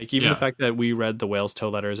 Like even the fact that we read the Whale's Tow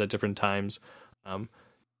letters at different times,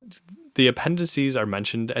 the appendices are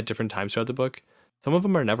mentioned at different times throughout the book. Some of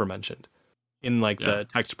them are never mentioned in like the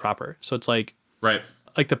text proper. So it's like, right,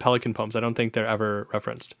 like the Pelican poems, I don't think they're ever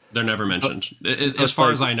referenced. They're never mentioned, as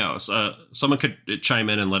far as I know. So, someone could chime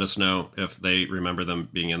in and let us know if they remember them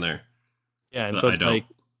being in there. Yeah, and so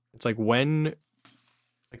it's like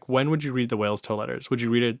when would you read the Whale's Tow letters? Would you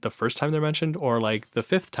read it the first time they're mentioned, or like the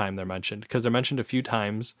fifth time they're mentioned? Because they're mentioned a few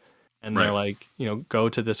times, and they're like, go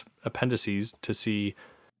to this appendices to see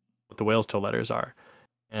what the Whale's Tow letters are.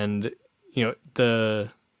 And there's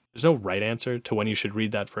no right answer to when you should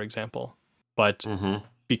read that, for example. But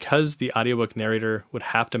because the audiobook narrator would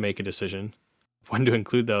have to make a decision of when to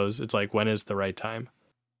include those, it's like, when is the right time?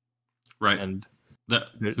 Right. And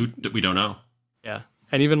we don't know. Yeah.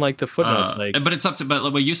 And even like the footnotes, but it's up to,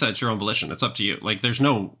 but what you said, it's your own volition. It's up to you. Like,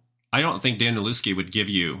 I don't think Dan Naluski would give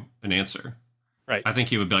you an answer. Right. I think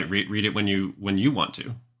he would be like, read it when you want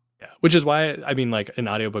to. Yeah. Which is why, I mean, like an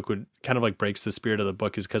audiobook would kind of like breaks the spirit of the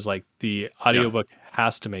book, is because like the audiobook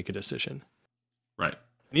has to make a decision. Right.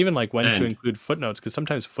 And even like when to include footnotes, because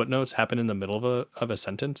sometimes footnotes happen in the middle of a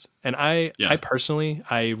sentence. And I personally,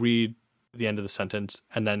 I read the end of the sentence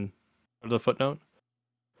and then go to the footnote.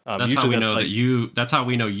 That's how we know that's how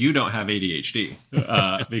we know you don't have ADHD,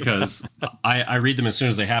 because I read them as soon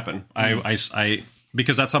as they happen. I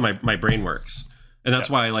because that's how my brain works. And that's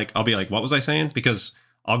why I'll be like, what was I saying? Because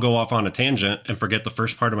I'll go off on a tangent and forget the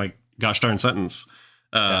first part of my gosh darn sentence.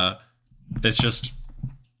 It's just,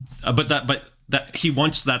 but that he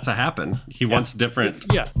wants that to happen. He wants different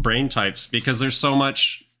brain types, because there's so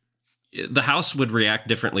much. The house would react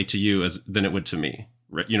differently to you than it would to me.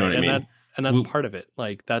 You know what I mean? And that's part of it.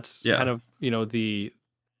 Like that's kind of, these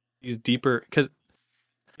deeper, because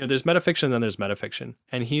there's metafiction and then there's metafiction,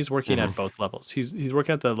 and he's working at both levels. He's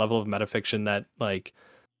working at the level of metafiction that like,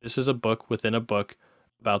 this is a book within a book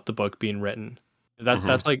about the book being written.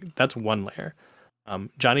 That's one layer.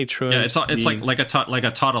 Johnny Truant. Yeah, it's like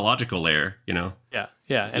a tautological layer, Yeah,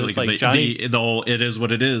 and it's like Johnny. It is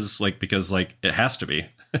what it is, like, because like it has to be,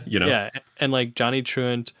 Yeah, and like Johnny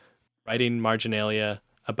Truant writing Marginalia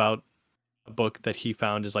about a book that he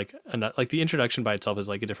found is like the introduction by itself is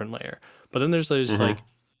like a different layer, but then there's like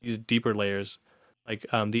these deeper layers, like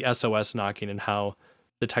the SOS knocking and how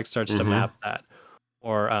the text starts to map that,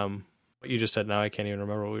 or what you just said. Now I can't even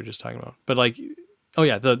remember what we were just talking about, but like, oh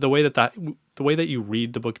yeah, the way that you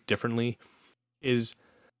read the book differently is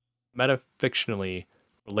metafictionally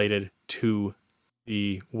related to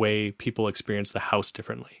the way people experience the house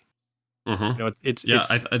differently.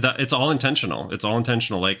 It's all intentional. It's all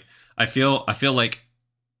intentional. Like I feel like,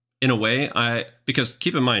 in a way, because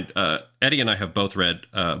keep in mind, Eddie and I have both read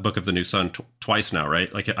Book of the New Sun twice now,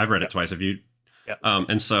 right? Like I've read it twice. Have you? Yeah.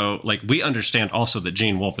 And so like we understand also that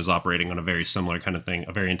Gene Wolfe is operating on a very similar kind of thing,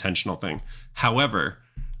 a very intentional thing. However,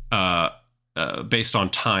 based on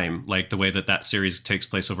time, like the way that series takes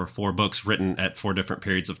place over 4 books written at 4 different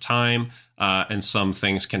periods of time, and some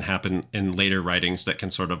things can happen in later writings that can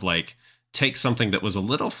sort of like take something that was a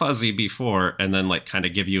little fuzzy before and then like kind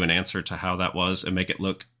of give you an answer to how that was and make it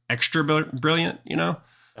look extra brilliant, you know,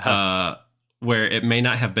 where it may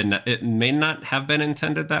not have been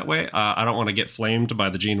intended that way. I don't want to get flamed by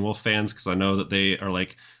the Gene Wolfe fans, because I know that they are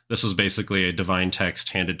like, this was basically a divine text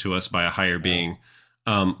handed to us by a higher being.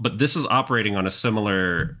 But this is operating on a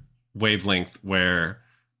similar wavelength where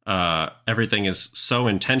everything is so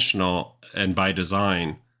intentional and by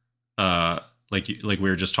design, like we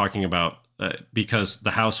were just talking about, because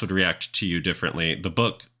the house would react to you differently. The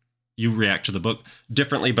book, you react to the book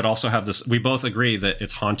differently, but also have this. We both agree that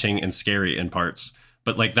it's haunting and scary in parts,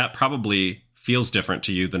 but like that probably feels different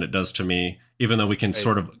to you than it does to me, even though we can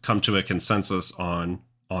sort of come to a consensus on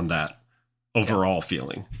that overall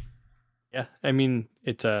feeling. Yeah, I mean,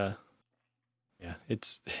 it's at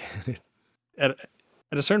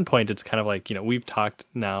a certain point, it's kind of like, you know, we've talked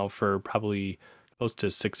now for probably close to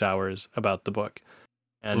 6 hours about the book,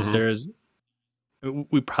 and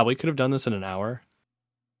we probably could have done this in an hour.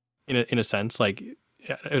 In a sense, like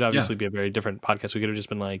it would obviously be a very different podcast. We could have just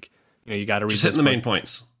been like, you know, you got to read just this hitting the book. main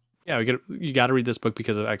points. Yeah, you got to read this book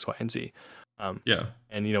because of X, Y, and Z. And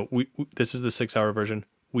you know, we this is the 6 hour version.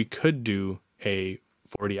 We could do a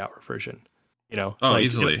 40-hour version. You know,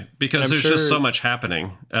 easily, because there's just so much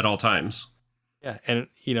happening at all times. Yeah, and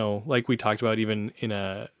you know, like we talked about even in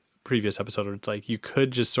a previous episode, it's like you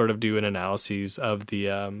could just sort of do an analysis of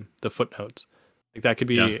the footnotes. Like that could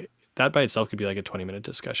be that by itself could be like a 20-minute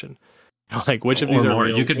discussion. You know, like which of these are more.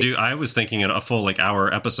 Real? You could do. I was thinking a full like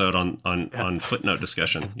hour episode on footnote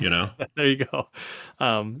discussion. You know, there you go.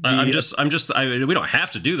 We don't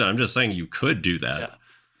have to do that. I'm just saying you could do that. Yeah.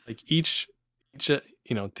 Like each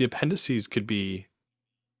you know, the appendices could be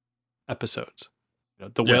episodes. You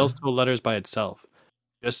know, the Whales Told Letters by itself,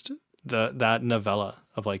 just that novella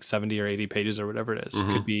of like 70 or 80 pages or whatever it is,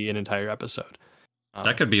 could be an entire episode.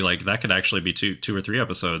 That could actually be two or three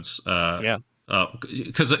episodes.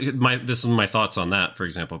 Because this is my thoughts on that, for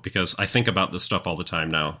example, because I think about this stuff all the time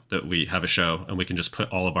now that we have a show and we can just put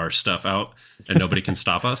all of our stuff out and nobody can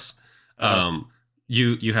stop us.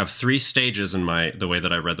 You have 3 stages in the way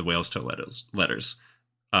that I read the Whales Told Letters.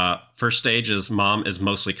 First stage is mom is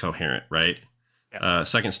mostly coherent, right? Yeah.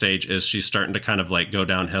 Second stage is she's starting to kind of like go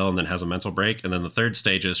downhill and then has a mental break. And then the third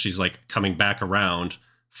stage is she's like coming back around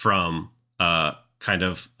from kind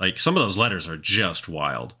of like some of those letters are just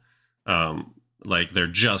wild. Like they're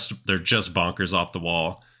just bonkers off the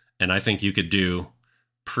wall. And I think you could do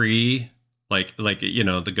like, you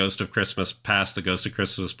know, the Ghost of Christmas Past, the Ghost of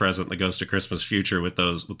Christmas Present, the Ghost of Christmas Future with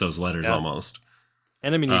those letters almost.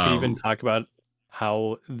 And I mean, you could even talk about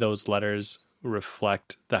how those letters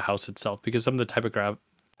reflect the house itself, because some of the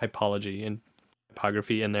typology and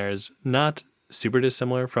typography in there is not super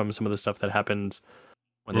dissimilar from some of the stuff that happens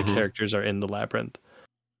when the characters are in the labyrinth.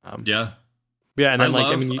 And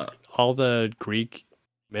then all the Greek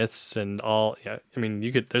myths and all. Yeah, I mean,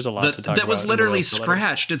 there's a lot to talk about. That was literally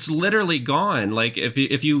scratched. It's literally gone. Like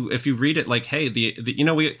if you read it, like, hey,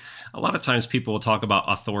 a lot of times people will talk about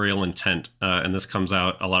authorial intent, and this comes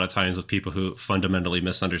out a lot of times with people who fundamentally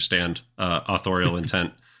misunderstand authorial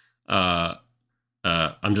intent.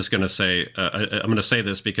 I'm just gonna say I'm gonna say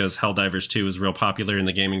this because Helldivers 2 is real popular in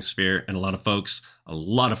the gaming sphere, and a lot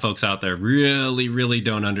of folks out there really, really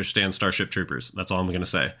don't understand Starship Troopers. That's all I'm gonna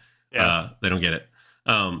say. Yeah. They don't get it.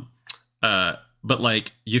 But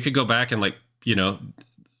like you could go back and like, you know,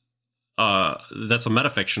 that's a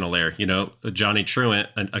metafictional layer. You know, Johnny Truant,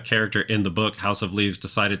 a character in the book House of Leaves,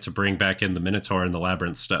 decided to bring back in the Minotaur and the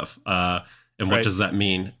Labyrinth stuff. And what does that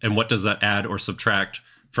mean? And what does that add or subtract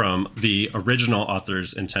from the original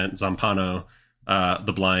author's intent, Zampano,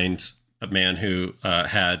 the blind man who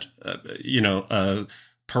had, a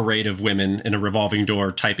parade of women in a revolving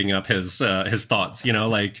door typing up his thoughts, you know,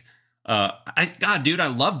 like, dude, I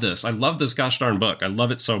love this. I love this gosh darn book. I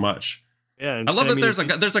love it so much. Yeah, I love that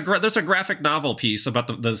there's a graphic novel piece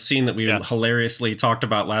about the scene that we hilariously talked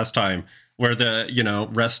about last time, where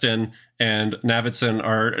Reston and Navidson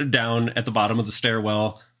are down at the bottom of the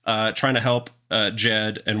stairwell, trying to help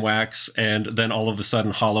Jed and Wax, and then all of a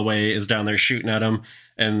sudden Holloway is down there shooting at him,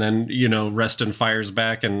 and then Reston fires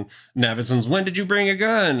back, and Navidson's, "When did you bring a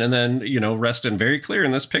gun?" And then Reston, very clear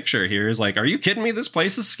in this picture here, is like, "Are you kidding me? This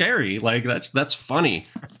place is scary." Like that's funny.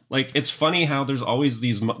 Like it's funny how there's always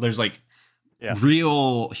there's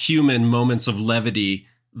real human moments of levity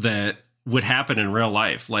that would happen in real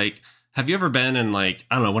life. Like, have you ever been in, like,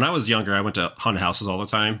 I don't know, when I was younger, I went to haunted houses all the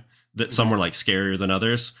time, that some were like scarier than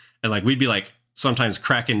others, and like we'd be like sometimes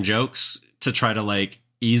cracking jokes to try to like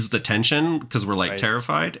ease the tension because we're like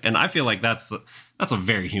terrified. And I feel like that's a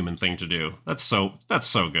very human thing to do. That's so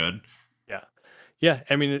good. Yeah,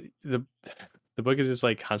 I mean the book is just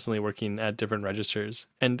like constantly working at different registers,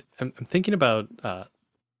 and I'm thinking about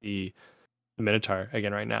the Minotaur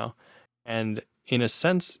again right now, and in a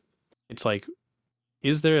sense, it's like,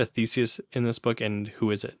 is there a Theseus in this book, and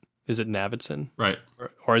who is it? Is it Navidson, Right.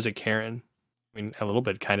 or is it Karen? I mean, a little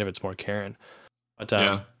bit, kind of, it's more Karen, but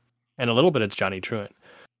Yeah. and a little bit it's Johnny Truant,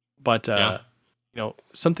 but Yeah. you know,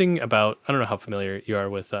 something about, I don't know how familiar you are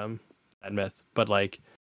with that myth, but like,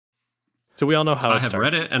 so we all know how I it have starts.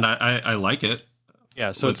 read it and I like it.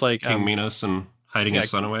 Yeah, so it's like King Minos and hiding his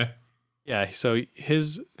son away. Yeah, so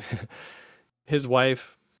his his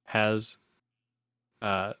wife has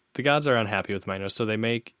the gods are unhappy with Minos, so they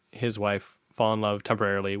make his wife fall in love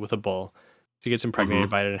temporarily with a bull. She gets impregnated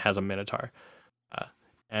by it and has a minotaur.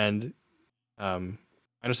 And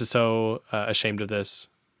Minos is so ashamed of this,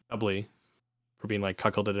 doubly, for being like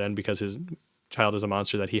cuckolded at the end because his child is a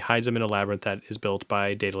monster, that he hides him in a labyrinth that is built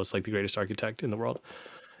by Daedalus, like the greatest architect in the world.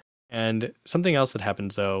 And something else that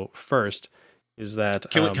happens though first is that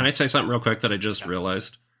can I say something real quick that I just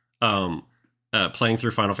realized? Playing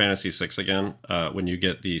through Final Fantasy VI again, when you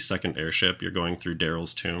get the second airship, you're going through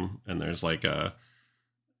Daryl's tomb, and there's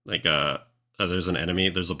there's an enemy,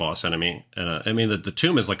 there's a boss enemy, and I mean the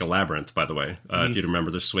tomb is like a labyrinth, by the way. If you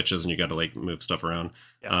remember, there's switches and you got to like move stuff around.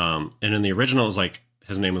 Yeah. And in the original, it was like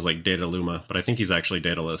his name was like Daedaluma, but I think he's actually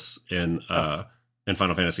Daedalus in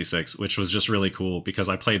Final Fantasy VI, which was just really cool because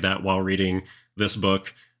I played that while reading this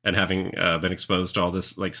book and having been exposed to all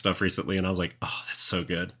this like stuff recently, and I was like, oh, that's so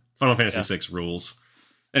good. Final Fantasy VI rules.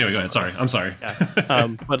 Anyway, go ahead. Sorry, I'm sorry.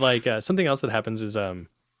 Yeah. But like something else that happens is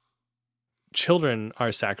children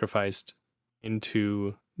are sacrificed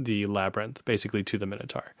into the labyrinth, basically to the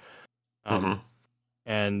Minotaur,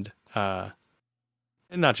 and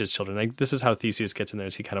not just children. Like, this is how Theseus gets in there.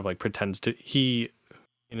 Is he kind of like pretends to, he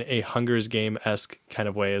in a Hunger's Game-esque kind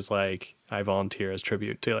of way is like, I volunteer as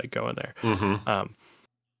tribute to like go in there,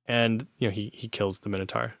 and you know he kills the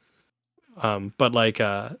Minotaur, but like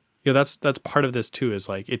you know, that's part of this too, is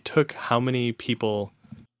like it took how many people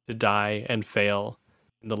to die and fail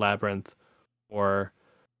in the labyrinth, or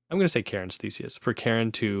I'm going to say Karen's Theseus, for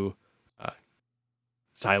Karen to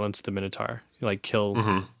silence the Minotaur, like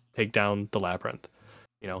kill, take down the labyrinth,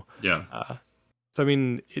 you know? Yeah. So I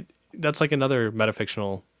mean, that's like another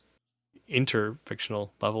metafictional,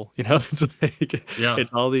 interfictional level, you know? It's like,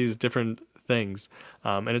 it's all these different things,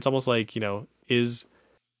 and it's almost like, you know, is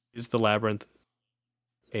the labyrinth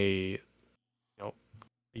a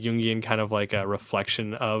Jungian kind of like a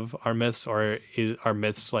reflection of our myths, or is our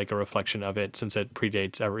myths like a reflection of it since it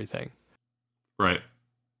predates everything? Right.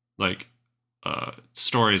 Like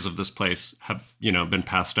stories of this place have, you know, been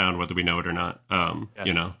passed down whether we know it or not.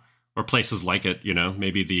 You know, or places like it, you know,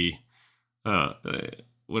 maybe the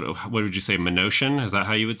what would you say, Minotian? Is that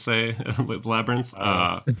how you would say labyrinth?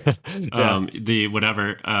 The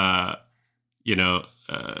whatever you know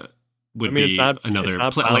would be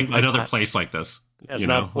another place like this. Yeah, it's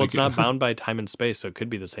not, well, it's not bound by time and space, so it could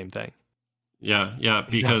be the same thing. Yeah,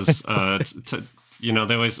 because you know,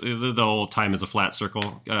 they always, the whole time is a flat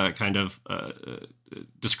circle kind of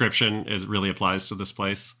description is really applies to this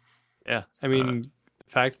place. Yeah, I mean,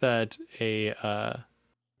 the fact that a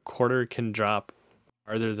quarter can drop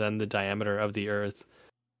farther than the diameter of the Earth,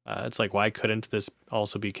 it's like, why couldn't this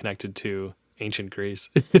also be connected to ancient Greece?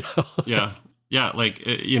 You know? Yeah, like,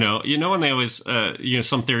 you know, when they always, you know,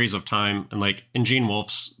 some theories of time, and like in Gene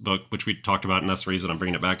Wolfe's book, which we talked about, and that's the reason I'm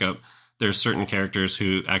bringing it back up, there's certain characters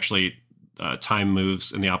who actually time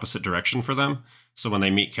moves in the opposite direction for them. So when they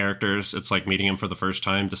meet characters, it's like meeting him for the first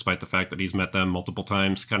time, despite the fact that he's met them multiple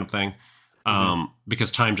times, kind of thing. Because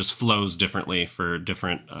time just flows differently for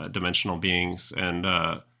different dimensional beings. And,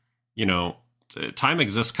 you know, time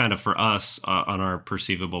exists kind of for us on our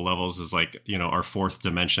perceivable levels as like, you know, our fourth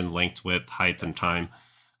dimension linked with height and time.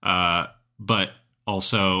 But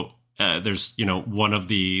also there's, you know, one of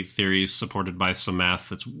the theories supported by some math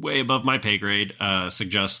that's way above my pay grade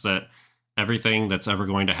suggests that everything that's ever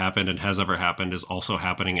going to happen and has ever happened is also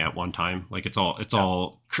happening at one time. Like it's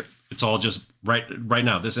all just right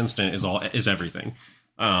now. This instant is everything.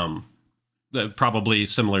 Probably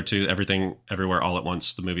similar to Everything Everywhere All at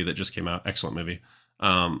Once, the movie that just came out. Excellent movie.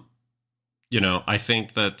 You know, I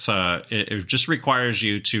think that it just requires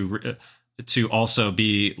you to also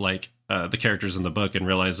be like the characters in the book and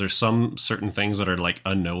realize there's some certain things that are like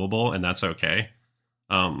unknowable, and that's okay.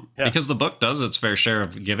 Because the book does its fair share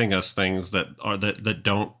of giving us things that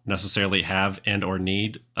don't necessarily have and or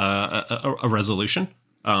need a resolution.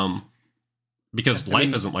 Because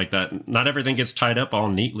life isn't like that. Not everything gets tied up all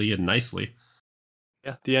neatly and nicely.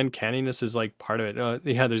 Yeah, the uncanniness is like part of it.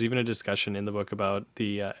 Yeah, there's even a discussion in the book about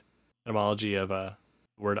the etymology of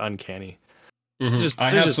word uncanny. I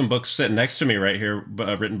have some books sitting next to me right here,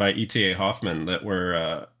 written by E.T.A. Hoffman, that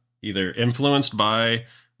were either influenced by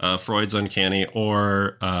Freud's uncanny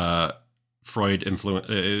or Freud influence,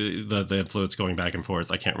 the influence going back and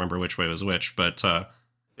forth. I can't remember which way was which, but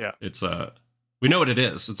it's we know what it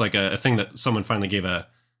is. It's like a thing that someone finally gave a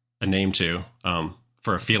name to,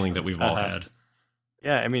 for a feeling that we've all had.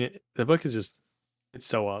 Yeah, I mean, the book is just, it's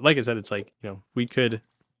so like I said, it's like, we could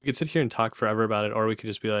sit here and talk forever about it, or we could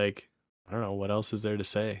just be like, I don't know, what else is there to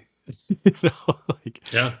say? Like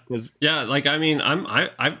I mean,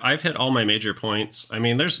 I've hit all my major points. I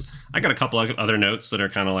mean, I got a couple of other notes that are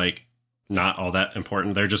kind of like not all that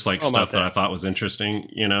important. They're just like stuff that I thought was interesting,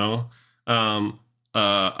 so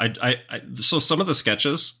some of the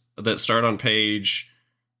sketches that start on page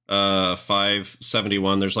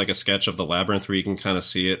 571, there's like a sketch of the labyrinth where you can kind of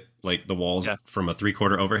see it, like the walls from a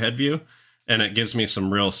 3/4 overhead view. And it gives me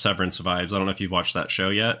some real Severance vibes. I don't know if you've watched that show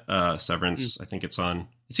yet. Severance, I think it's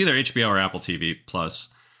either HBO or Apple TV Plus.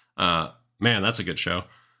 Man, that's a good show.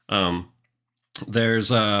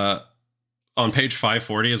 There's on page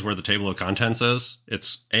 540 is where the table of contents is.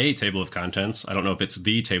 It's a table of contents. I don't know if it's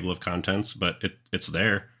the table of contents, but it's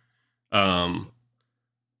there. Possible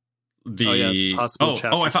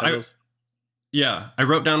chapter I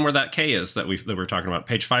wrote down where that K is that we're talking about.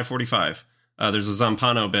 Page 545. There's a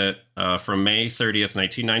Zampano bit from May 30th,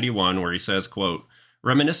 1991, where he says, quote,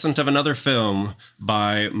 reminiscent of another film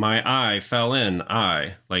by My Eye Fell In,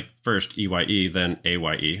 I, like first EYE, then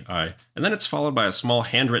AYE, I. And then it's followed by a small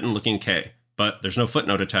handwritten looking K, but there's no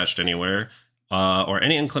footnote attached anywhere or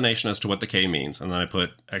any inclination as to what the K means. And then I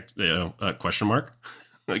put, a question mark.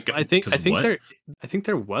 I think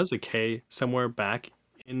there was a K somewhere back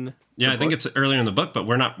in. Yeah, I think it's earlier in the book, but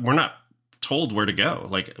we're not told where to go.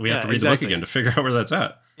 Like we have to read the book again to figure out where that's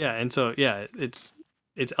at. Yeah, and so it's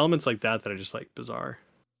elements like that that are just like bizarre.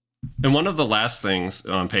 And one of the last things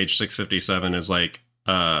on page 657 is like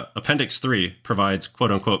Appendix 3 provides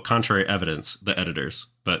quote unquote contrary evidence, the editors,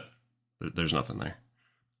 but there's nothing there.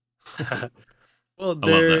 Well,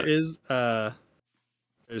 there's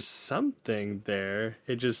something there.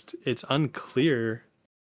 It's unclear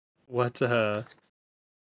what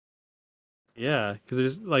because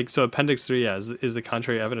there's like, so Appendix 3 is the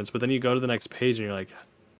contrary evidence, but then you go to the next page and you're like,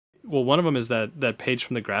 well, one of them is that page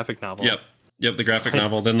from the graphic novel. Yep, the graphic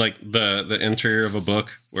novel. Then like the interior of a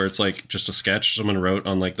book where it's like just a sketch someone wrote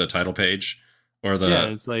on like the title page, or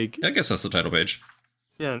it's like, I guess that's the title page.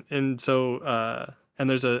 Yeah, and so and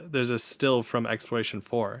there's a still from Exploration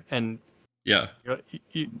 4, and you're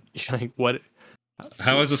like, what?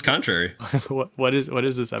 How is this contrary? what is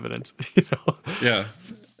this evidence? Yeah,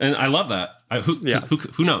 and I love that.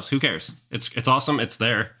 Who knows? Who cares? It's awesome. It's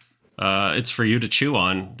there. It's for you to chew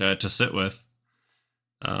on, to sit with.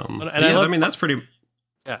 I mean that's pretty.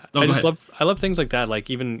 Yeah, I love things like that.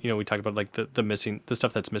 Like even we talk about like the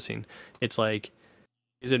stuff that's missing. It's like,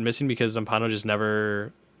 is it missing because Zampano just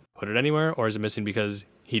never put it anywhere, or is it missing because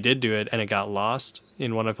he did do it and it got lost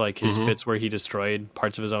in one of like his fits where he destroyed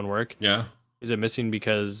parts of his own work? Yeah. Is it missing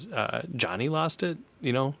because Johnny lost it?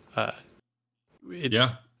 We don't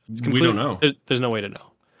know. There's no way to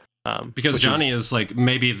know. Because Johnny is like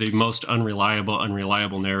maybe the most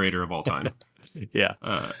unreliable narrator of all time. Yeah.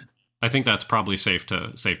 I think that's probably safe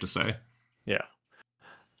to say. Yeah.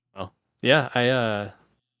 Well, yeah,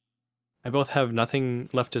 I both have nothing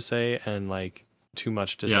left to say and like too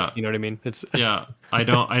much to say. You know what I mean? It's I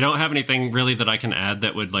don't have anything really that I can add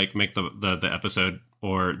that would like make the episode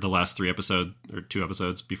or the last 3 episodes or 2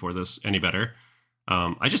 episodes before this any better.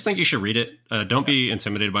 I just think you should read it. Don't be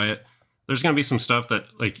intimidated by it. There's going to be some stuff that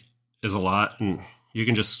like is a lot, and you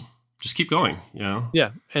can just keep going.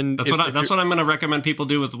 Yeah, and that's what I'm going to recommend people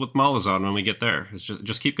do with Malazan when we get there. Is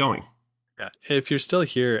just keep going. Yeah, if you're still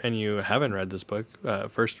here and you haven't read this book,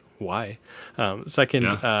 first, why?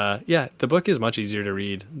 Second, the book is much easier to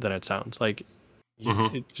read than it sounds. Like,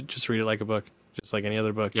 just read it like a book, just like any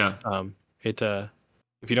other book. Yeah.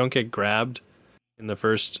 If you don't get grabbed in the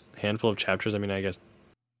first handful of chapters, I mean, I guess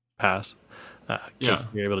pass.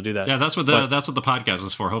 You're able to do that. Yeah, that's what the podcast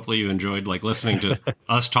is for. Hopefully, you enjoyed like listening to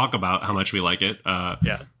us talk about how much we like it.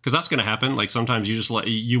 Because that's going to happen. Like sometimes you just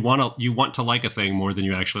you want to like a thing more than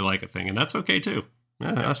you actually like a thing, and that's okay too.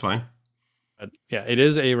 Yeah, that's fine. But yeah, it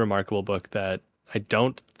is a remarkable book that I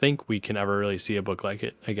don't think we can ever really see a book like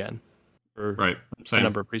it again. For a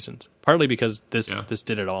number of reasons. Partly because this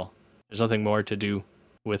did it all. There's nothing more to do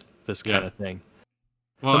with this kind of thing.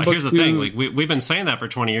 Well, here's the thing. Like we've been saying that for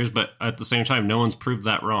 20 years, but at the same time, no one's proved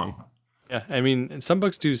that wrong. Yeah, I mean, some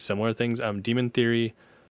books do similar things. Demon Theory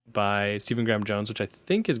by Stephen Graham Jones, which I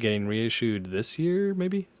think is getting reissued this year,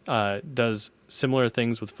 maybe, does similar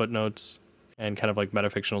things with footnotes and kind of like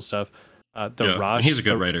metafictional stuff. He's a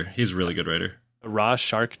good writer. He's a really good writer. The Raw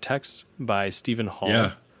Shark Text by Stephen Hall.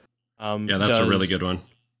 Yeah. That's a really good one.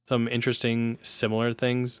 Some interesting similar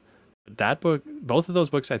things. That book, both of those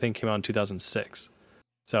books, I think came out in 2006.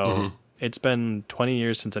 So it's been 20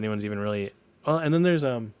 years since anyone's even really. Well, and then there's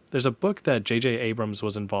a book that J.J. Abrams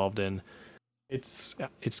was involved in. It's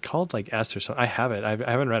called like S or something. I have it. I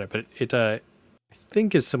haven't read it, but it I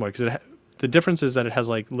think is similar because the difference is that it has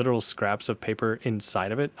like literal scraps of paper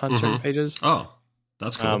inside of it on certain pages. Oh,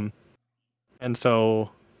 that's cool. And so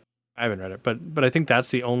I haven't read it, but I think that's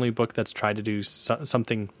the only book that's tried to do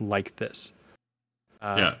something like this.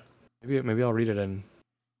 Maybe I'll read it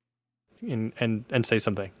and say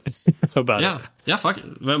something about it. Yeah, fuck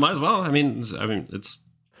it. Might as well. I mean, it's.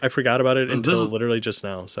 I forgot about it until literally just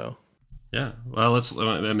now. So. Yeah, well,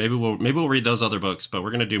 maybe we'll read those other books, but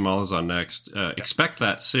we're gonna do Malazan next. Expect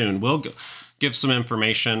that soon. We'll give some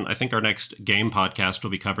information. I think our next game podcast will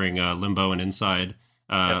be covering Limbo and Inside,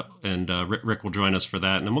 and Rick will join us for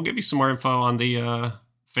that, and then we'll give you some more info on the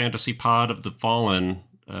Fantasy Pod of the Fallen,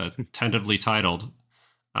 tentatively titled.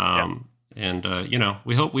 And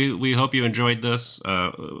we hope you enjoyed this.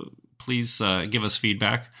 Please give us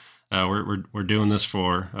feedback. We're doing this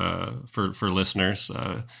for listeners.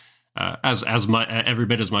 Every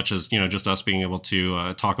bit as much as just us being able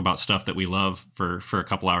to talk about stuff that we love for a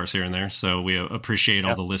couple hours here and there. So we appreciate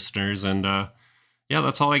all the listeners, and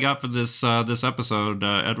that's all I got for this episode.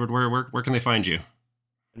 Edward, where can they find you?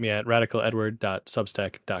 Me at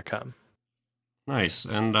radicaledward.substack.com. Nice,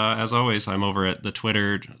 and as always, I'm over at the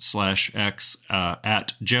Twitter /X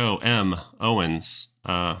at Joe M Owens.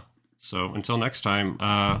 So until next time,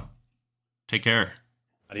 take care.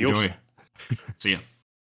 Adios. Enjoy. See ya.